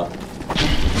snot.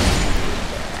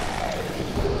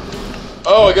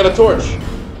 Oh, I got a torch!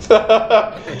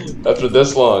 After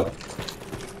this long.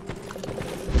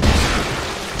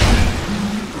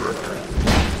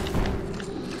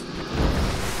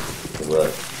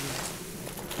 Right.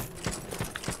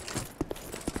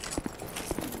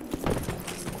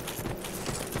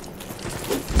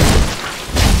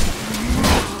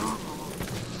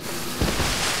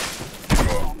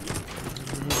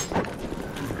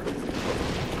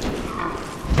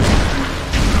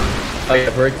 Oh yeah,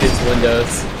 break these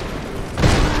windows.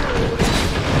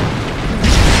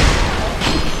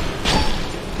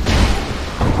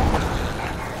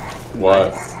 Why?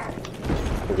 Nice. I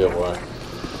forget why.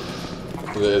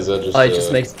 Is that just? It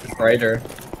just makes it brighter.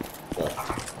 Yeah.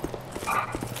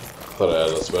 Thought I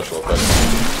had a special effect.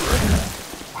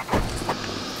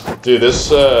 Dude,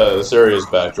 this area's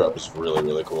backdrop is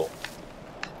really cool.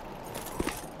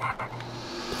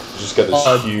 You just got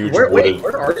this huge wooded. Wait,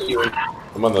 where are you?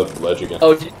 I'm on the ledge again.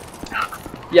 Oh,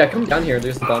 yeah, come down here.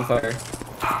 There's the bonfire.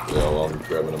 Yeah, well, I'm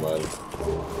grabbing a mine.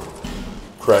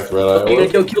 Cracked red eye. You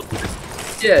gotta go kill.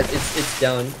 Yeah, it's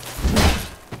down.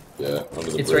 Yeah,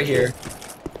 under the bridge. It's right here.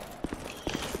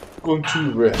 Going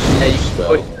to rest. Yeah, you can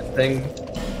push this thing.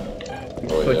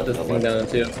 Oh, Push yeah, this thing down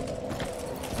too.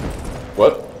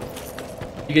 What?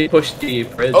 You can push the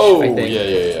bridge. Oh, I think.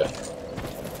 yeah.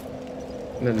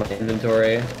 I'm in my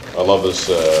inventory. I love this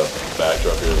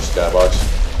backdrop here, the skybox.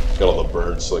 It's got all the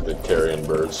birds, like the carrion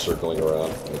birds, circling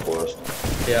around in the forest.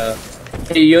 Yeah.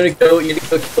 Hey, you wanna go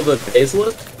kill the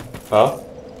basilisk? Huh?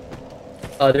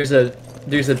 There's a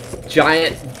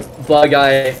giant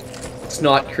bug-eye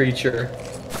snot creature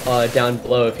down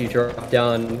below if you drop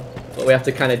down. But we have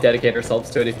to kind of dedicate ourselves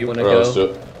to it if you want to go. Let's do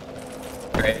it.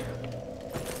 Alright.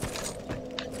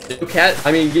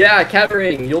 Cat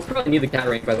ring. You'll probably need the cat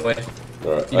ring, by the way.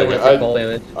 Alright. You don't want to take fall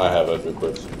damage. I have it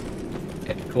equipped.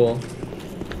 Okay, cool.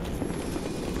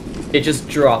 It just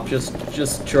drop.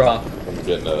 Just drop. I'm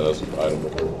getting an item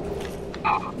with her.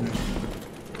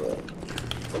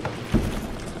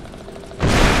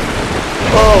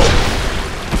 Oh!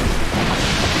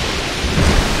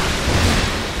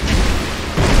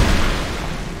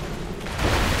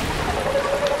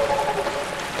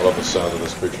 I love the sound of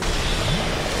this creature.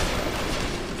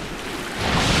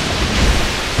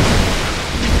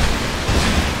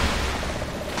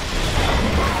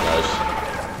 Nice.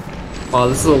 Wow,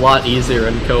 this is a lot easier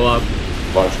in co-op.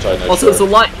 Large tight Also, it's a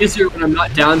lot easier when I'm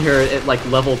not down here at like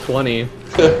level 20.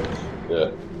 Yeah.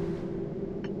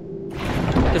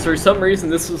 Because for some reason,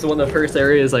 this was one of the first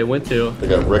areas I went to. I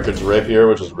got Rickard's Rapier,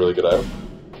 which is a really good item.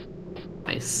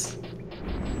 Nice.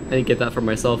 I didn't get that for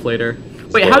myself later.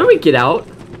 Wait, how do we get out?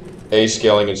 A,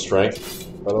 scaling and strength,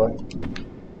 by the way.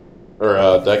 Or,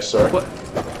 dex, sorry. What?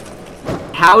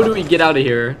 How do we get out of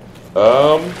here?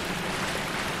 Over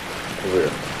here.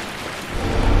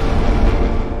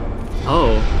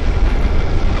 Oh.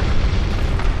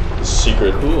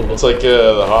 Secret. Cool. It's like,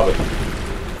 The Hobbit.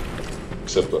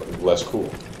 Except less cool.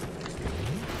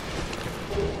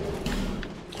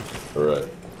 Alright.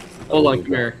 Hold on,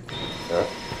 come here. Yeah.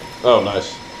 Oh,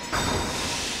 nice.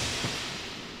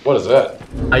 What is that?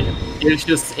 It's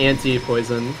just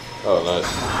anti-poison. Oh, nice.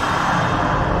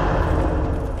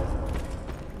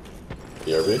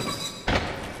 BRB?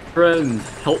 Friend,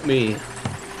 help me,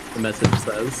 the message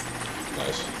says.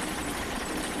 Nice.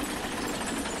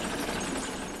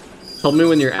 Tell me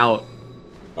when you're out.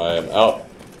 I am out.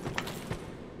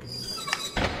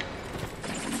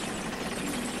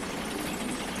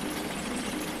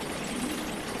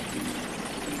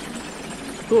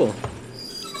 Cool.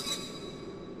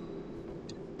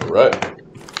 Right.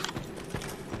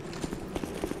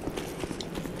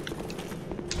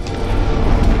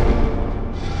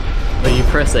 But you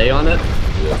press A on it?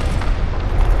 Yeah.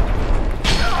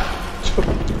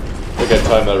 think I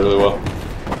timed that really well.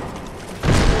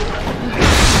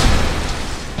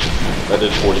 That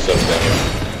did 47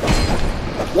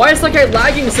 damage. Why is that guy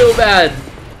lagging so bad?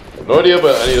 No idea,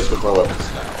 but I need to switch my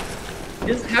weapons now. He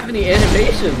doesn't have any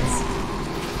animations.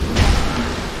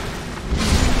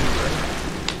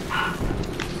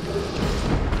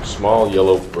 Small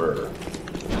yellow bird.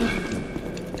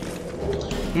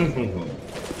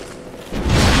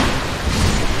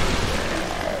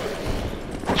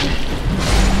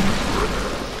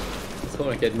 So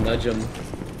I could nudge him.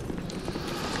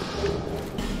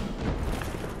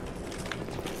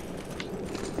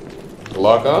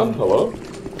 Lock on? Hello?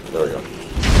 There we go.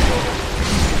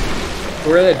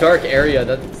 We're in a dark area,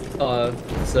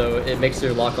 so it makes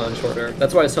your lock on shorter.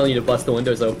 That's why I was telling you to bust the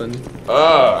windows open.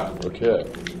 Ah, okay.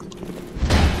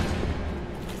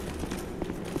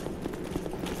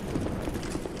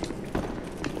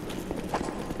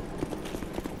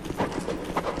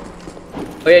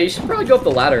 Oh yeah, you should probably go up the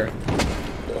ladder.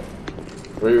 Yeah.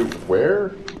 Where?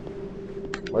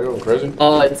 Am I going crazy?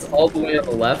 It's all the way on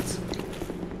the left.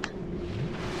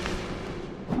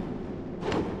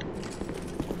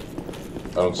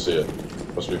 I don't see it.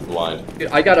 Must be blind. Dude,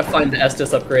 I gotta find the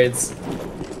Estus upgrades.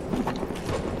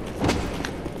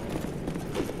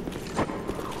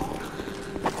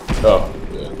 Oh,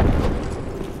 yeah.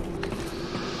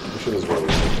 I'm sure there's one.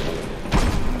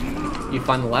 You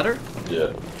find the ladder?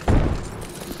 Yeah.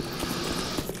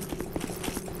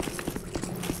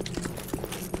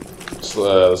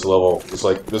 This level, it's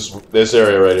like this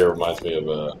area right here reminds me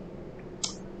of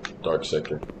Dark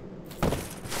Sector.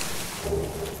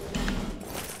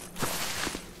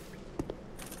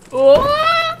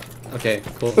 Oh! Okay,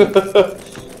 cool.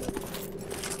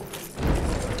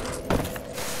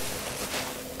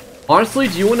 Honestly,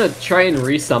 do you want to try and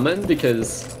resummon?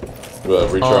 Because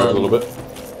recharge a little bit.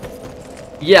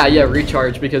 Yeah,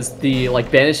 recharge because the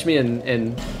banish me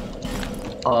and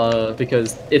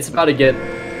because it's about to get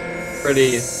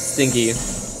pretty stinky.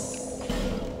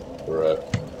 Right.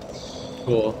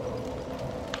 Cool.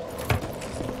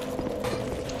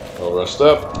 I'll rest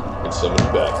up and summon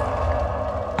you back.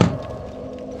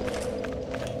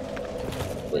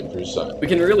 Waiting for your sign. We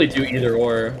can really do either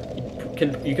or.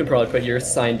 You can probably put your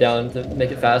sign down to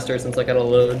make it faster since I gotta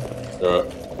load. Alright.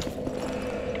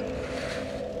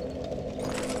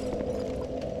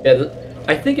 Yeah,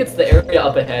 I think it's the area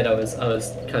up ahead I was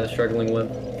kind of struggling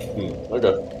with.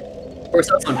 Okay. Of course,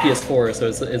 that's on PS4, so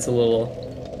it's a little.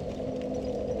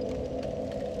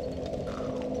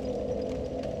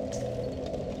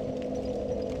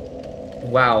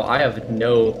 Wow, I have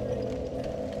no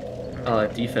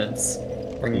defense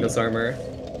bringing this armor.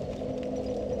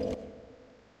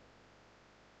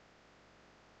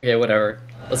 Okay, whatever.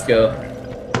 Let's go.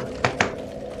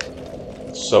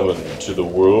 Summon to the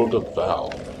world of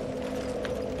Val.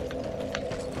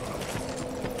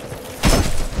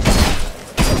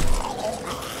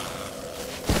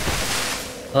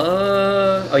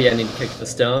 Oh yeah, I need to kick the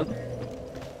stone.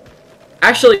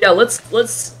 Actually, yeah, let's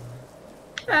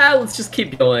just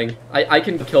keep going. I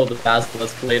can kill the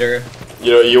basilisk later.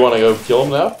 You want to go kill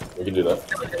him now? We can do that.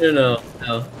 No.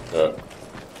 Alright.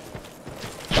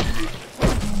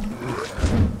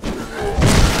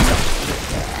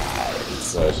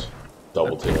 Nice.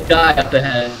 Double team. Die up the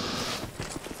head.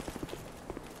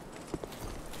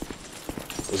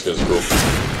 This guy's cool.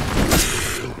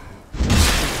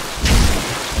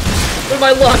 What am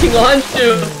I locking on to?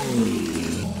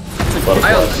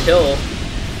 I on the hill.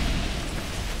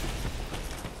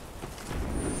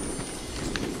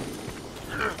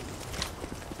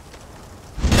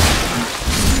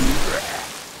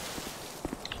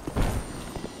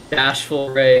 Bashful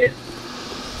Ray.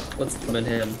 Let's summon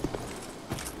him.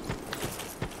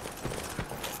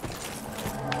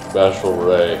 Bashful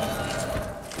Ray.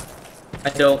 I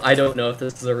don't know if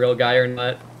this is a real guy or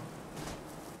not.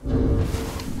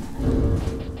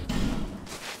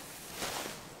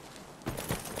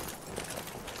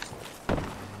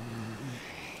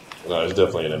 No, he's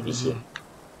definitely an NPC.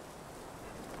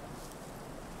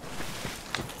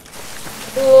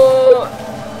 Oh.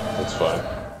 That's fine.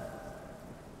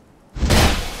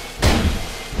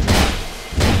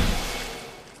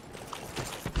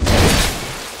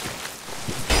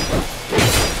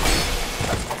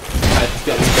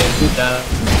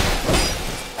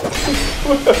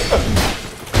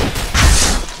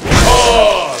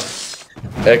 Oh!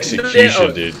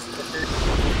 Execution, dude.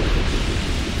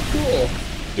 Cool.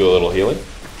 Do a little healing.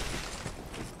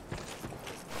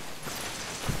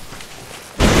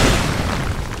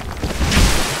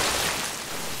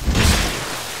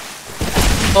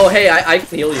 Oh, hey, I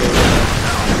can heal you.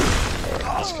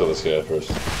 Alright, let's kill this guy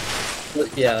first.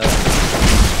 Yeah.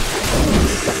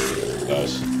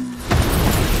 Nice.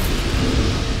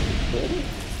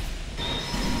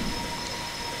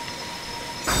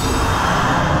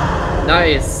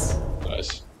 Nice.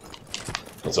 Nice.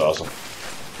 That's awesome.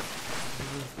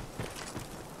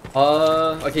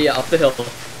 Okay, yeah, up the hill.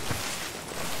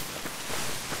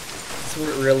 That's where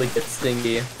it really gets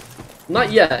stingy.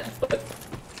 Not yet, but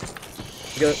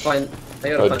I gotta find.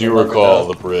 I do recall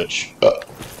the bridge.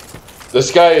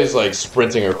 This guy is like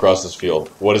sprinting across this field.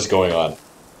 What is going on?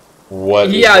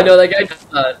 What? Yeah, I know that guy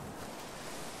does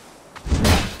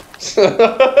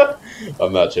that.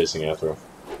 I'm not chasing after him.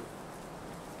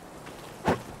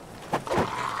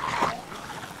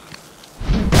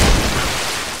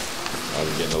 I'm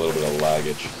getting a little bit of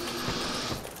laggage.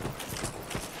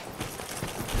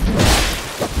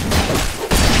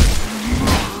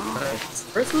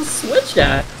 Where's the Switch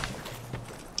at?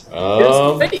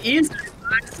 It's pretty easy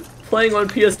playing on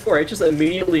PS4. I just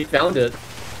immediately found it.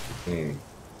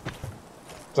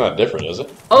 It's not different, is it?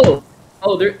 Oh,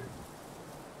 there.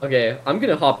 Okay, I'm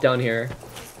gonna hop down here.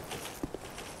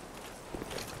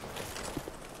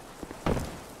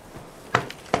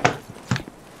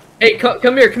 Hey, come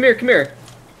here, come here, come here.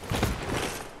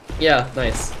 Yeah,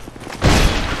 nice.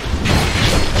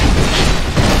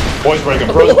 Boys breaking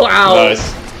pros. Wow.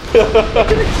 Nice.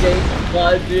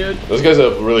 God, dude. Those guys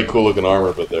have really cool looking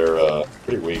armor, but they're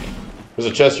pretty weak.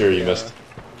 There's a chest here you missed.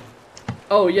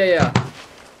 Oh, yeah.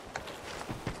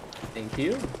 Thank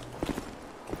you.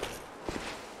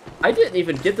 I didn't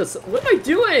even get this. What am I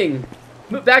doing?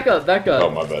 Move, back up, back up. Oh,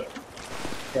 my bad.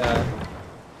 Yeah.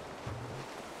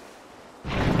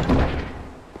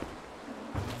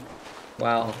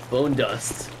 Wow, bone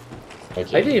dust. I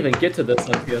didn't even get to this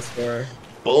on PS4.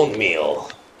 Bone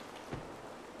meal.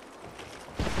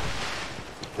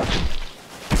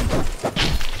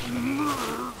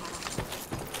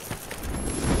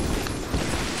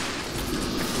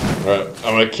 Alright,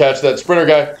 I'm gonna catch that sprinter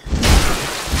guy.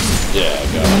 Yeah, I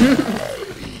got him.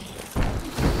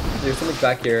 There's something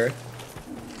back here.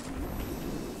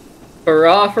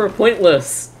 Hurrah for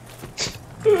Pointless!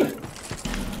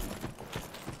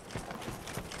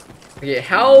 Okay,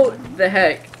 how the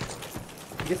heck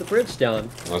get the bridge down?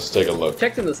 Let's take a look.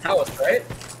 Checked in this house, right?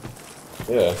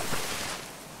 Yeah.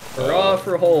 Hurrah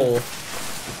for hole.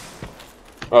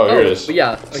 Oh, here it is.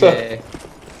 Yeah, okay.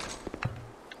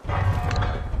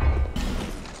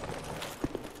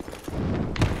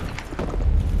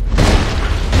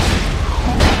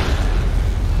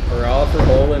 Hurrah for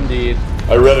hole indeed.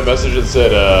 I read a message that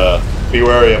said, be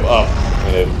wary of up.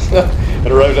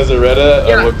 And right as I read it,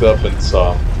 I looked up and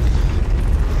saw him.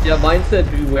 Yeah, mine said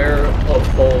beware of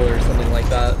hole or something like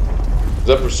that. Is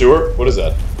that pursuer? What is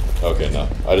that? Okay, no.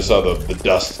 I just saw the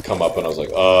dust come up and I was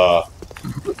like,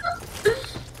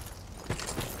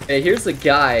 Hey, here's the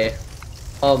guy.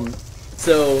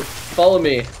 So, follow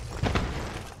me.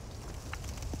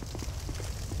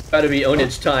 Gotta be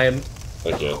ownage time.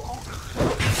 Okay.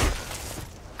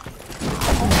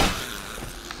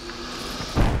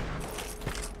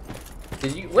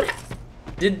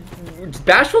 Did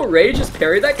Bashful Ray just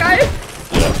parry that guy?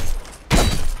 Yeah.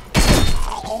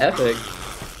 Epic.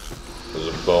 There's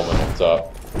a bowman on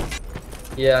top.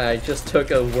 Yeah, I just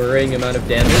took a worrying amount of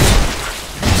damage.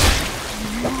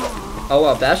 Oh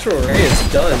wow, Bashful Ray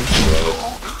is done.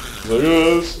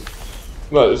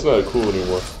 Like, it's not cool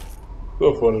anymore. It's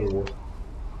not fun anymore.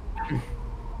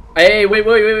 Hey,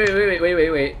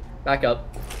 wait. Back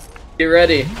up. Get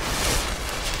ready.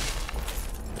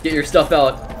 Get your stuff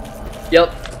out.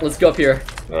 Yep, let's go up here.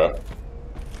 Alright.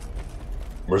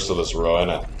 Merciless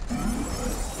Rowena.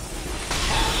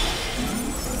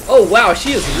 Oh wow,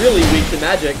 she is really weak to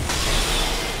magic.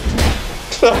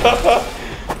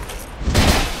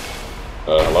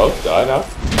 Hello? Die now?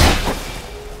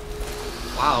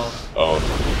 Wow. Owned.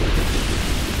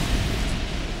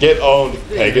 Get owned,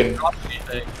 pagan.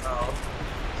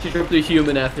 She dropped the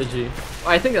human effigy.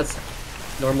 I think that's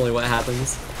normally what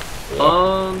happens.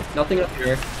 Yeah. Nothing up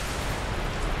here.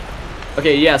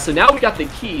 Okay, yeah, so now we got the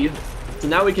key. So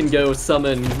now we can go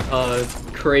summon,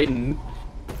 Creighton.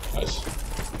 Nice.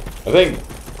 I think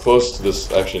close to this,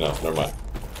 actually no, never mind.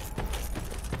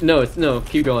 No,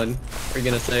 keep going. What are you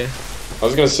gonna say? I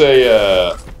was gonna say,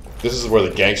 this is where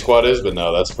the gang squad is, but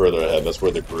no, that's further ahead. That's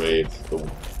where the grave, the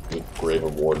grave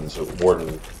of wardens, or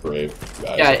warden grave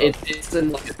guys. Yeah, it's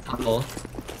in like a tunnel.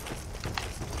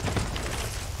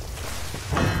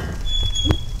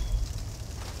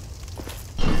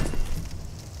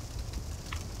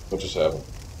 What just happened?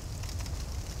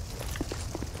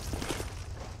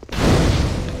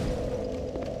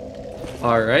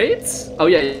 All right. Oh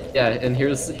yeah, and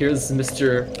here's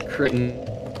Mr. Creighton.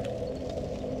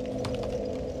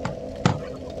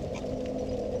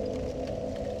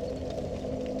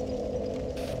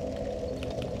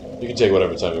 You can take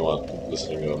whatever time you want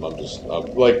listening to him. I'm just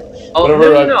like oh,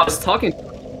 whatever. No, I was talking.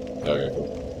 Okay,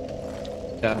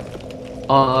 cool. Yeah.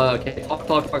 Okay.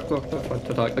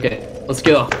 Talk. Okay, let's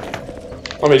go.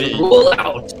 I mean, Roll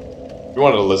out. If you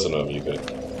wanted to listen to him, you could.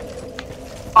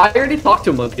 I already talked to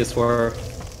him on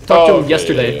PS4. Talked to him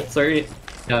yesterday. Yeah. Sorry.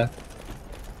 Yeah.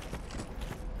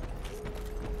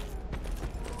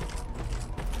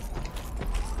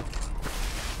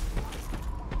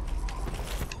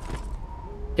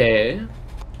 Okay.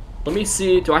 Let me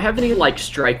see. Do I have any like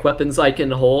strike weapons I can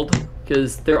hold?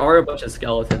 Because there are a bunch of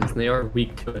skeletons and they are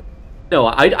weak to it. No,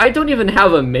 I don't even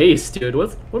have a mace, dude.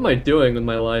 What am I doing with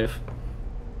my life?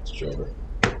 It's Joker.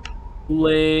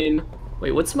 Lane.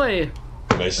 Wait, what's my?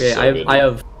 Mace Okay, is so good. I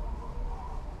have.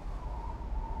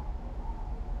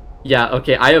 Yeah,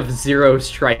 okay, I have 0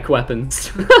 strike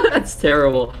weapons. That's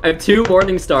terrible. I have 2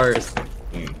 morning stars.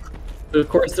 Of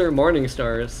course, they're morning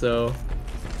stars, so.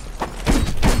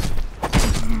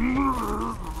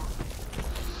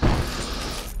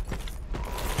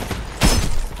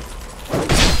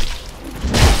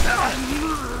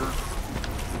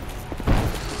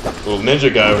 Little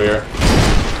ninja guy over here.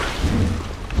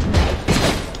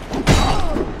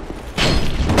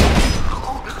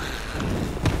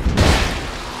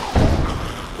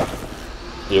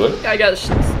 Healing? Yeah, I got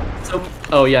so.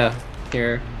 Oh yeah,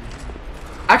 here.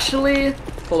 Actually,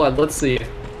 hold on. Let's see.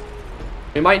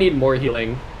 We might need more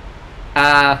healing.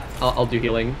 I'll do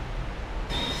healing.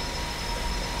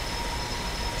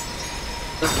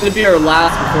 That's gonna be our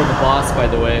last before the boss, by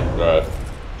the way. Alright.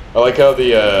 I like how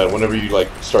the whenever you like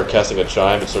start casting a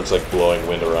chime, it starts like blowing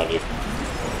wind around you.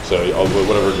 So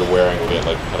whatever you're wearing will get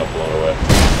like kind of blown away.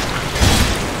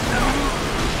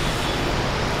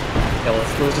 Yeah,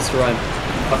 let's just run.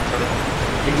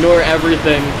 Ignore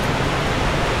everything.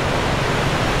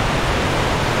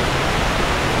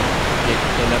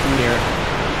 Okay, nothing near.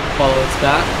 Follow its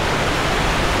back.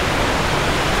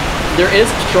 There is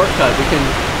a shortcut. We can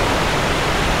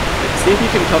see if you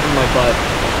can cover my butt.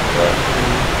 Right.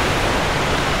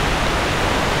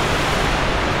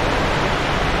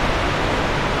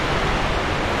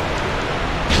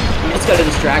 We just gotta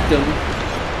distract him.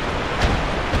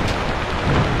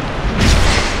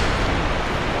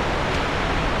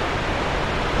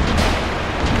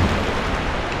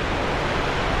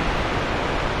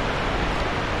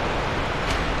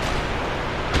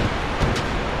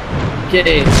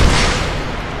 Okay.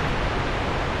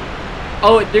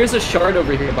 Oh, there's a shard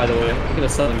over here, by the way. I'm gonna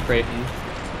summon Creighton.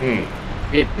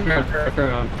 Okay, turn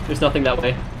around. There's nothing that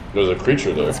way. There's a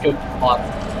creature there. Let's go.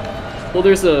 Well,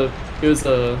 there's a.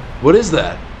 What is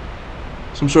that?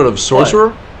 Some sort of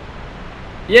sorcerer? What?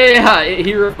 Yeah,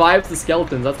 he revives the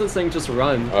skeletons. That's what saying just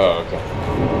run. Oh, okay.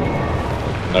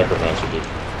 Necromancer, dude.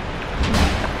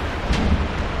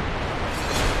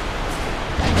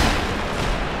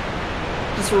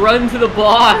 Just run to the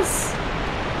boss!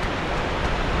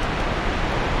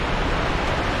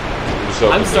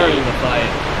 I'm starting the fight.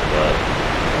 Right.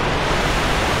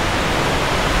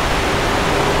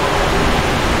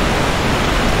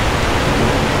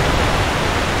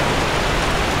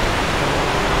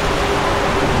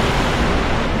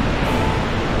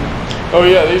 Oh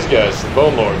yeah, these guys, the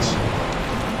Bone Lords.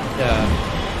 Yeah.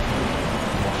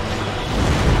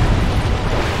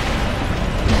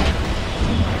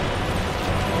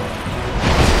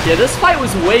 Yeah, this fight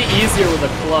was way easier with a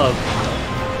club.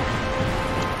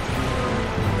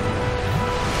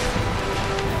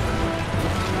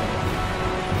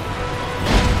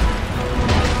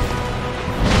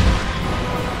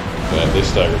 Man, they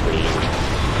stagger pretty easy.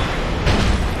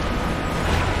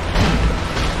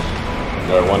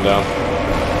 Alright, 1 down.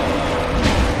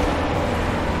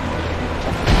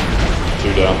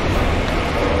 2 down.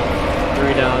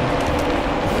 3 down.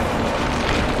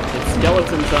 It's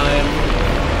skeleton time.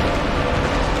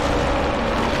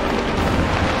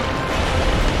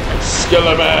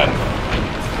 Skeleman!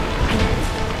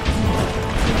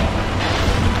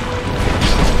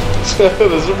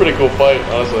 This is a pretty cool fight,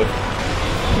 honestly.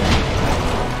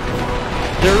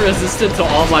 They're resistant to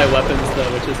all my weapons, though,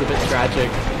 which is a bit tragic.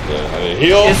 Yeah, I need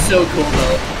heal. It's so cool,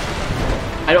 though.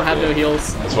 I don't have no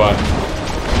heals. That's fine.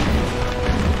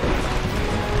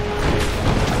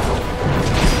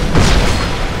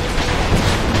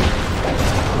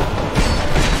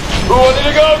 Ooh, I need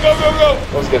to go!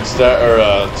 I was getting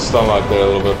stun locked there a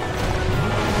little bit.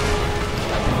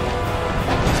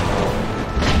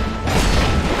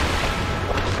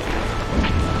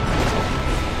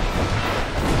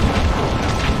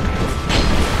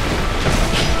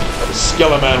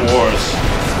 Skeleman Wars.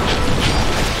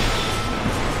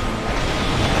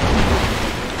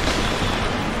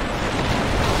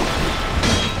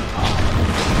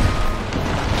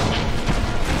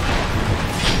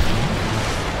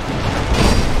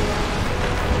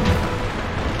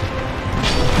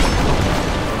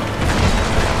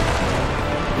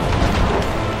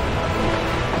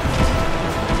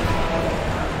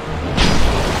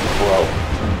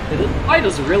 side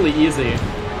is really easy.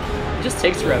 It just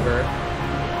takes forever.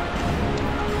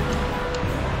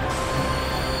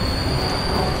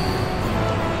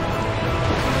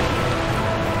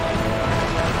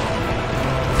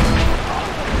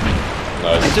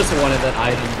 Nice. I just wanted that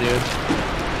item, dude.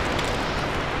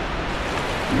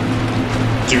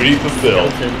 Duty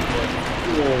fulfilled.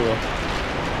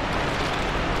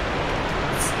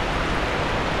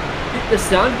 The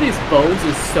sound of these bones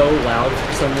is so loud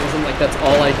for some reason, like that's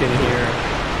all I can hear.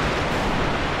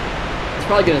 It's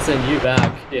probably gonna send you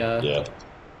back, yeah. Yeah.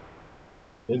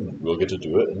 And we'll get to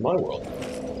do it in my world.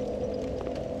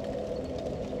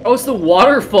 Oh, it's the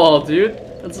waterfall, dude!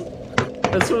 That's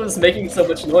what was making so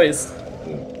much noise.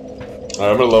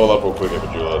 Alright, I'm gonna level up real quick at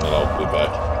Majula and then I'll be back.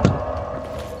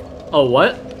 Oh,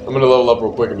 what? I'm gonna level up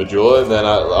real quick at Majula and then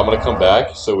I'm gonna come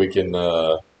back so we can,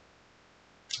 do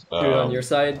it on your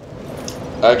side?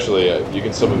 Actually, you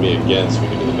can summon me again so we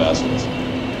can do the baskets.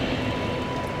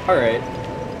 Alright.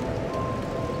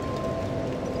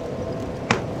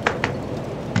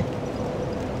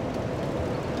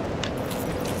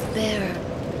 There.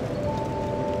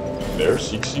 There,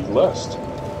 seek lest.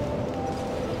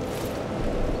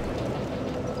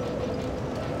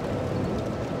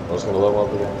 I was gonna level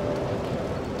up again.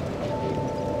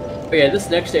 But yeah, this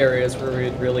next area is where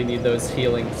we really need those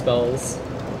healing spells.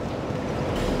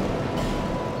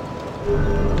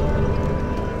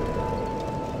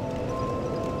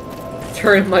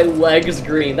 Turn my legs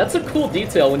green. That's a cool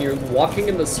detail when you're walking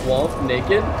in the swamp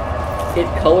naked. It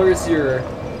colors your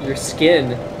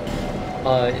skin.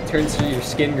 It turns your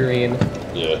skin green.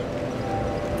 Yeah.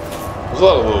 There's a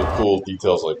lot of little cool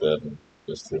details like that in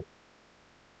this too.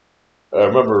 I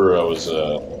remember I was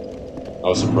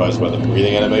surprised by the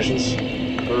breathing animations.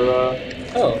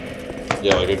 Oh.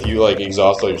 Yeah, like if you like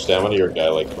exhaust all your stamina, your guy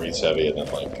like breathes heavy and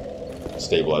then like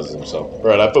stabilizes himself.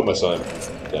 Right, I put my son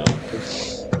down.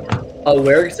 Oh,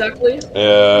 where exactly?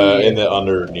 In the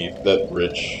underneath that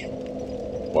ridge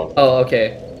one. Oh,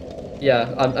 okay.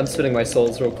 Yeah, I'm spinning my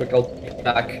souls real quick. I'll get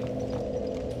back.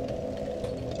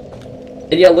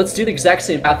 And yeah, let's do the exact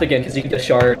same path again because you can get a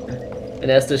shard, an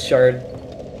Estus shard.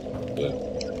 Yeah.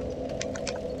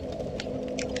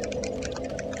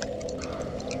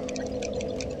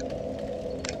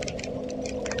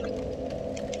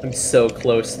 I'm so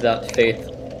close to that faith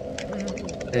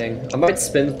thing. I might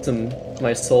spend some of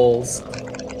my souls.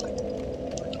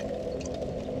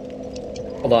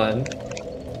 Hold on.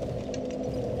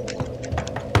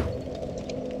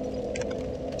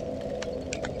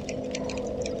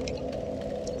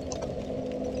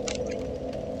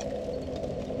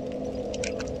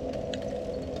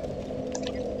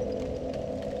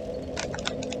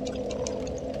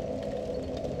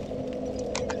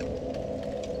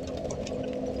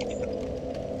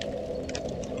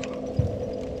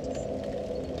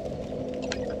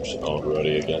 Oh,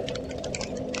 Brody again.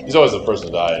 He's always the first to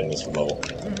die in this level.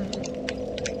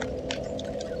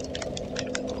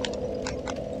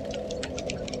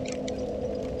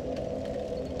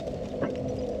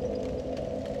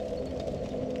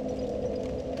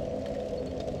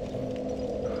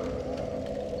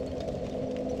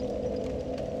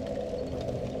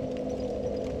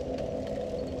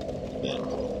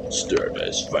 Storm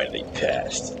has finally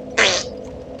passed.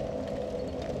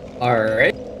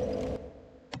 Alright.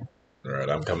 Alright,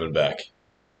 I'm coming back.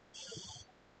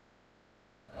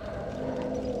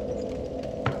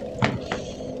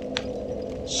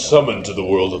 Summoned to the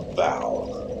world of Val.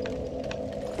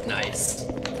 Nice.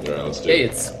 Alright, let's do Hey,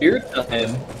 it. it's spirit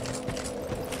time.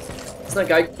 Does that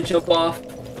guy can jump off?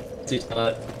 He's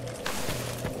not.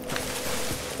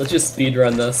 Let's just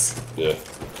speedrun this. Yeah.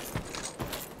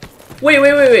 Wait.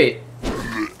 We're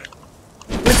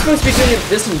supposed to be doing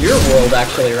this in your world,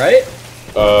 actually, right?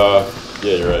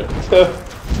 Yeah, you're right. Oh,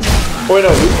 wait, no,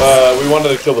 we wanted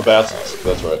to kill the bats.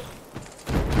 That's right.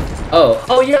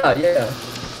 Oh, yeah.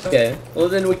 Okay, well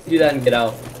then we can do that and get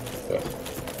out. Yeah.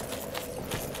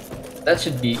 That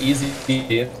should be easy.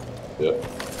 Yeah.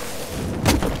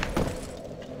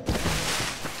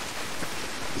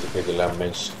 Okay, the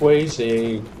lemon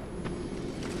squeezy.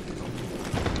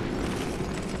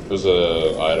 There's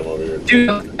a item over here.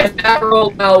 Dude, an arrow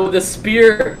now with a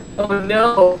spear. Oh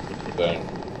no. Dang.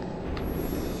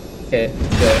 Okay,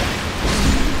 good.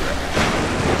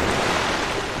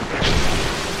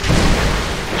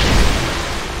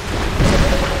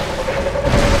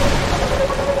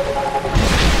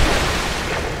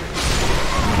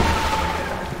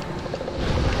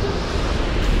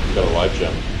 Got a life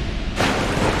gem.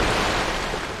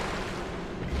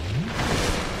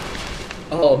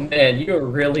 Oh man, you are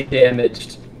really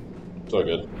damaged. It's all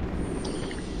good.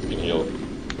 We can heal.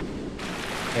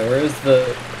 Okay, where's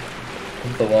the...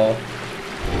 The wall.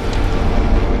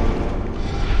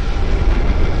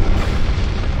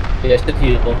 Yeah, I should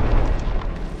heal.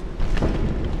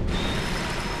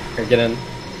 Here, get in.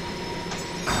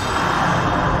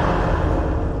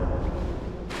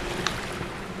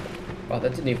 Wow,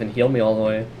 that didn't even heal me all the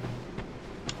way.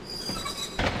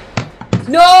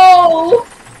 No!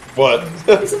 What?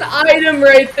 There's an item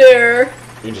right there!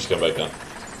 You can just come back down.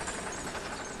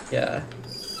 Yeah.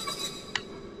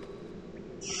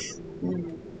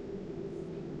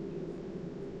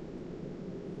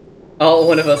 Oh,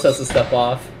 one of us has to step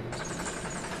off. I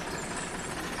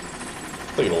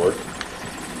think it'll work.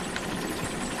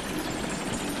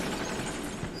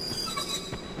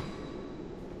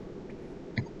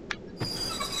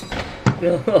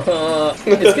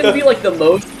 It's gonna be like the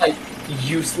most like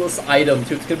useless item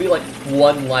too. It's gonna be like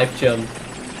 1 life gem.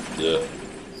 Yeah.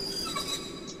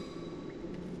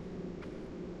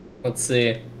 Let's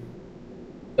see.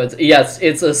 But yes,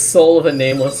 it's a soul of a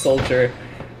nameless soldier.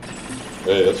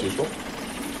 Hey, that's useful.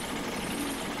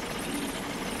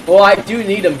 Well, I do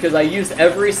need them because I used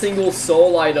every single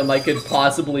soul item I could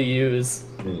possibly use.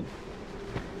 Hmm.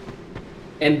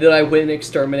 And then I went and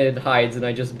exterminated hides and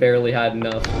I just barely had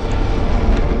enough.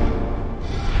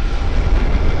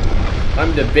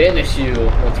 Time to banish you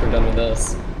once we're done with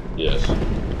this. Yes.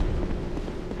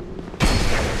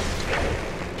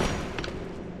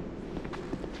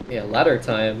 Yeah, ladder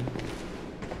time.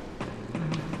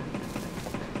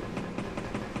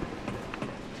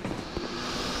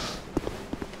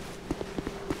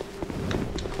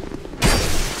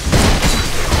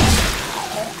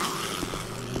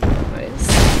 Nice.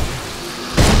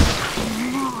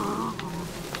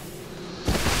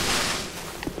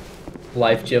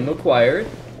 Life gem acquired.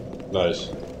 Nice.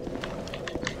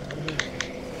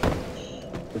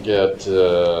 Forget,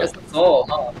 Guess that's all,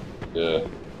 huh? yeah.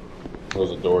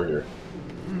 There's a door here.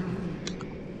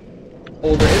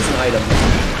 Oh, there is an item.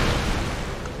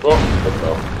 Oh, that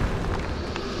fell.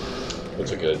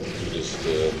 That's okay. You just,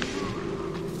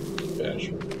 banish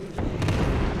me.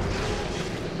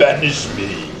 Banish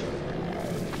me!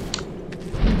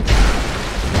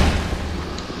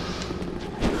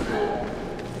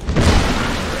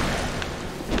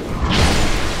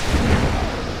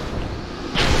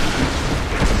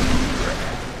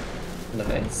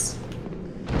 Nice.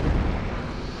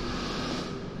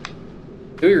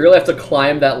 Do we really have to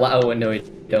climb that oh, no, we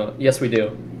don't. Yes, we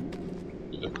do.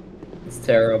 Yeah. It's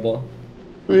terrible.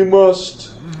 We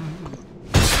must.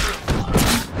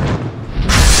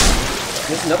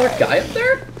 There's another guy up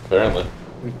there? Apparently.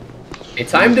 Hey,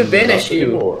 time to banish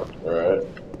you. Alright.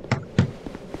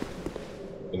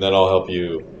 And then I'll help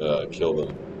you kill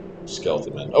the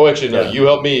skeleton man. Oh, actually, no. Yeah. You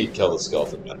help me kill the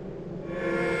skeleton man.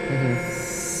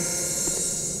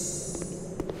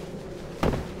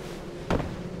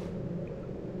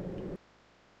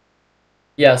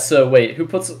 Yeah, so wait, who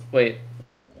puts... Wait.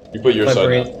 You put your My side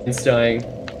brain's down. dying.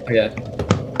 Okay.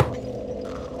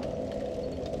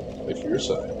 Wait for your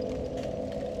side.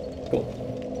 Cool.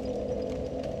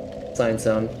 Sign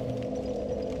sound.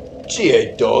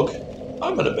 Gee, dog.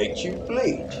 I'm gonna make you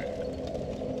bleed.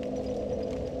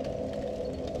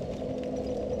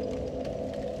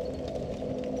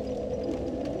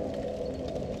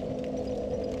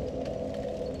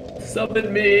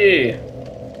 Summon me!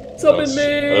 Summon me!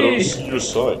 I don't see your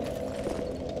sign.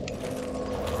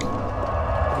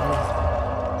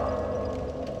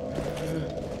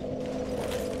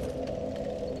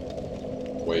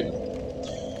 Waiting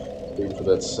for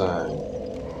that sign.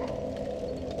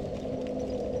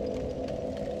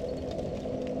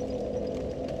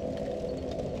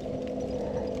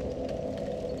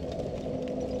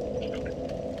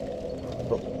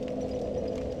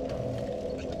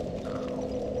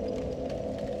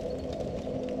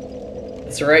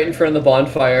 It's right in front of the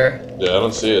bonfire. Yeah, I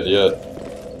don't see it yet.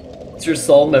 It's your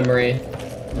soul memory.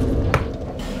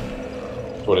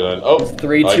 29. Oh!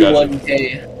 3, I 2, got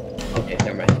 1K. Okay,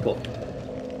 never mind. Cool.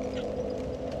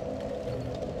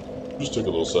 Just took a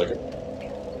little second.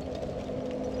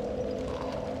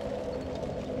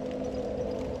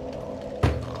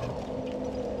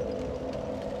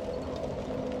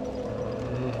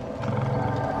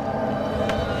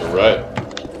 Alright.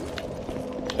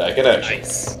 Back in action.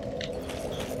 Nice.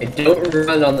 Hey, don't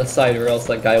run on the side or else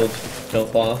that guy will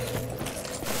jump off.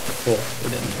 Cool. We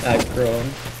didn't aggro him.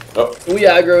 Oh, We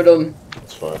aggroed him.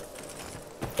 it's fine.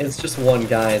 It's just one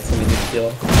guy. It's not a big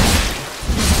deal.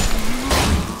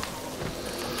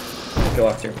 Go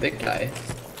after a big guy.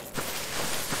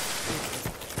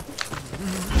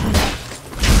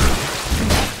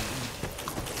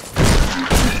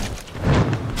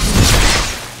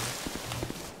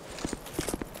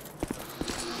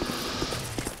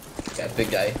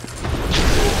 big guy.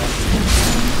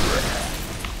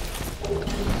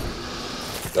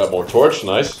 Got more torch,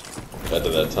 nice. Add to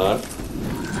that time.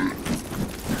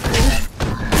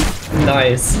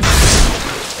 Nice.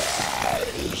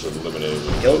 Just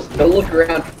eliminating Go look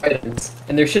around for items.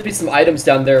 And there should be some items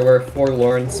down there where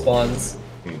Forlorn spawns.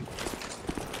 Do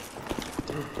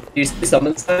you see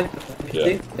summon sign?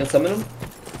 Yeah. Can summon him?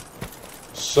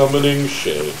 Summoning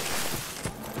Shade.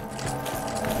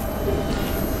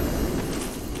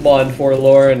 Come on,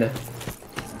 Forlorn.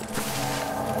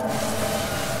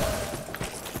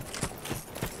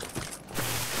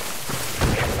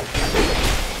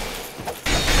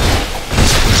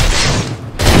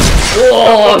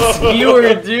 Oh,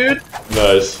 skewer, dude!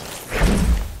 Nice.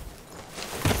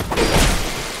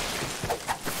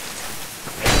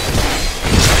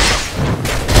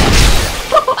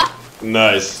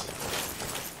 Nice.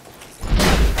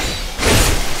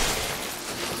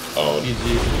 Oh.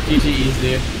 GG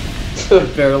easy.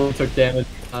 Barely took damage.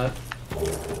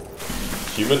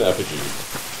 Human effigy.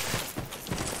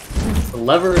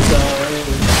 Lever time.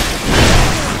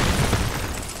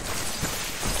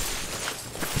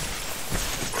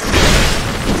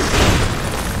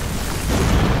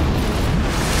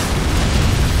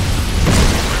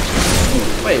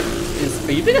 Wait,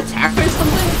 are you being attacked by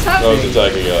something? What's happening? I was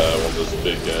attacking one of those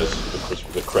big guys,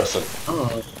 the crescent.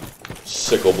 Oh.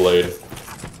 Sickle blade.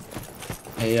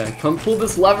 Hey, come pull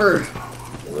this lever.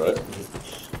 Alright.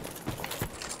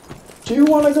 Do you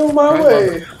want to go my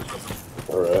way?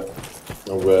 Alright.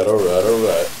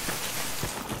 Alright.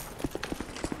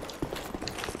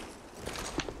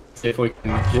 See if we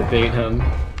can debate him.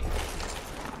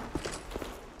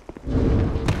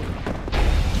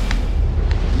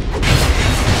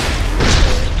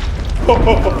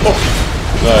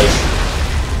 Nice.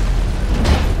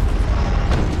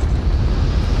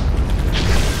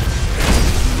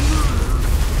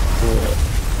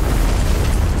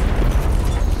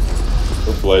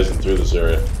 We're blazing through this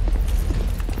area.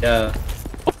 Yeah.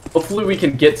 Hopefully we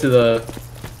can get to the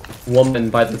woman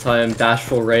by the time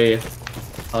Bashful Ray...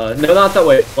 no, not that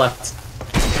way. Left.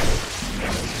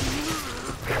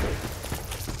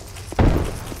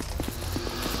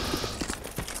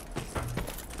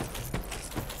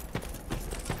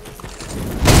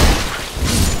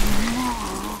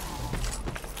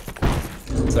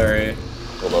 Sorry.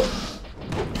 Hold up.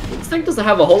 This thing doesn't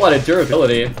have a whole lot of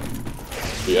durability.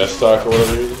 The S-Stock or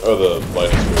whatever you use? Oh, the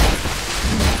lightning spear.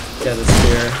 Yeah, the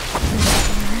spear.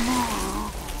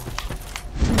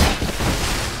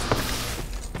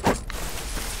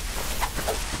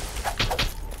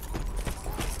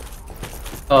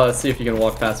 Oh, let's see if you can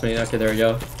walk past me. Okay, there we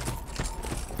go.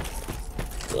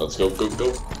 Let's go.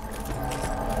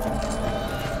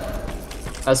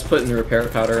 I was putting repair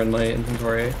powder in my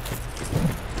inventory.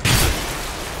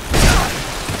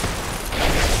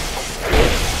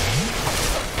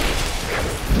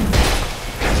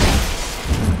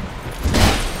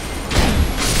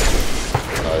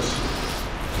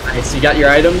 Nice, you got your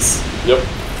items? Yep.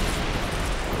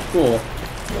 Cool.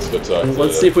 Let's go talk to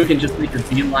Let's see if we can just make a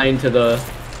beeline to the...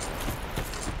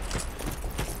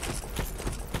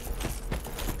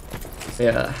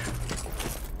 Yeah.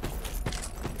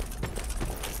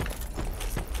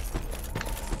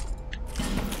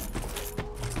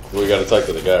 We gotta talk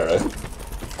to the guy, right?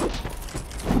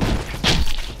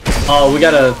 Oh, we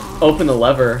gotta open the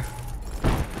lever.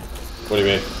 What do you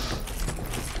mean?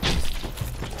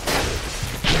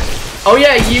 Oh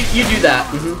yeah, you do that.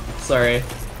 Sorry.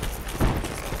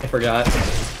 I forgot.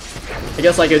 I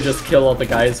guess I could just kill all the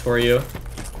guys for you.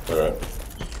 Alright.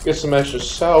 Get some extra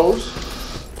cells.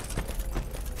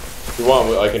 If you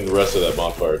want, I can rest of that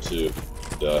bonfire too.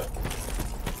 Die.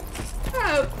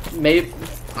 Maybe...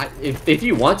 if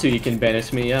you want to, you can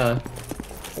banish me, yeah.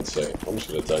 One second. I'm just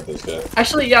gonna attack this guy.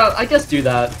 Actually, yeah, I guess do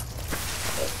that.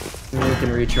 And we can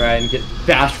retry and get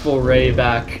Bashful Ray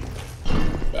back.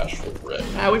 Bashful Ray.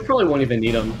 We probably won't even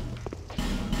need him.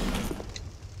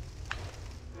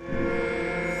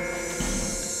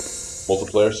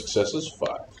 Multiplayer successes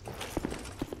 5.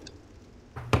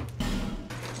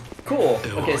 Cool.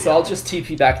 Okay, so I'll just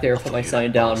TP back there and put my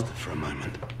sign down. For a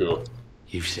moment. Cool.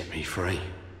 You've set me free.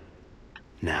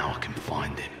 Now I can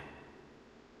find him.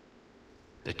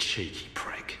 The cheeky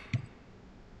prick.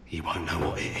 He won't know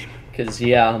what hit him. Cause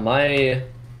yeah, my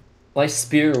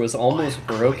spear was almost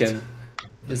broken.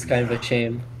 It's kind of a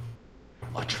shame.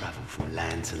 I travel from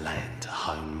land to land to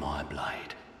hone my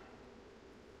blade.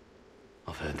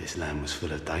 I've heard this land was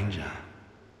full of danger.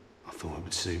 I thought it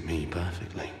would suit me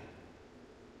perfectly.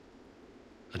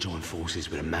 I joined forces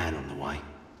with a man on the way.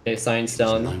 Okay, sign's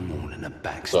done. No more than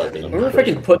a Sorry, I wonder if I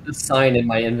can put the sign in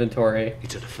my inventory. He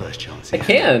took the first chance I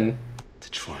can!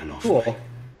 to try and off Cool. me.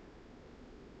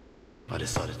 I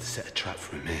decided to set a trap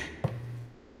for him here.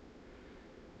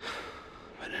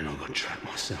 But then I got trapped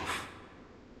myself.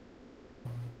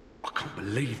 I can't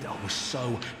believe that I was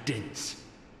so dense.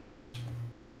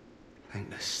 Thank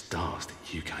the stars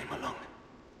that you came along.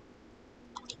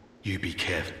 You be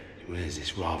careful. He wears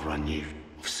this rather unusual.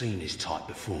 I've seen his type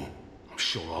before. I'm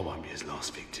sure I won't be his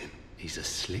last victim. He's a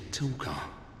slick talker.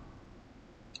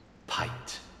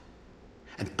 Pate.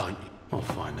 And don't you? I'll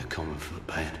find a common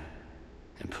footpad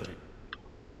and put it.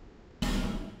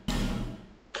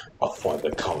 I'll find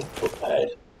the common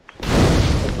footpad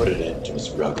and put it into his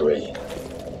ruggery.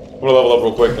 I'm gonna level up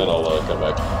real quick, then I'll come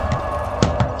back.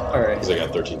 Alright. Because I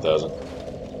got 13,000.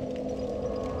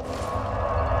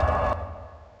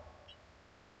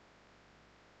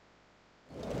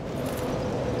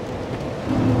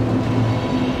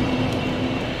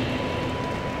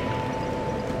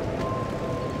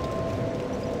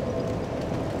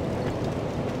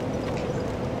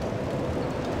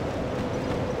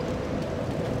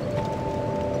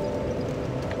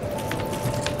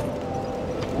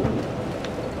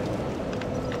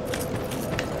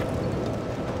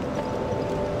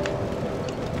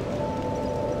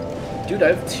 Dude,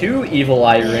 I have 2 evil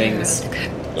eye rings.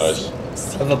 Nice.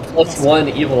 I have a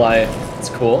 +1 evil eye. It's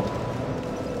cool.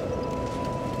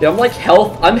 Yeah,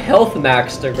 I'm health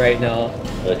maxed right now.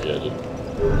 Heck yeah, dude.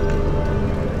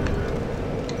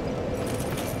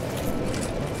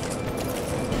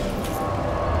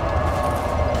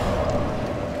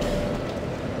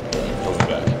 Coming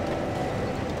back.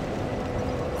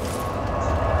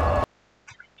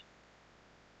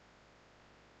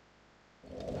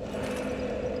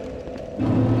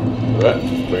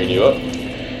 Alright, bringing you up.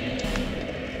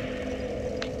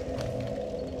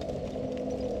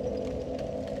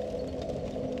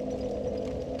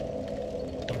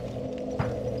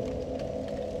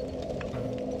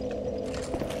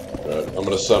 Alright, I'm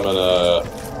gonna summon a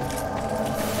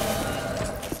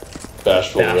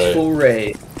Bashful Ray. Bashful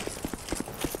Ray.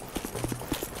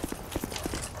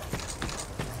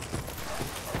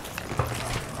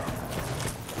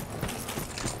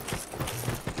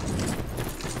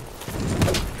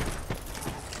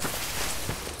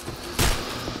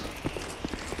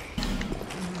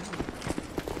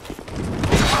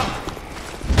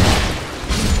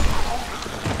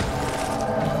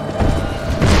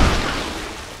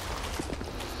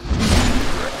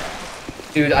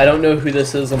 Dude, I don't know who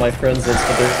this is on my friends list,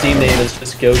 but their team name is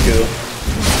just Goku.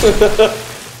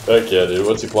 Heck yeah, dude.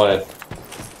 What's he playing?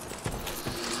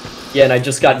 Yeah, and I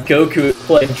just got Goku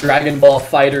playing Dragon Ball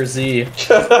Fighter Z.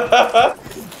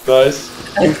 Nice.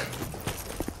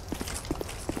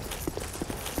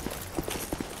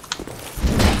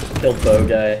 Killed Bow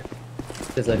Guy.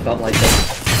 Because I felt like it.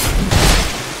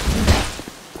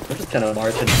 I'm just kind of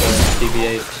marching for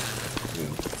TBH.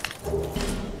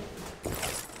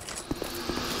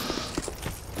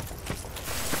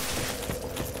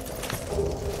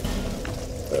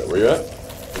 Alright, where you at?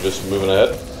 You're just moving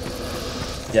ahead?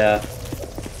 Yeah.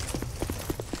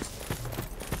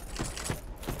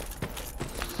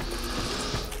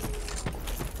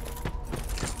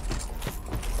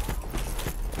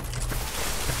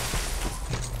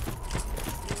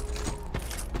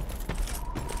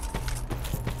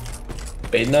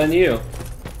 Waiting on you.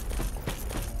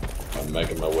 I'm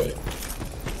making my way.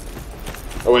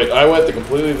 Oh wait, I went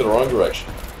completely the wrong direction.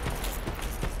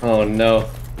 Oh no.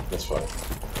 That's fine.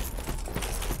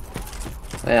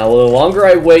 Yeah, well, the longer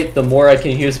I wait, the more I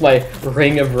can use my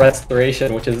Ring of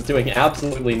Restoration, which is doing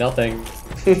absolutely nothing.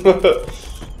 Okay,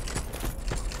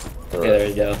 there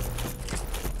you go.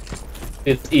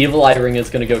 Its Evil Eye Ring is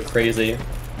gonna go crazy.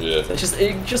 Yeah.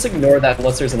 Just ignore that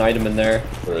unless there's an item in there.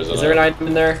 Is there an item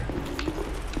in there?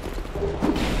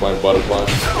 Flying butterfly.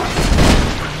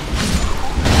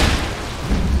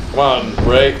 Come on,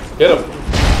 Ray. Hit him.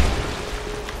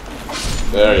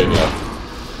 There you go.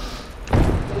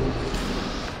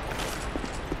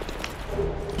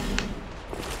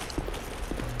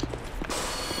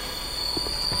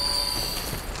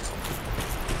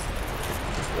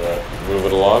 Alright, move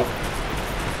it along.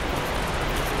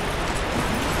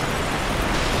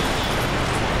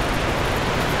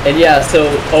 And yeah, so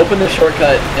open the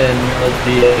shortcut and there'll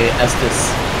be a Estus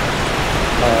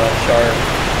shard.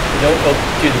 Don't go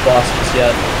to the boss just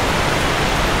yet.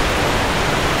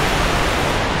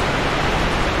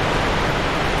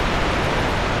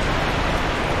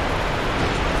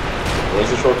 Where's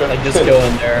the shortcut? Like just go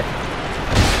in there.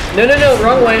 No,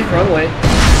 wrong way, wrong way.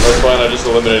 That's fine, I just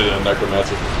eliminated a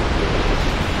necromancer.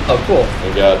 Oh, cool.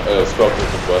 And got a spell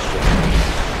from question.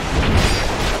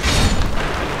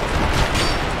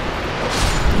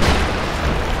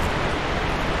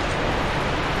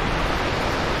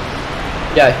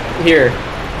 Yeah, here.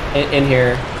 In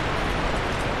here.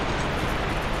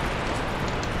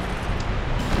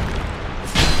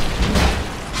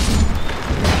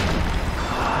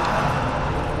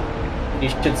 You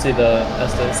should see the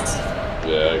Estes.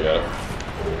 Yeah, I got it.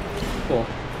 Cool.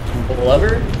 The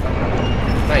lever?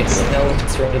 Nice. Now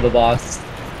let's run to the boss.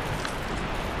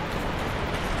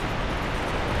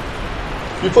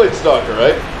 You played Stryker,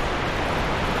 right?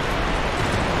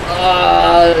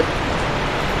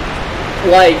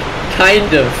 Like,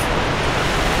 kind of.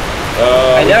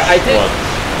 I did. One?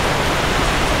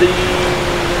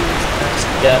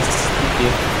 Yes.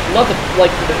 Not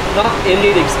any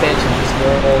of the expansion, just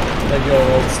normal, regular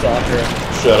old Stryker.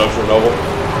 Shadow Chernobyl?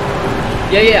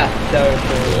 Yeah. Shadow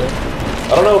Chernobyl.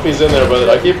 I don't know if he's in there, but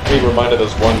I keep being reminded of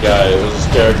this one guy. It was this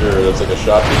character that's like a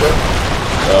shopkeeper.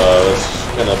 That's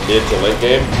kind of mid to late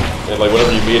game. And like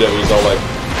whenever you meet him, he's all like,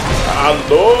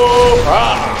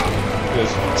 Aloha!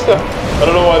 I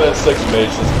don't know why that six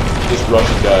mage, this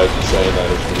Russian guy is just saying that.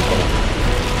 It's pretty funny.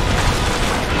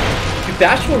 Dude,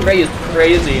 Bashful and Ray is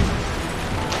crazy.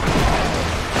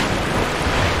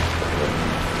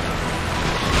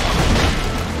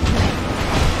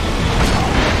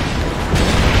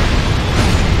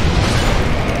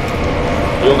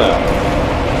 Heal now.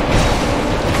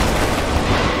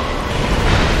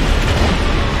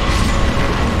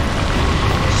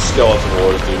 Skeleton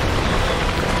Wars, dude.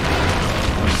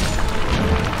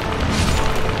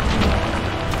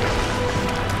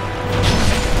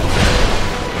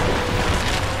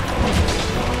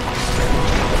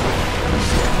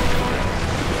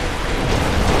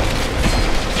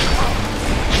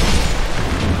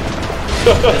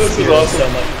 This is awesome. So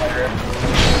much better.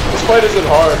 This fight isn't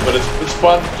hard, but it's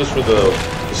fun just for the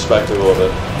spectacle of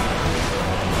it.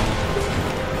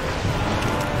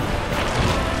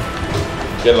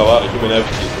 Getting a lot of human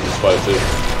effigy from this fight too.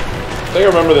 I think I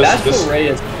remember this. Bashful Ray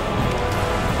is.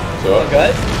 So Oh,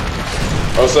 good.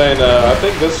 I was saying, I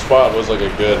think this spot was like a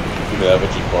good human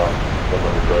effigy farm, if I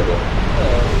remember correctly.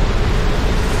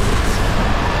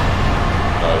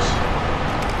 Nice.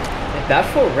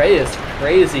 Bashful Ray is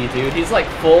crazy, dude. He's like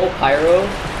full pyro.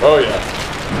 Oh yeah.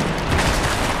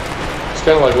 It's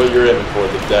kind of like what you're aiming for,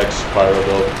 the Dex pyro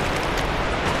build.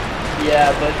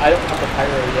 Yeah, but I don't have the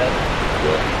pyro yet.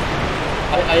 Yeah.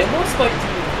 I almost might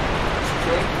do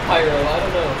strength pyro. I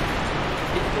don't know.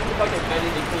 I think if I can find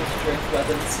any cool strength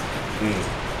weapons.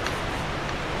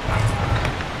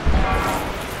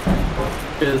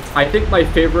 I think my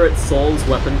favorite Souls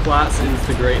weapon class is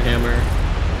the Great Hammer.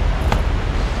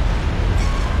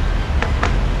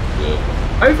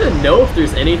 Yeah. I don't even know if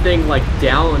there's anything like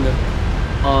down.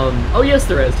 Oh yes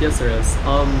there is. Yes there is.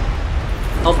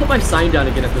 I'll put my sign down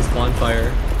again at this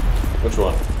bonfire. Which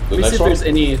one? The Let me next see if one? there's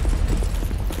any.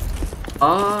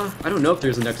 I don't know if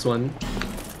there's a next one.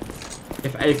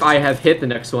 If I have hit the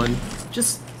next one,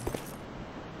 just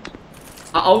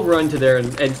I'll run to there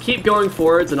and keep going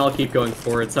forwards, and I'll keep going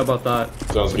forwards. How about that?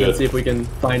 Sounds We good. can see if we can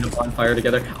find a bonfire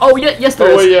together. Oh yeah, yes there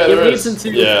is. Wait, yeah, it there leads is.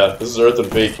 into. Yeah, this is Earthen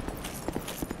Peak.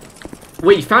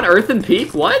 Wait, you found Earthen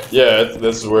Peak? What? Yeah,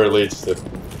 this is where it leads to.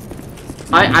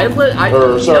 Sorry,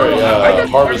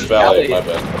 Harvest Valley. My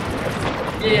bad.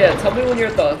 Yeah, tell me when you're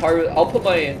at the Harvest. I'll put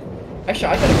my. Actually,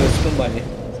 I gotta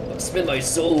go spin my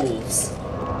souls.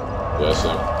 Yeah,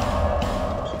 same.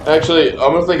 Actually,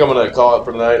 I'm gonna call it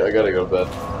for tonight. I gotta go to bed.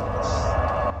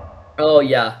 Oh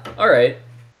yeah. All right.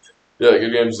 Yeah,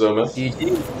 good games though, man.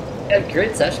 GG. Yeah,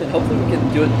 great session. Hopefully we can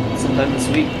do it sometime this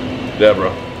week. Yeah,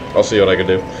 bro. I'll see what I can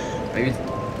do. Maybe.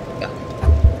 Yeah.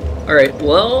 All right.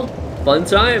 Well, fun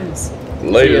times.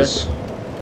 Latest.